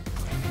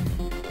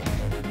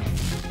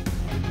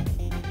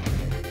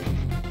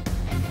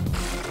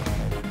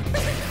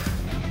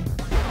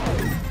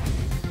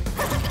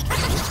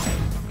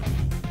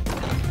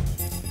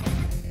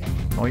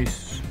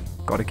 Nice.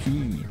 Got a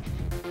key.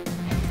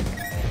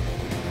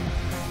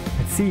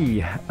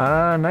 See,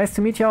 nice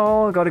to meet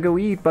y'all, gotta go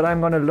eat, but I'm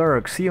gonna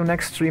lurk. See you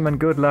next stream and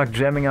good luck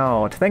jamming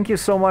out. Thank you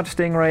so much,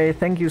 Stingray,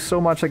 thank you so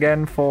much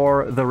again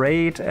for the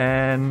raid,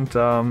 and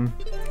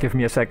give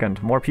me a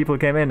second. More people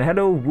came in.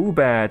 Hello,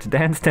 Woobat,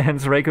 Dance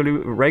Dance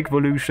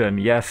Revolution.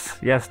 Yes,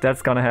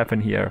 that's gonna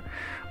happen here,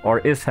 or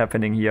is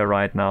happening here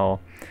right now.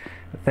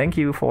 Thank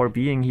you for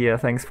being here,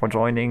 thanks for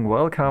joining,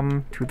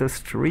 welcome to the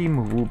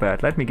stream,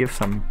 Woobat. Let me give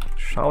some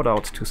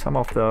shout-outs to some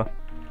of the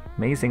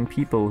amazing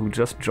people who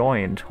just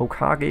joined.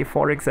 Hokage,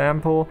 for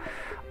example,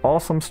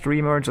 awesome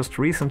streamer, just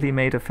recently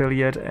made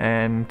affiliate,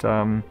 and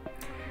I'm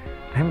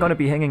gonna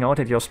be hanging out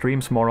at your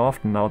streams more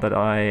often now that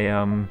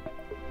I'm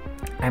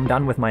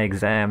done with my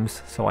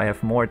exams, so I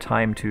have more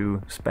time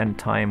to spend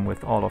time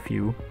with all of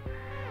you,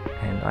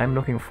 and I'm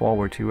looking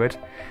forward to it.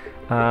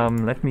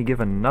 Let me give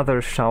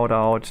another shout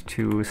out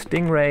to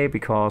Stingray,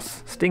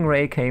 because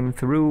Stingray came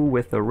through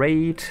with the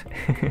raid.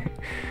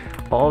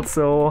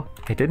 Also,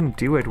 I didn't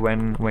do it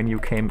when you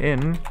came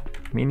in.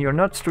 I mean, you're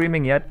not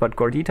streaming yet, but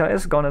Gordita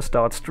is gonna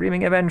start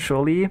streaming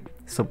eventually,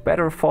 so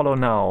better follow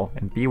now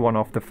and be one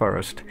of the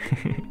first.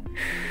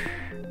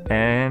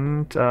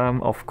 And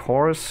of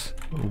course,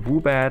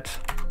 Woobat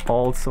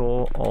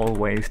also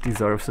always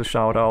deserves a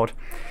shout out.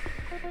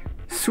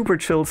 Super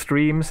chill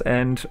streams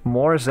and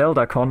more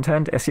Zelda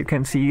content, as you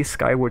can see,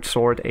 Skyward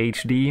Sword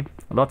HD,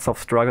 lots of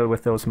struggle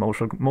with those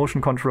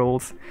motion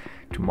controls.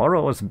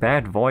 Tomorrow is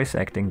bad voice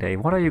acting day.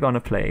 What are you gonna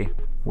play?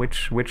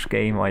 Which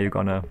game are you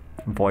gonna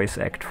voice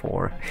act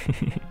for?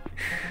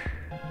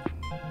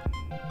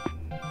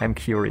 I'm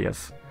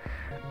curious.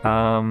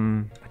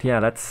 But yeah,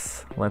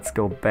 let's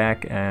go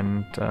back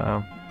and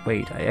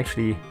wait, I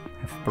actually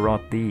have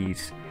brought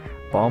these.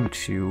 Bomb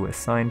Chew,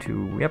 assigned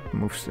to, yep,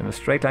 moves in a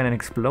straight line and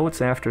explodes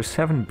after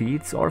 7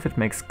 beats, or if it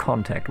makes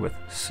contact with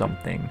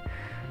something.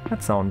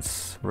 That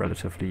sounds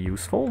relatively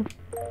useful.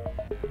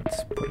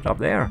 Let's put it up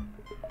there.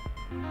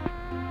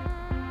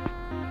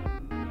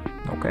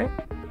 Okay.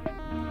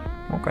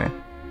 Okay.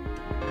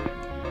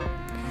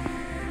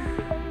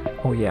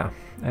 Oh yeah.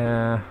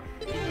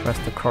 Press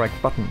the correct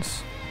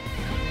buttons.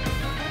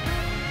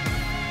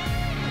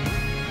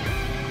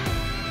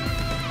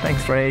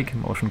 Thanks, Rayk.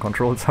 Motion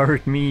controls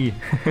hurt me.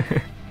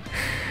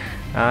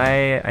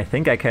 I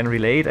think I can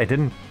relate. I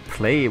didn't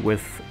play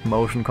with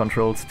motion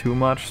controls too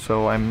much,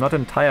 so I'm not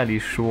entirely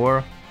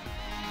sure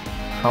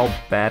how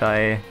bad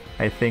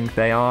I think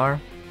they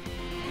are.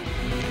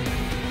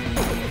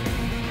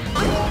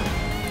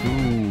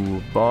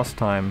 Ooh, boss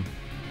time.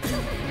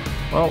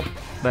 Well,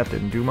 that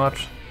didn't do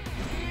much.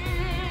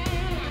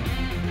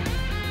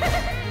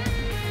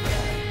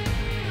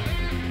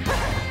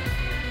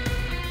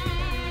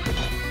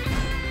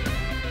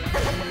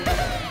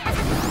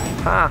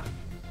 Ha!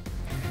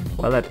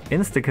 Well, that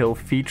insta-kill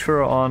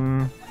feature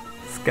on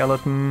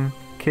Skeleton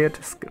Kid,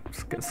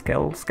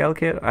 Skull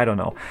Kid, I don't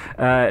know,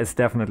 is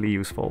definitely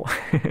useful.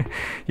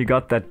 You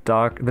got that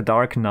the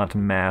Dark Nut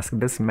mask.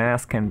 This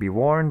mask can be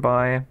worn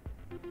by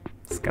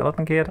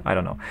Skeleton Kid? I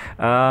don't know.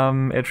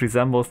 It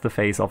resembles the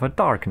face of a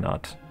Dark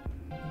Nut.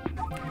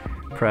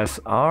 Press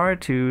R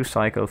to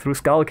cycle through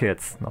Skull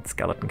Kid's, not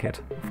Skeleton Kid,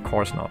 of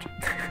course not.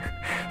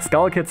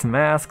 Skull Kid's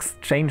masks,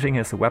 changing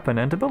his weapon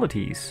and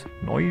abilities.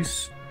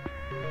 Nice.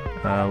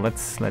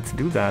 Let's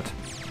do that.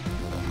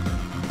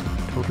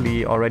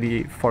 Totally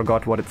already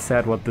forgot what it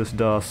said, what this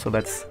does, so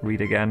let's read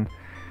again.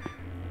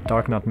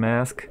 Dark Nut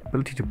Mask.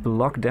 Ability to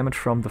block damage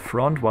from the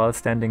front while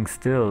standing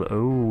still.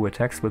 Oh,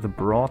 attacks with a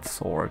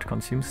broadsword.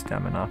 Consumes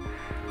stamina.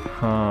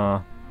 Huh.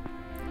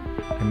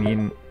 I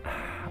mean,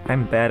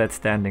 I'm bad at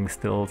standing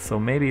still, so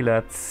maybe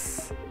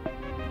let's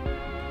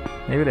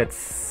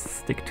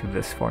stick to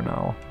this for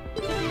now.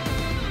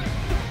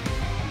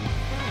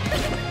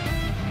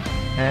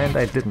 And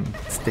I didn't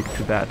stick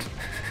to that.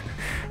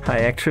 I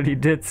actually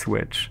did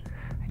switch.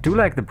 I do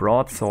like the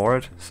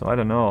broadsword, so I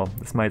don't know,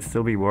 this might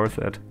still be worth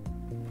it.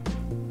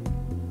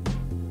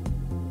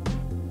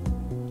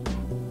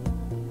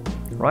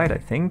 Right, I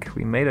think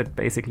we made it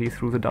basically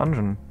through the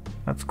dungeon.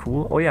 That's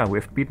cool. Oh yeah,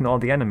 we've beaten all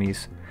the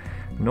enemies.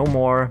 No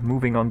more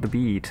moving on the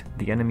beat.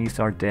 The enemies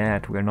are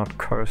dead, we're not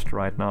cursed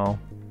right now.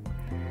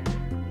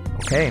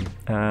 Okay,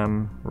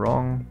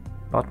 wrong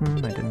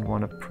button, I didn't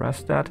want to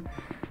press that.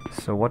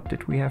 So what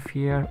did we have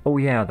here? Oh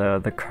yeah,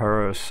 the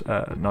curse,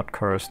 not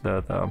curse,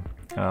 the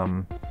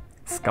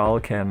skull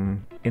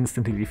can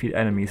instantly defeat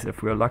enemies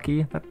if we're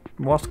lucky. That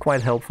was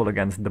quite helpful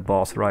against the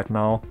boss right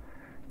now.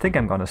 I think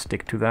I'm gonna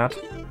stick to that.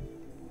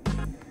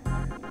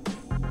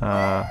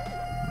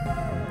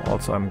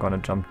 Also I'm gonna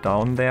jump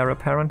down there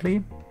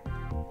apparently.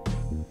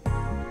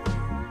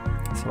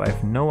 So I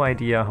have no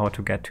idea how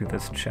to get to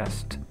this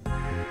chest.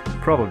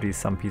 Probably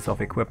some piece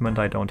of equipment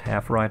I don't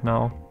have right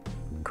now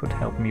could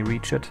help me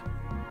reach it.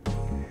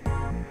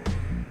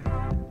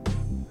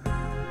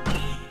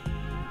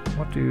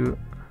 What do...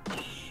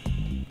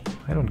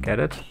 I don't get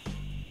it.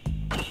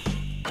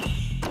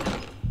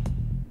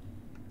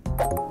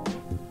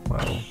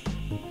 Well,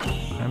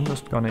 I'm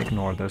just gonna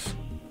ignore this.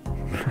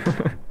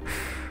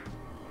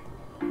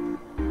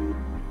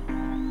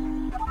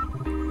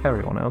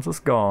 Everyone else is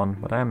gone,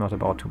 but I'm not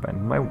about to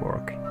abandon my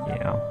work.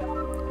 Yeah.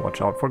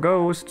 Watch out for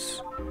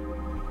ghosts.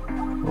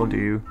 Will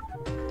do.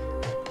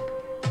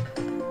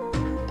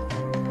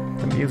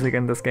 The music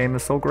in this game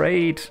is so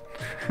great.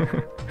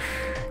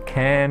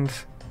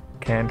 Can't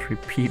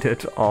repeat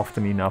it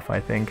often enough,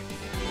 I think.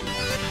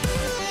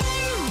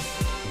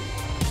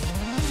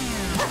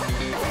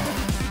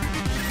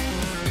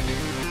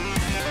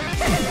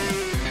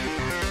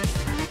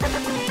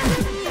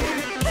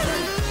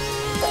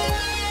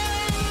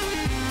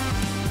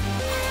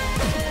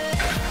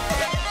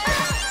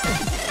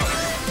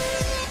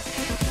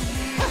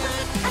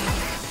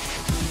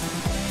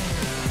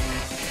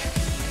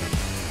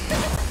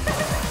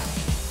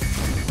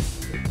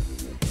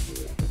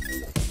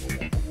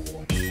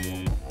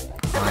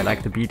 I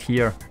like the beat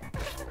here.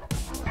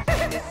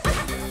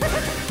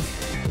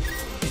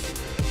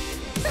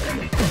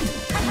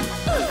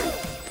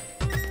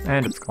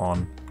 And it's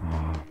gone.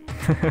 Oh.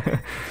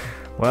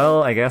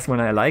 Well, I guess when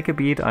I like a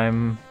beat,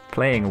 I'm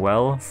playing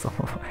well, so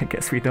I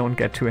guess we don't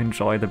get to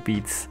enjoy the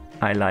beats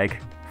I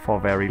like for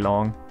very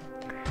long.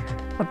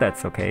 But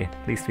that's okay,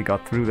 at least we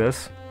got through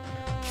this.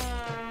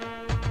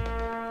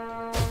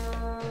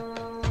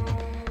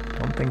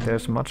 Don't think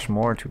there's much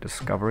more to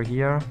discover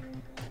here.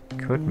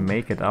 Could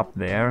make it up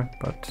there,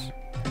 but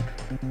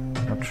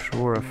not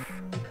sure if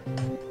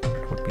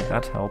it would be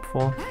that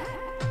helpful.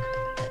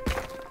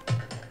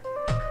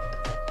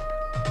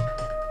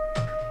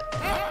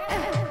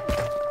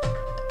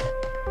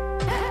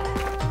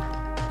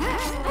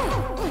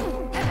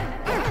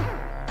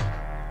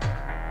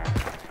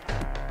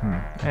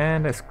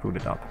 And I screwed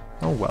it up.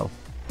 Oh well.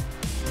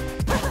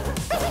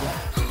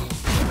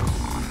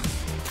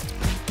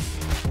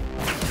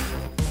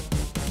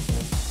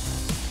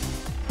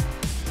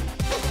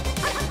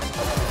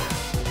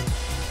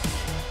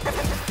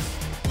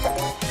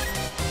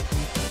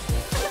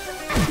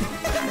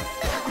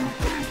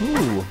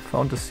 Ooh,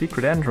 found a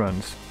secret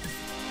entrance.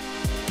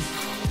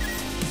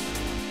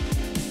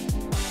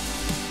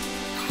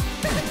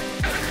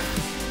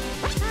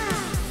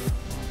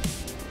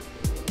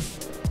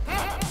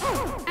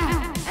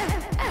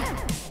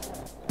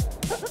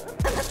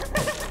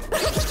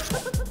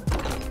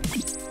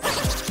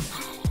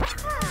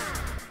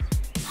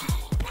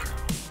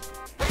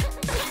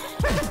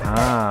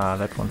 Ah,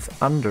 that one's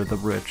under the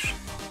bridge.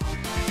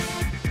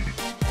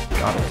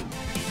 Got it.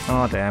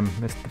 Oh damn,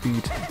 missed the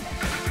beat.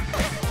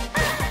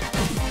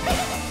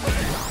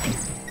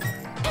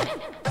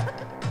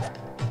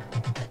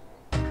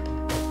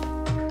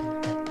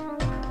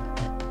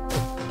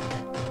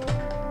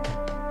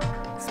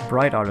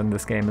 Sprite art in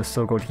this game is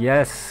so good.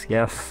 Yes,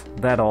 yes,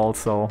 that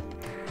also.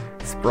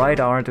 Sprite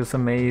art is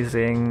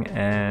amazing,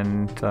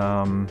 and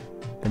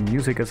the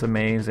music is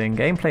amazing.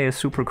 Gameplay is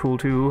super cool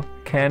too.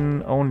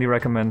 Can only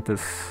recommend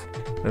this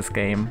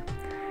game.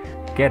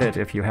 Get it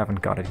if you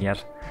haven't got it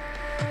yet.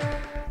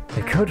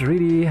 They could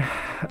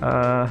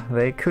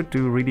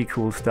do really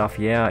cool stuff.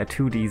 Yeah, a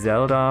 2D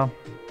Zelda.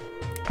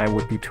 I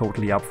would be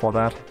totally up for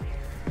that.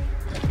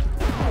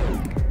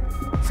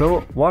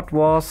 So, what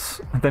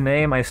was the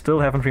name? I still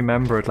haven't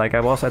remembered. Like, I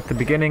was at the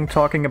beginning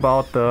talking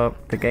about the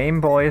Game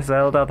Boy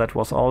Zelda that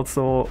was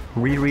also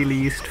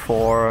re-released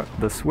for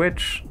the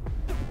Switch.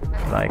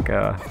 Like,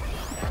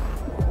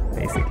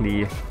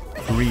 basically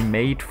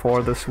remade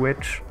for the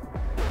Switch.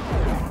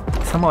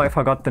 Somehow I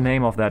forgot the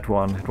name of that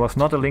one. It was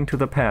not A Link to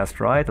the Past,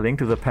 right? A Link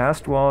to the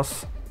Past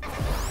was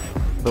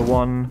the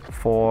one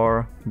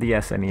for the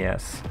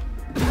SNES.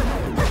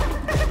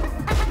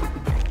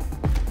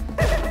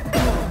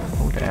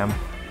 Oh, damn.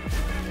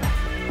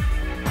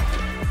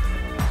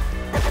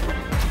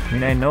 I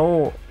mean, I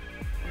know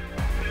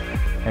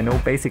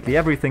basically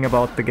everything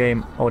about the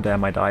game. Oh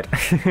damn, I died.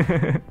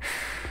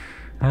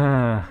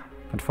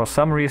 But for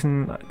some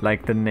reason,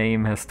 like, the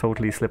name has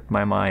totally slipped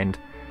my mind.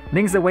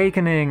 Link's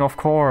Awakening, of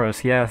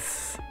course,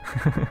 yes.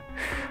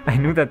 I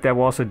knew that there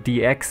was a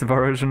DX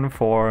version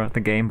for the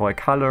Game Boy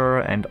Color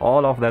and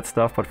all of that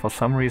stuff, but for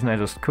some reason I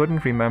just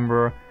couldn't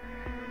remember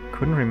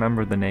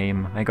the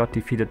name. I got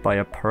defeated by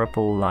a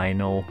purple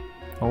Lynel.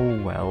 Oh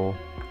well.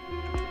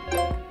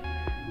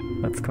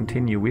 Let's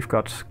continue. We've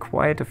got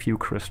quite a few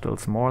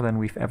crystals, more than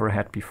we've ever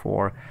had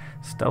before.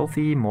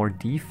 Stealthy, more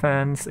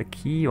defense, a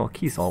key. Oh,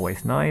 key's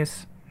always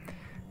nice.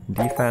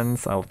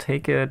 Defense, I'll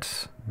take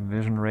it.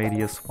 Vision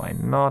radius, why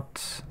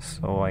not?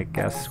 So I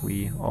guess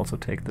we also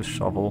take the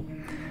shovel.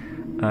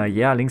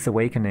 Yeah, Link's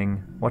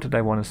Awakening. What did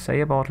I want to say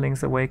about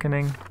Link's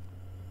Awakening?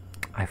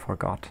 I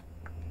forgot.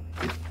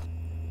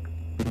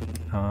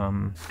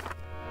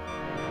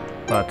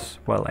 But,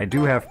 well, I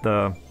do have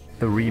the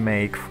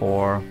remake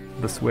for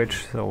the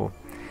Switch, so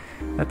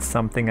that's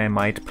something I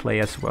might play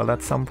as well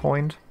at some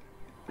point.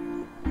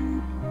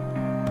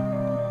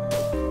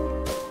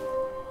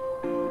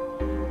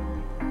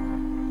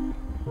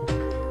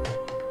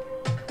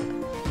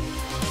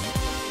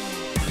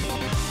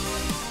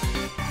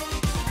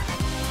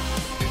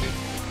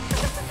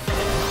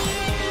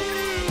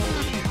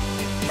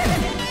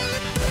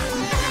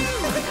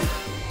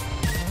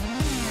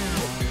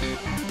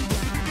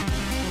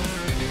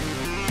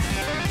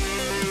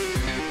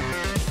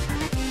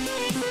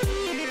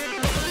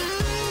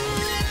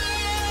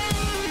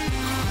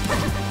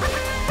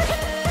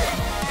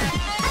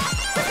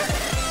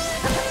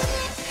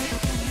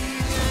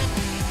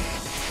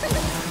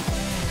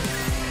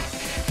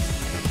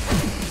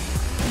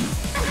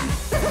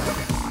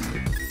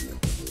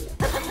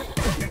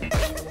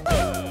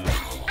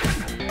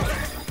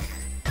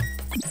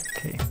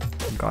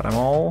 Got them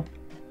all.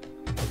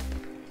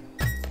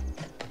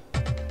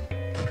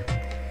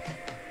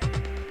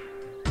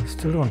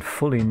 Still don't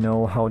fully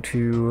know how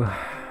to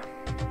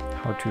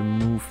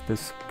move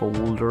this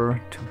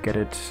boulder to get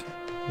it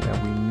where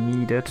we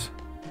need it.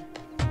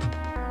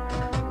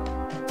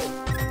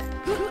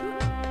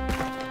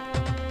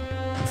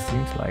 This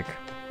seems like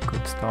a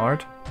good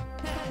start.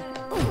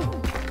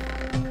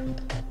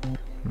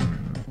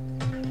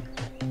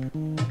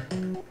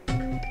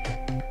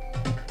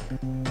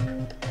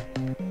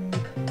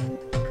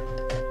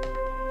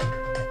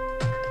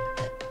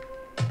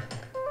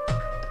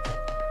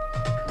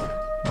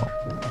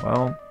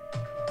 Well,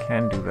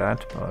 can do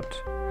that,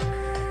 but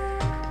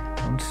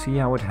don't see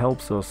how it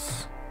helps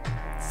us.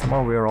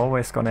 Somehow we're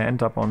always gonna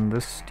end up on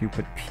this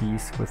stupid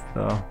piece with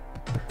the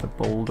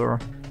boulder.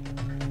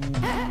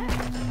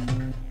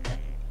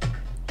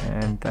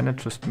 And then it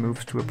just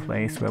moves to a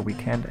place where we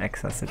can't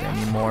access it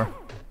anymore.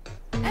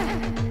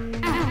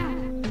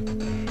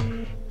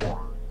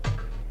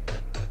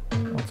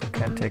 Also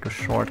can't take a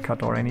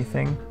shortcut or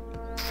anything.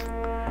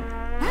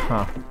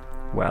 Huh,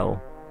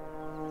 well.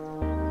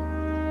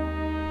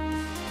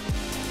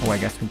 Oh, I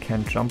guess we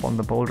can't jump on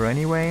the boulder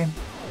anyway.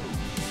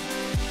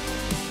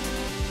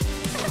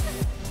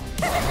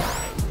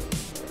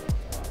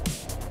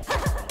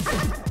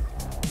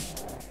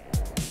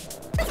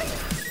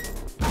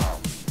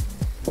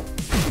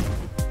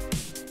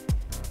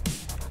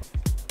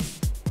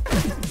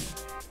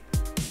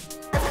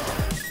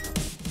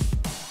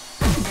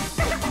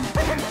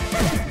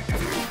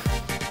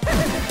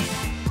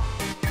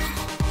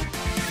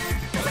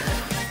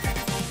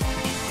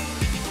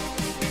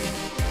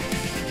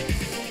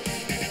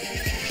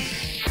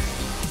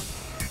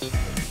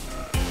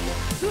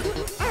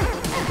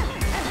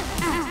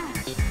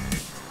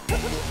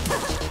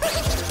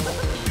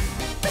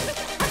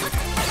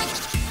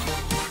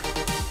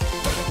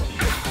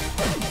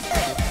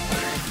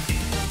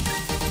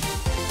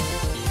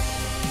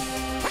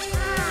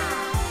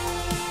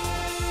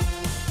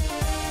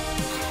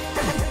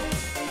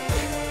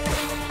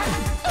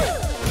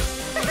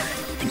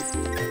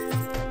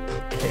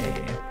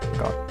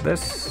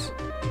 this.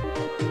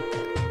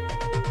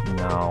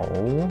 Now...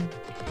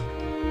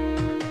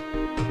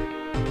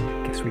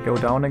 guess we go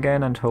down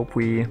again and hope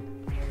we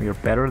are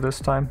better this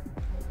time.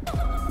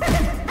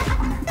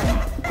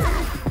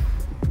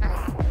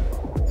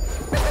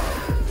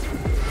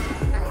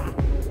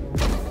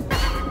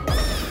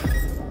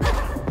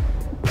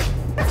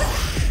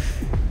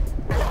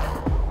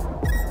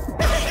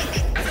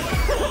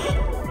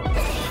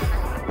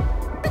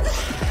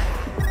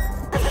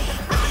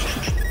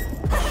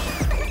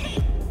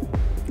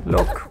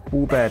 Look,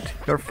 Boobet,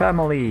 your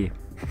family!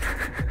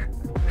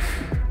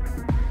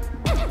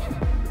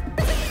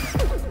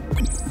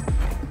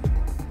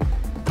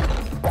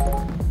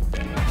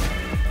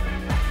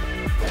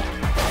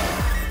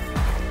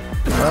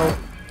 Well,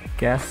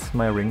 guess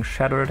my ring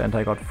shattered and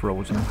I got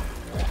frozen.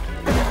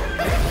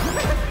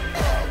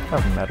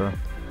 Doesn't matter.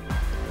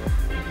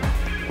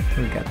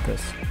 We'll get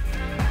this.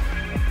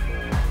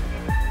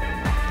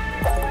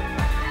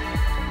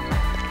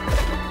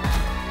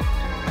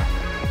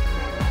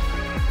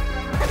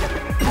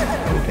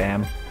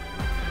 Damn.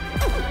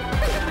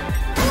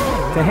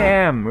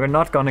 Damn, we're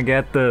not gonna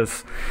get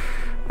this.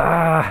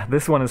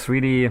 This one is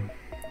really a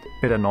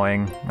bit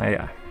annoying.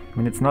 I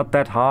mean, it's not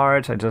that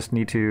hard, I just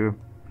need to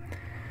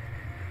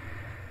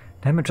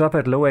damage up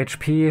at low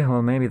HP.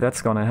 Well, maybe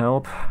that's gonna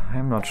help.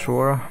 I'm not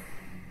sure.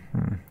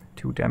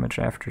 2 damage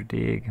after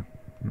dig.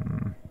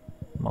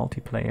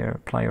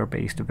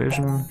 Multiplayer-based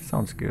division.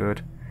 Sounds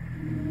good.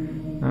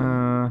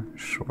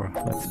 Sure,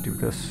 let's do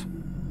this.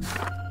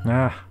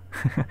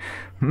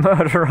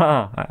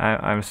 Murderer!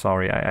 I'm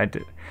sorry, I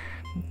did.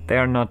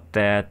 They're not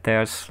dead,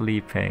 they're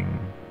sleeping.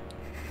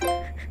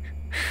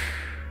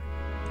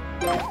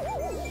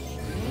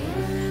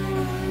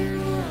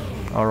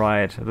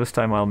 Alright, this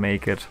time I'll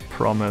make it,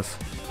 promise.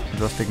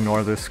 Just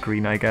ignore this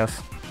screen, I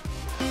guess.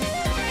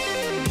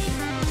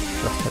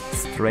 Just head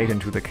straight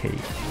into the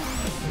cave.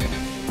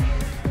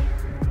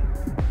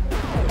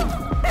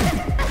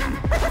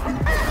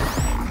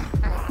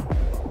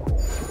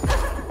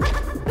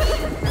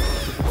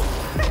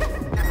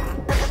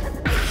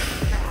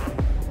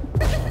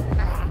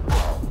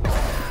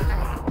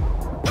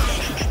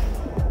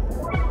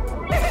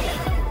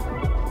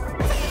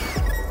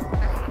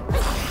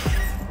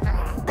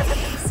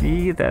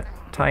 See that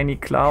tiny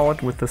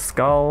cloud with the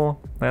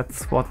skull?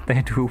 That's what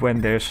they do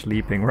when they're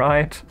sleeping,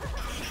 right?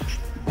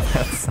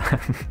 That's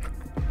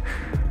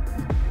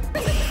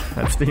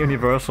that's the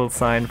universal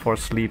sign for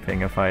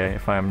sleeping, if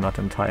I'm not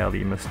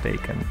entirely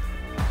mistaken.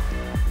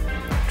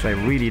 Which I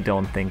really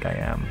don't think I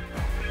am.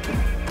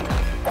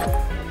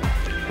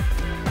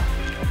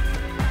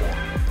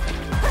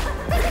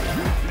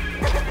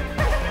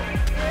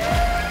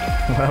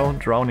 Well,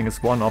 drowning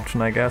is one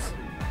option, I guess.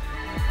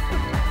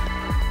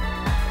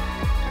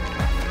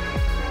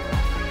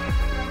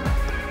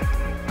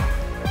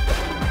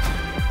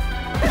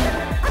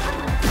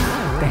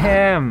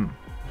 Damn!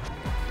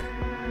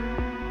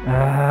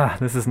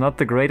 This is not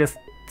the greatest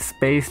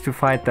space to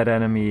fight that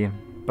enemy,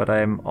 but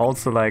I'm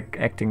also like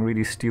acting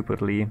really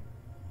stupidly.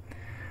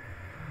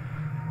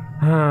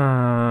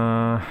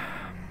 Well,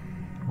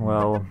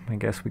 I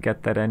guess we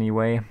get that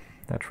anyway.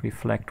 That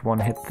reflect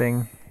one hit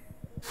thing.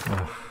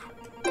 Ugh.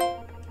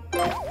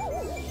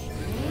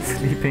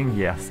 Sleeping?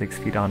 Yeah, 6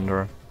 feet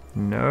under.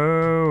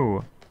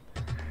 No!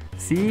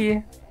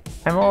 See?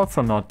 I'm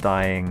also not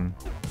dying.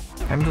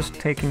 I'm just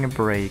taking a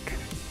break.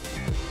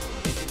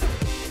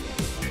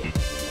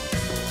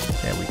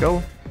 There we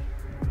go.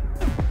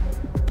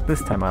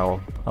 This time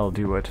I'll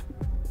do it.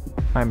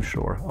 I'm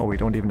sure. Oh, we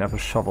don't even have a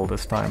shovel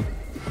this time.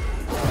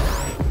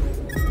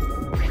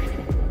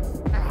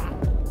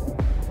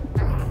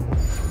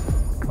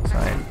 Because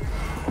I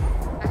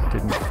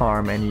didn't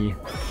farm any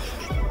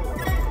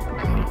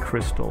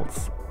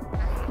crystals.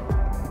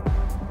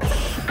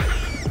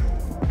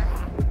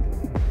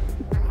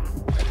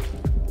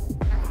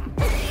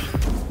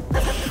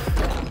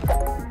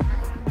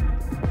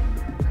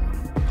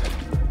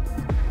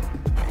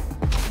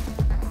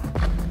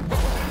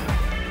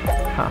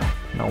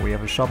 We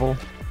have a shovel.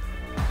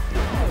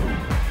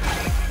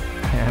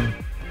 And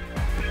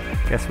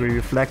guess we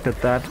reflected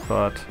that,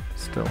 but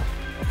still.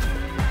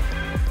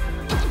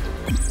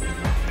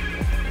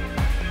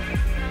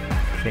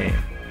 Okay,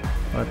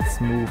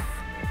 let's move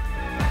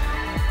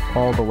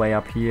all the way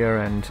up here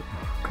and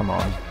come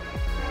on.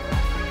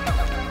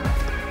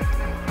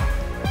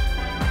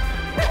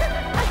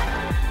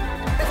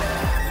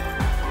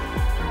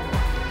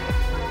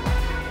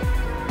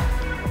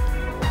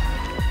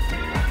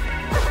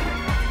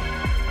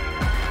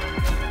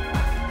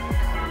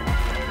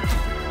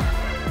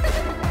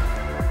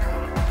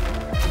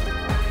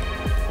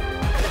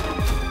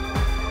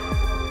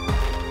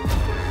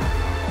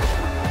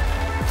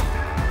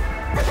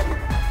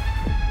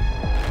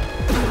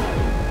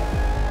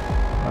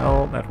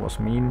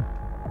 Mean.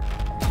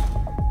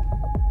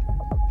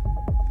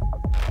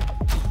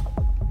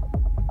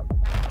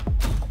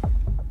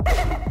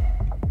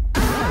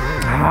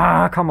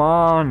 Come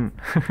on!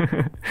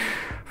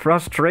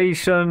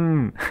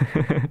 Frustration!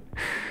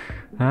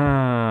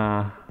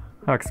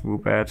 Hugs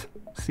Woobat.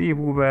 See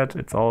Woobat,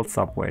 it's all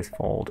Subway's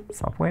fault.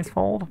 Subway's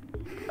fault?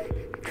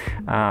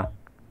 Ah,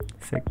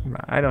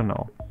 I don't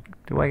know.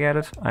 Do I get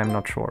it? I'm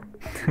not sure.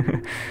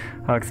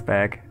 Hugs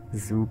back,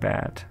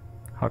 Zubat.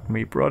 Hug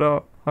me,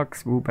 brother.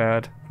 Hugs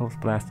Woobat. Those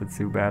blasted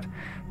Zubat.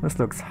 This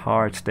looks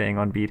hard staying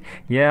on beat.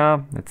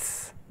 Yeah,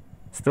 it's...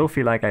 Still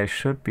feel like I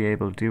should be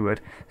able to do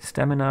it.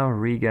 Stamina,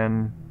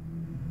 regen...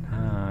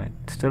 I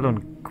still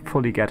don't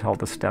fully get how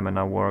the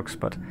stamina works,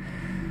 but...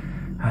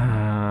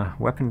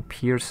 weapon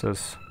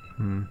pierces.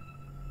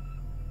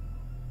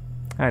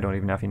 I don't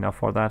even have enough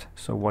for that,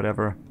 so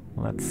whatever.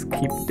 Let's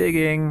keep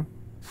digging.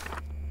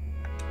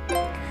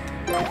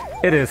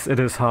 It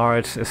is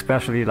hard,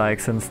 especially like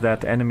since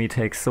that enemy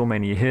takes so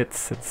many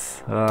hits.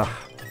 It's I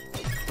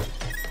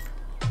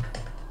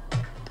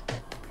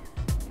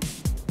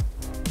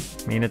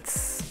mean,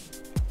 it's...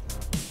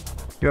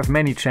 You have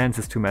many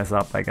chances to mess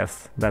up, I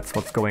guess. That's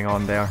what's going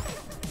on there.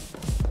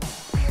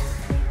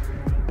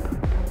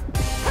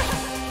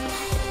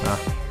 Ah,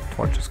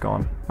 torch is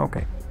gone.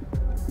 Okay.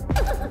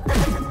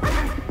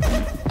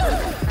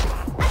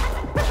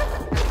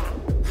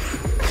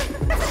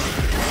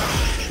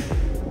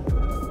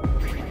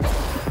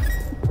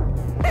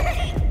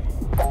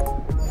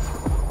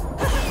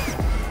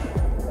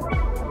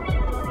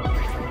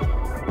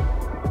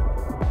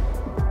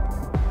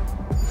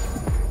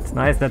 It's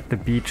nice that the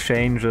beat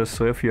changes,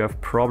 so if you have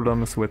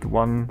problems with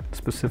one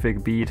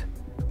specific beat,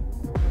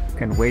 you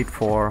can wait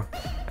for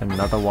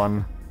another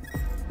one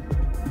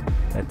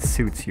that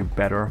suits you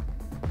better.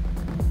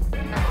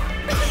 At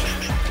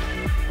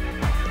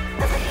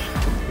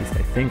least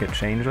I think it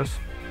changes.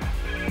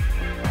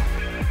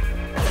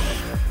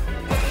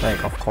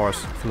 Like, of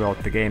course,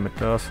 throughout the game it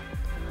does.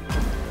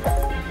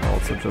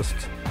 Also just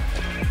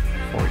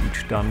for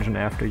each dungeon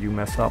after you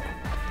mess up.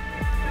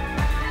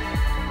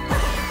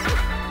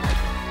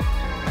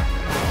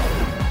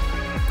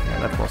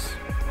 That was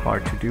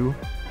hard to do.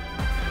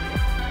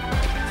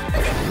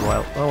 Especially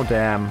while... Oh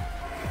damn.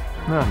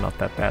 No, not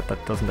that bad.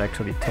 That doesn't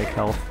actually take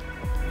health.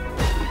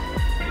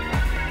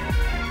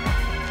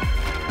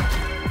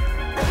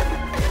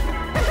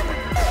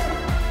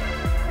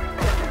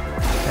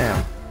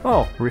 Damn.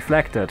 Oh,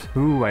 reflected.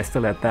 Ooh, I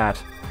still had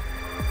that.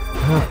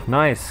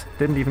 Nice.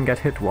 Didn't even get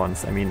hit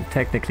once. I mean,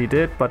 technically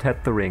did, but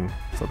had the ring.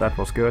 So that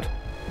was good.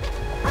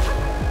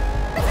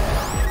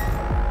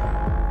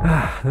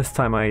 This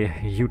time I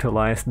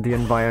utilized the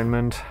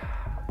environment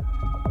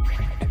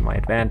to my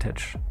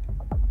advantage.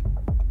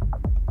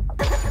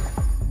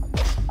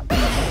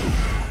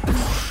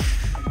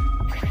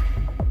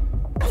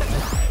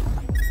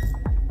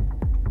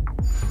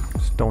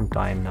 Just don't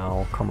die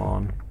now, come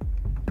on.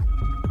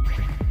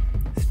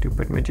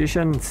 Stupid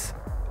magicians.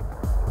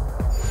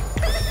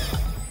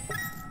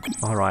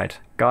 Alright,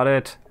 got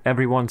it.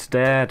 Everyone's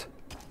dead.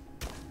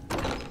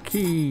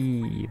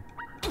 Key.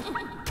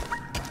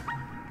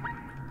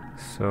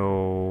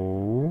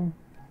 So,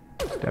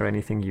 is there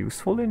anything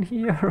useful in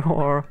here,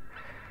 or...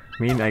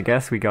 I mean, I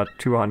guess we got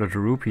 200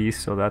 rupees,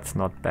 so that's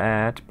not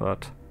bad,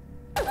 but...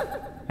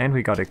 And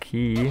we got a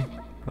key,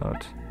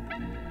 but...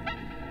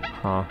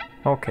 Huh,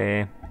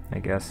 okay, I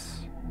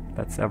guess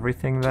that's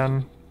everything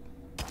then.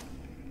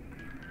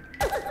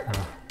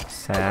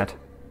 Sad.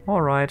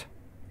 Alright.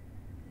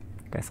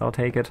 Guess I'll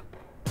take it.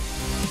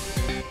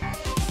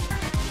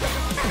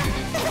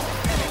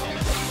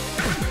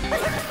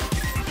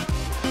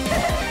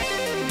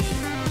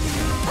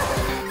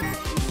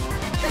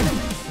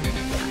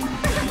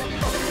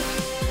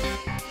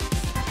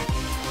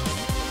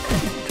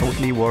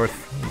 Totally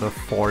worth the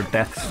 4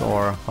 deaths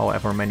or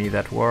however many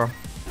that were.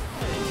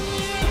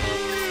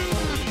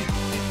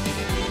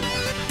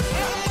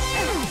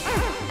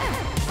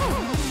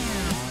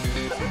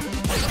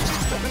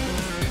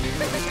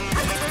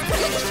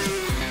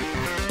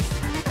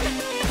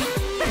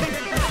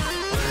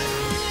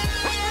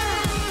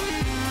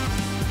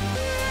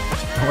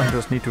 I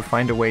just need to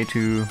find a way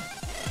to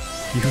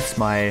use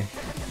my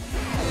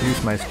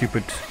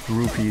stupid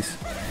rupees,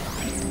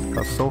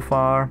 because so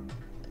far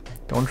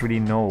don't really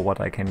know what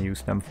I can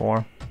use them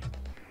for.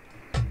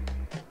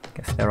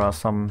 Guess there are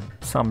some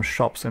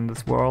shops in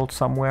this world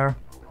somewhere.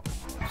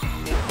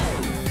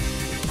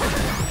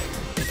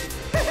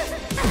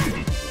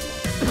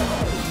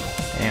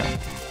 Damn.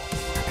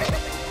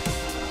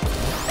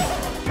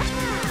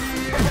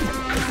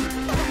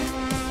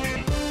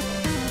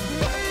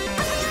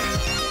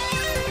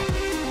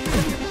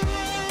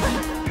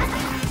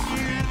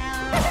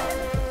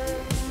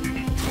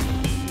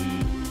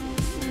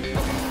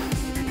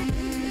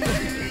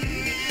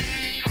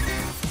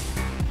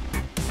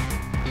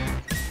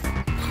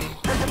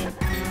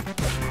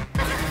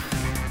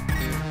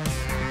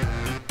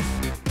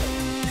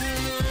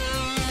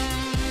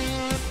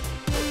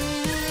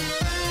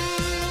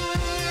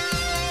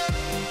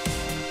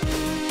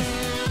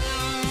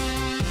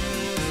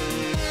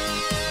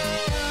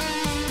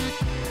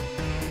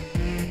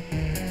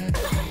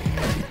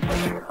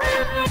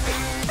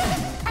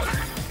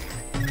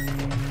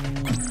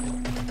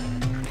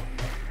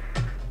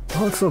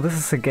 Also, this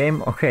is a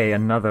game... Okay,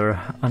 another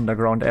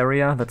underground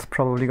area that's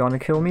probably gonna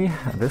kill me.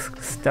 This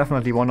is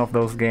definitely one of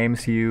those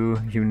games you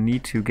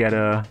need to get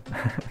the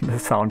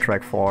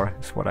soundtrack for,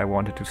 is what I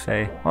wanted to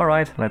say.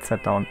 Alright, let's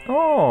head down.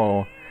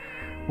 Oh!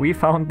 We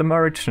found the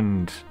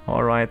merchant.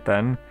 Alright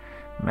then.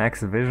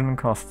 Max vision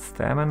costs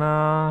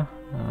stamina.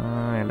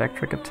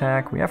 Electric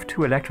attack. We have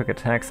 2 electric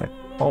attacks. I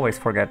always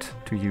forget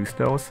to use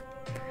those.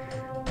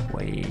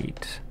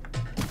 Wait.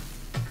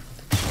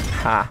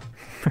 Ha!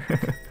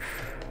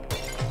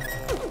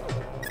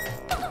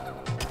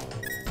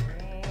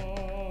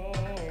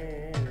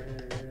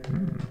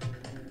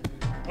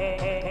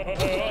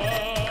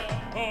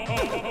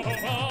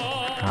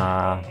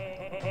 Ah.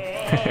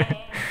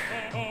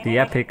 The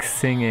epic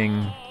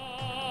singing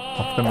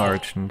of the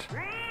merchant.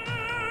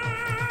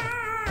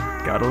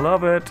 Gotta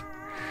love it!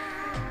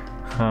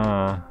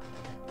 Huh.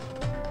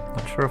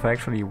 Not sure if I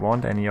actually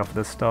want any of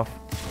this stuff.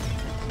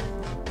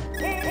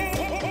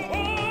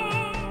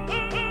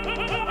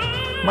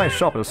 My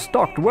shop is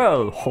stocked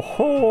well! Ho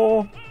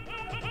ho!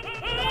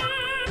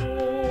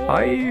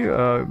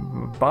 I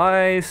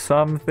buy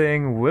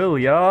something, will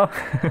ya?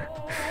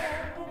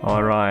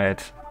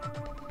 Alright.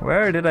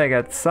 Where did I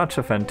get such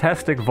a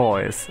fantastic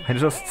voice? I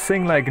just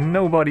sing like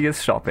nobody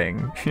is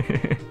shopping.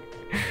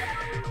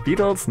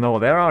 Beetles? No,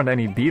 there aren't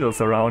any beetles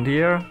around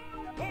here.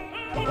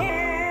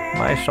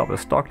 My shop is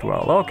stocked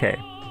well. Okay.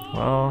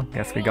 Well,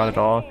 guess we got it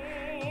all.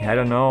 Yeah, I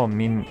don't know. I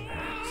mean,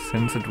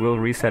 since it will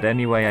reset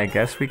anyway, I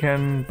guess we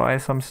can buy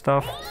some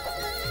stuff.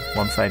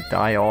 Once I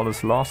die, all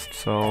is lost,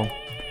 so...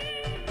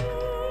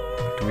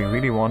 Do we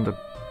really want a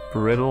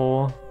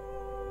brittle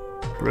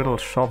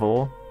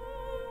shovel?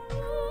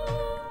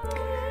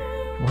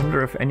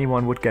 Wonder if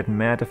anyone would get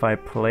mad if I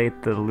played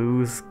the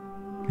lose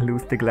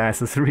the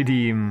glasses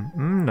redeem.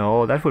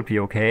 No, that would be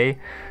okay.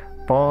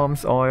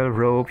 Bombs, oil,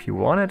 rope, you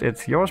want it?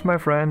 It's yours, my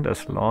friend,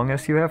 as long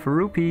as you have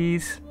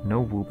rupees.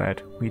 No,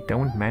 Woobat, we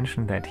don't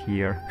mention that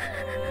here.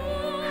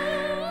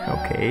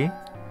 Okay.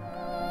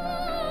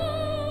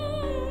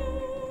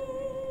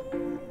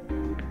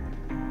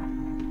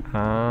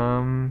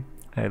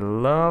 I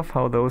love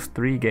how those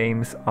 3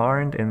 games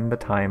aren't in the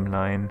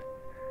timeline.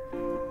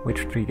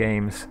 Which 3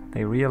 games?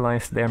 They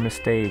realized their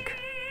mistake.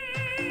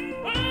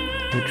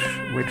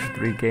 Which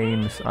 3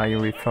 games are you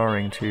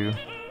referring to?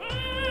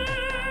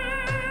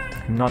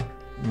 Not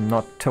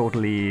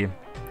totally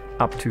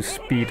up to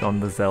speed on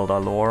the Zelda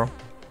lore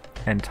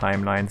and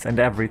timelines and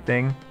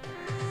everything.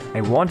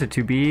 I wanted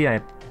to be.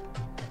 I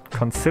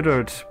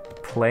considered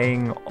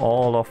playing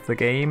all of the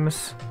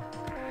games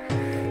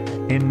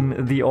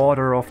in the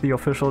order of the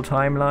official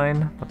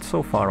timeline, but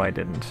so far I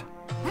didn't.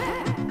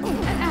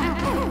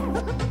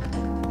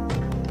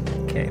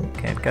 Okay,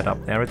 can't get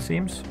up there it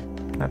seems.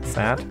 That's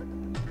sad.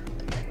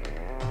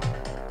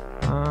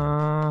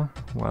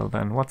 Well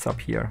then, what's up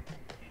here?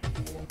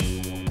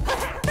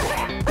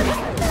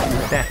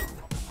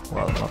 Death.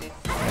 Well, not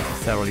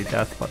necessarily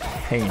death, but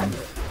pain.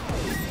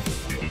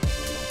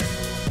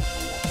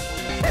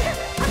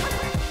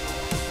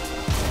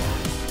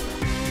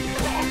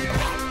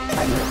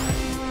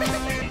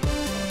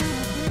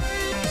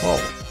 Whoa.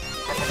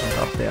 And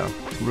up there.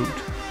 Root.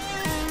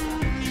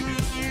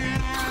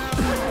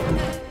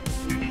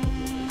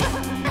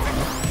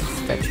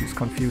 Statues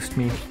confused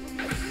me.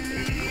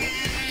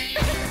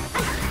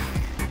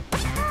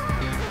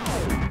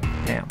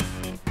 Damn.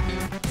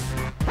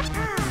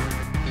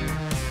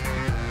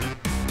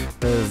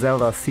 The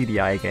Zelda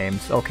CDI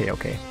games. Okay,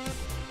 okay.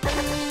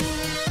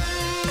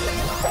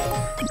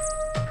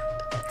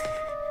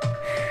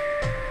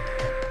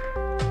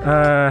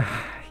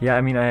 Yeah,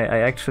 I mean, I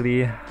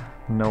actually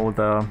know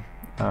the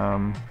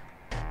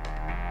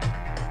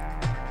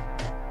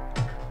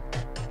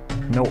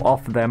know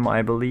of them,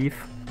 I believe,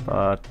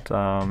 but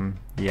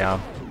yeah.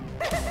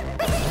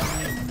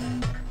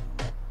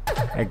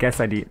 I guess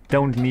I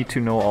don't need to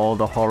know all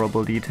the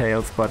horrible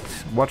details, but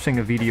watching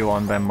a video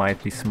on them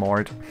might be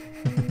smart.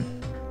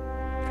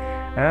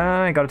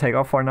 I gotta take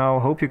off for now.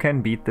 Hope you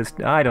can beat this.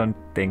 I don't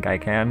think I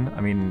can.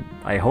 I mean,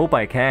 I hope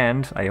I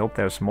can't. I hope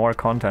there's more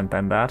content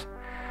than that.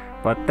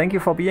 But thank you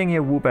for being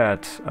here,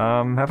 Woobat.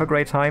 Have a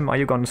great time. Are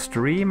you gonna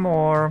stream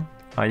or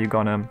are you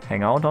gonna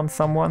hang out on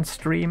someone's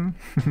stream?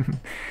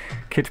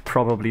 Kid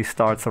probably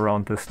starts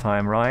around this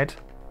time, right?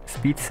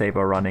 Speed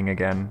Saber running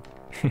again.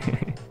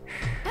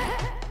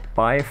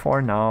 Bye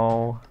for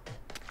now.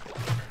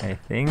 I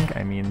think.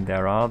 I mean,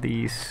 there are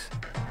these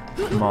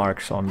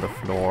marks on the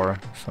floor.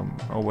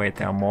 Oh wait,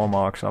 there are more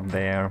marks up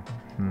there.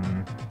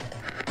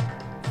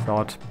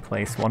 Thought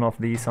place one of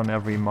these on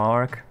every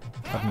mark,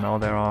 but now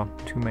there are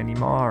too many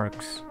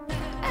marks.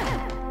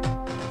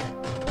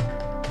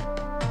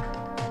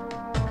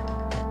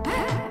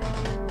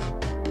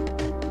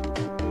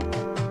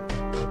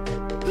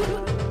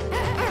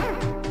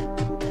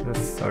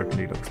 This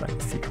certainly looks like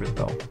a secret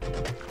though.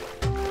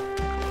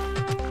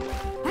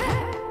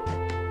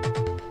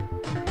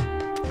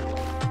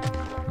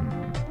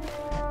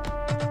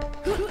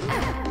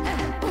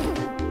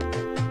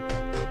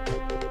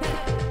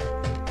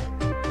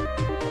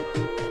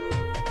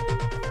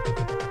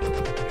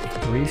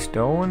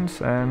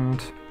 stones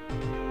and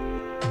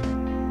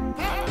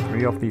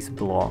 3 of these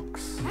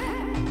blocks.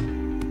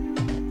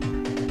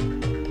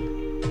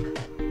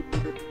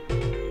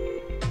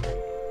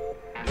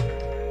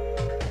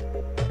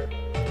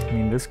 I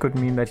mean, this could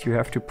mean that you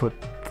have to put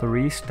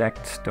 3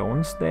 stacked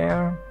stones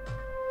there.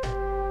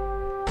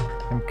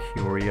 I'm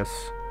curious.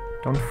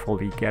 Don't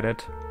fully get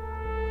it.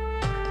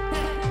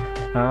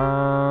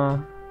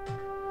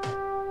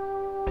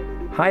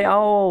 Hi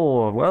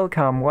Owl!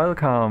 Welcome,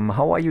 welcome!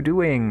 How are you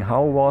doing?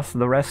 How was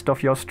the rest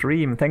of your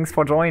stream? Thanks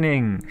for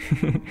joining!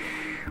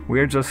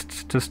 We're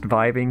just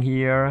vibing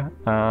here.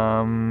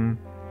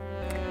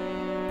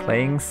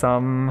 Playing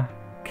some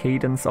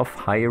Cadence of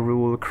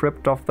Hyrule,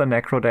 Crypt of the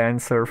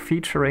Necrodancer,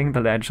 featuring the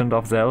Legend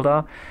of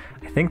Zelda.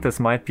 I think this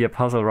might be a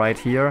puzzle right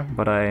here,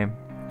 but I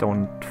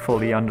don't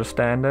fully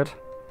understand it.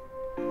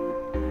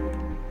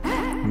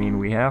 I mean,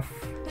 we have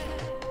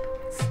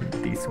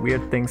these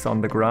weird things on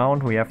the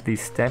ground, we have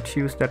these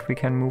statues that we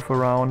can move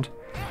around,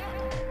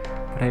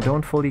 but I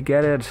don't fully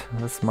get it.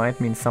 This might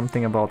mean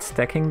something about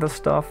stacking the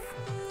stuff.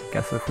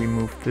 Guess if we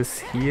move this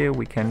here,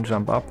 we can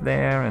jump up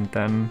there, and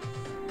then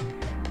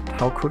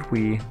how could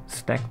we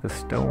stack the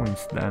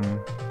stones then?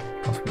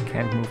 Because we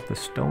can't move the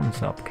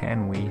stones up,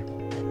 can we?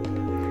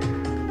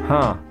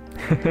 Huh.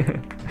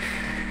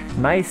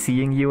 Nice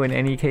seeing you in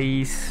any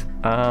case.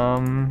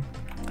 I'm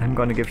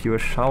gonna give you a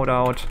shout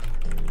out.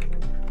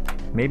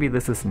 Maybe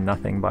this is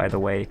nothing, by the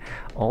way.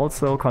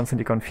 Also,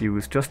 constantly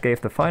confused. Just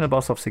gave the final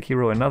boss of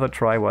Sekiro another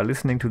try while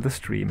listening to the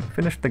stream.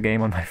 Finished the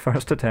game on my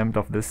first attempt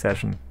of this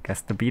session.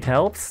 Guess the beat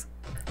helps?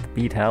 The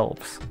beat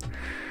helps.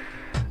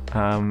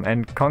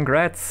 And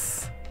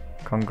congrats!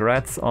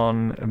 Congrats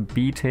on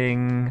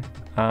beating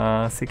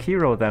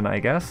Sekiro then, I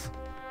guess.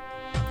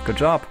 Good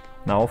job.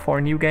 Now for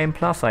New Game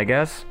Plus, I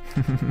guess.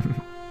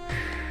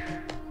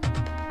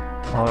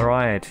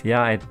 Alright,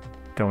 yeah, I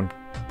don't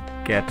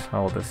get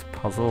how this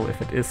puzzle,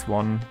 if it is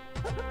one,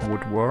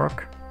 would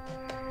work.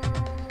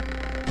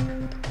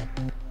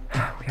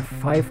 We have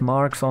 5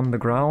 marks on the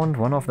ground,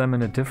 one of them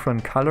in a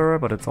different color,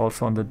 but it's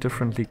also on the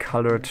differently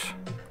colored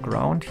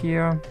ground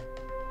here.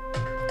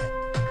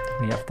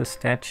 We have the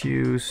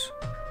statues.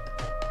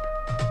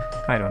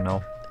 I don't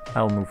know.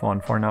 I'll move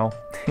on for now.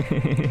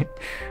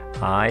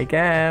 I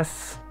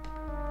guess.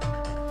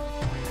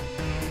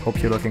 Hope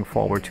you're looking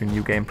forward to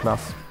New Game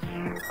Plus.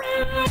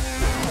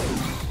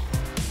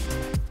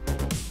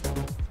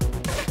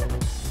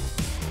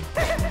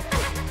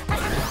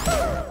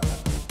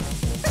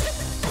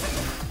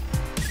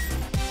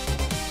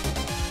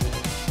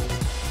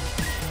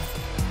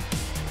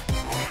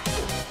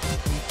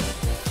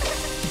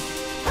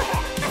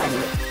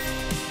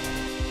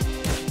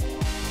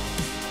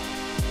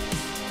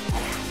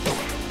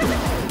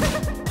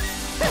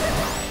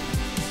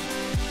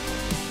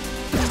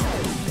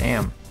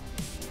 Damn.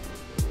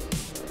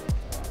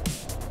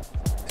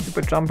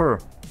 Stupid jumper.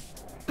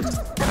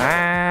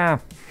 Ah!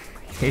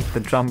 I hate the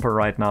jumper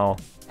right now.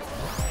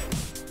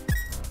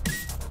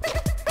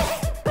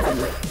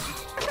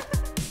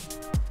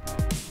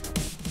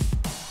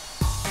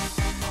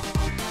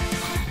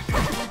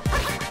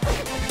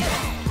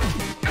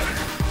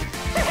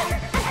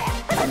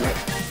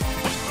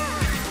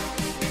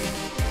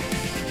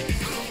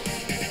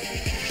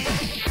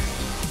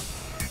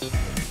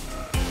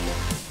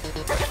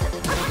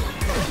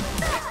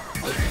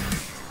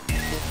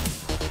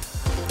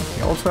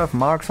 We also have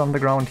marks on the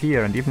ground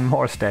here and even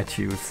more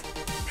statues.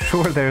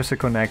 Sure, there's a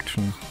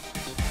connection.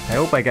 I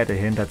hope I get a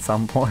hint at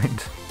some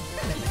point.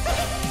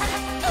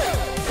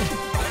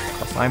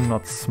 Because I'm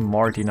not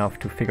smart enough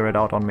to figure it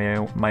out on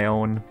my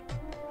own.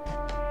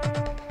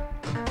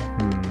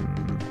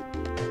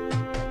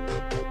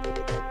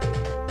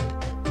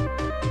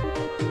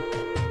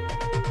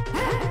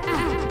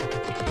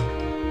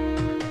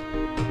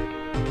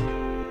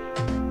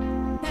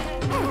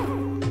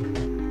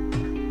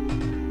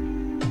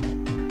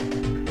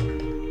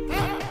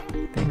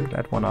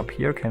 One up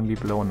here can be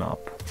blown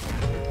up.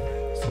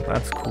 So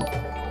that's cool.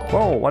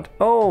 Whoa, what?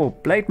 Oh,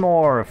 Blade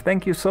Morph!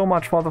 Thank you so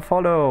much for the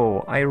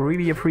follow! I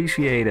really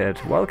appreciate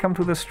it. Welcome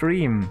to the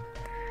stream.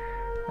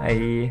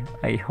 I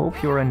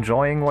hope you're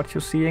enjoying what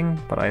you're seeing,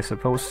 but I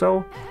suppose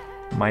so.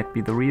 Might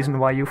be the reason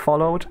why you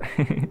followed.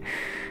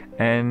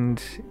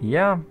 And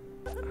yeah,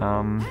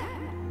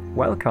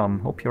 welcome.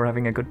 Hope you're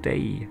having a good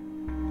day.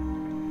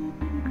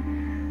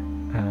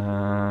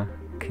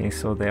 Okay,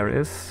 so there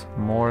is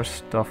more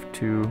stuff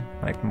to,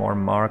 like more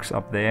marks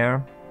up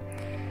there.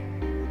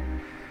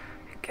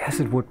 I guess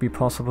it would be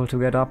possible to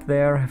get up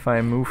there if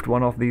I moved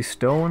one of these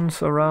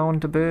stones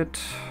around a bit,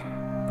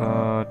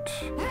 but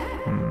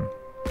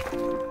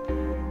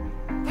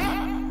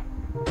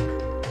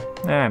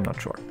I'm not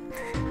sure.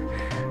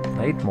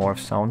 Blade Morph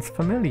sounds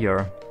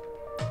familiar.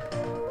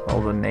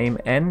 Well, the name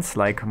ends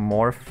like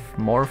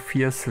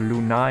Morpheus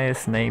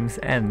Lunae's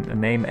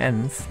name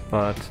ends,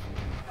 but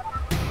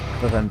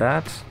other than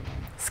that,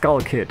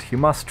 Skull Kid, you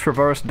must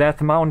traverse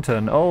Death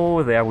Mountain.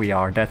 Oh, there we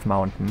are, Death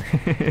Mountain.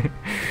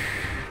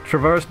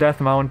 Traverse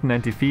Death Mountain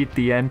and defeat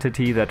the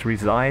entity that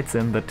resides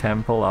in the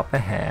temple up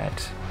ahead.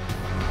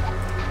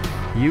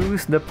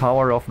 Use the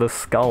power of the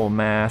skull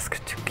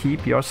mask to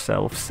keep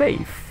yourself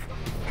safe.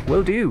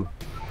 Will do.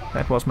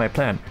 That was my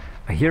plan.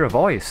 I hear a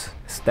voice.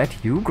 Is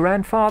that you,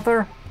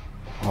 grandfather?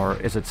 Or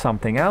is it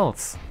something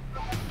else?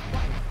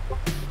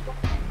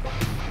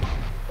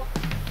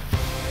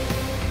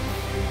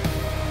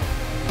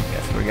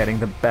 Yes, we're getting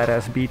the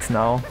badass beats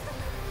now.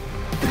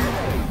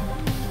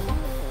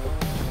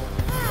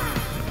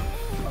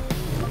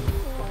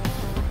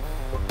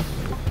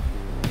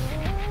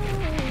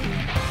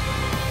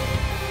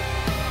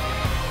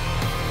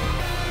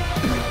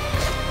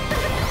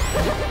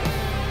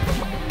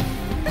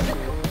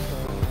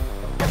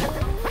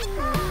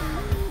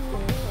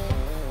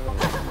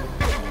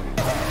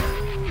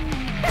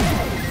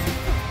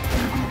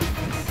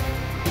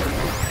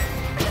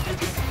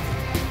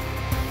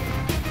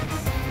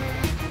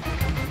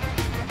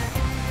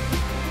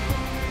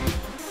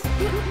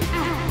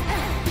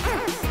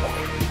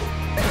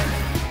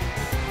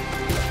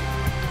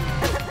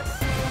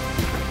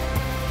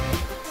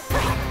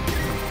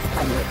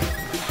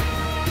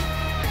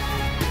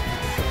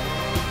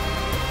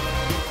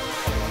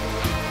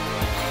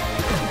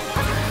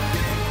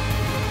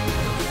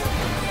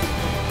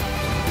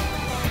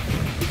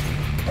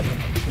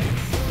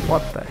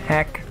 What the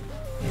heck?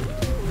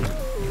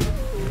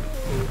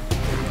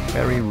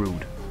 Very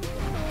rude.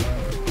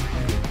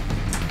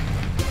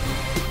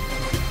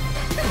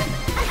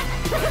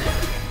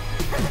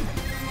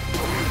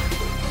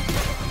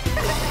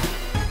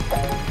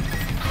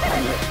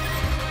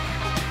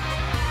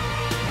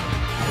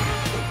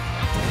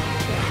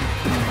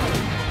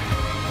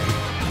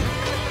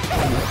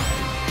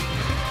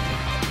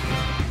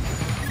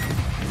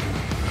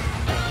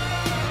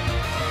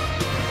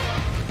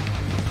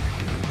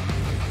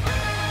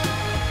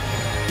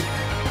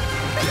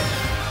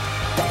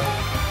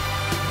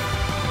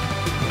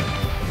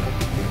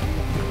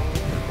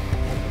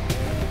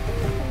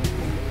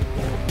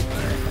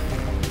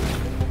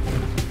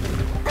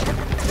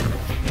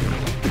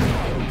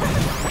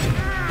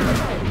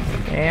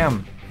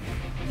 Damn.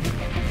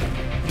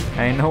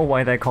 I know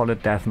why they call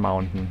it Death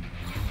Mountain.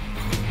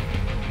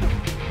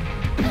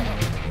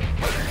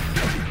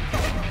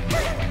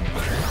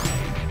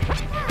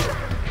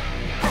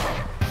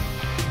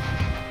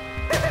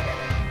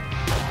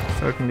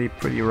 Certainly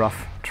pretty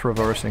rough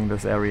traversing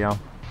this area.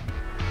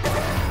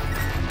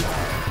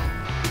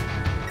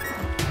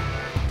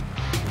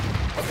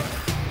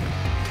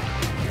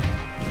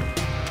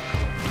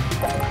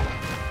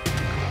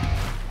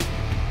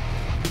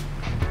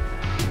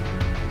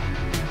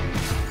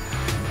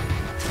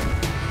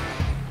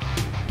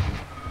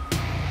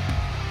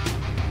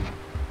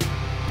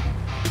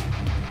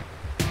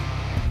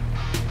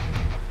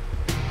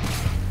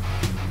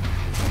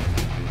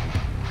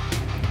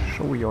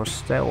 Show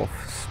yourself,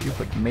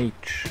 stupid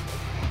mage.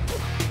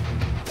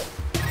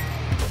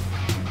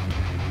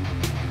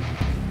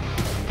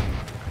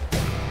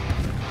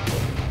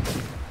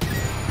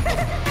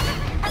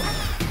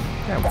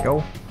 There we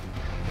go.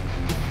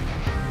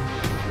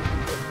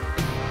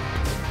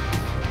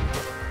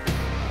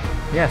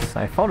 Yes,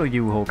 I follow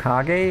you,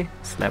 Hokage.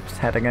 Slaps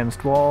head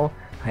against wall.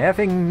 I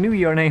having knew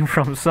your name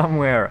from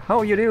somewhere.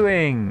 How you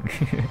doing?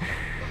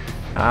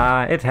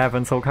 It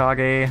happens,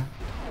 Hokage.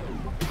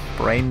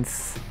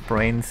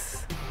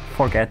 Brains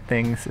forget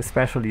things,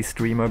 especially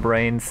streamer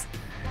brains.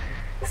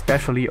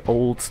 Especially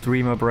old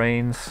streamer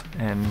brains.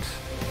 And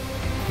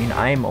I mean,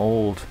 I'm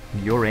old,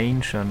 you're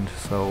ancient,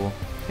 so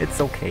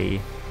it's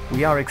okay.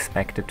 We are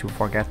expected to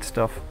forget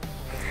stuff.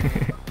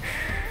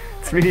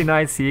 It's really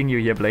nice seeing you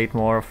here, Blade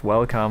Morph.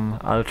 Welcome.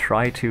 I'll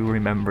try to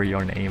remember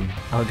your name.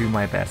 I'll do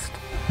my best.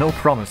 No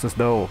promises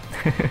though.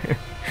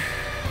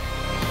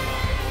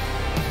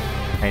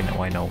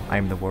 I know,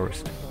 I'm the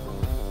worst.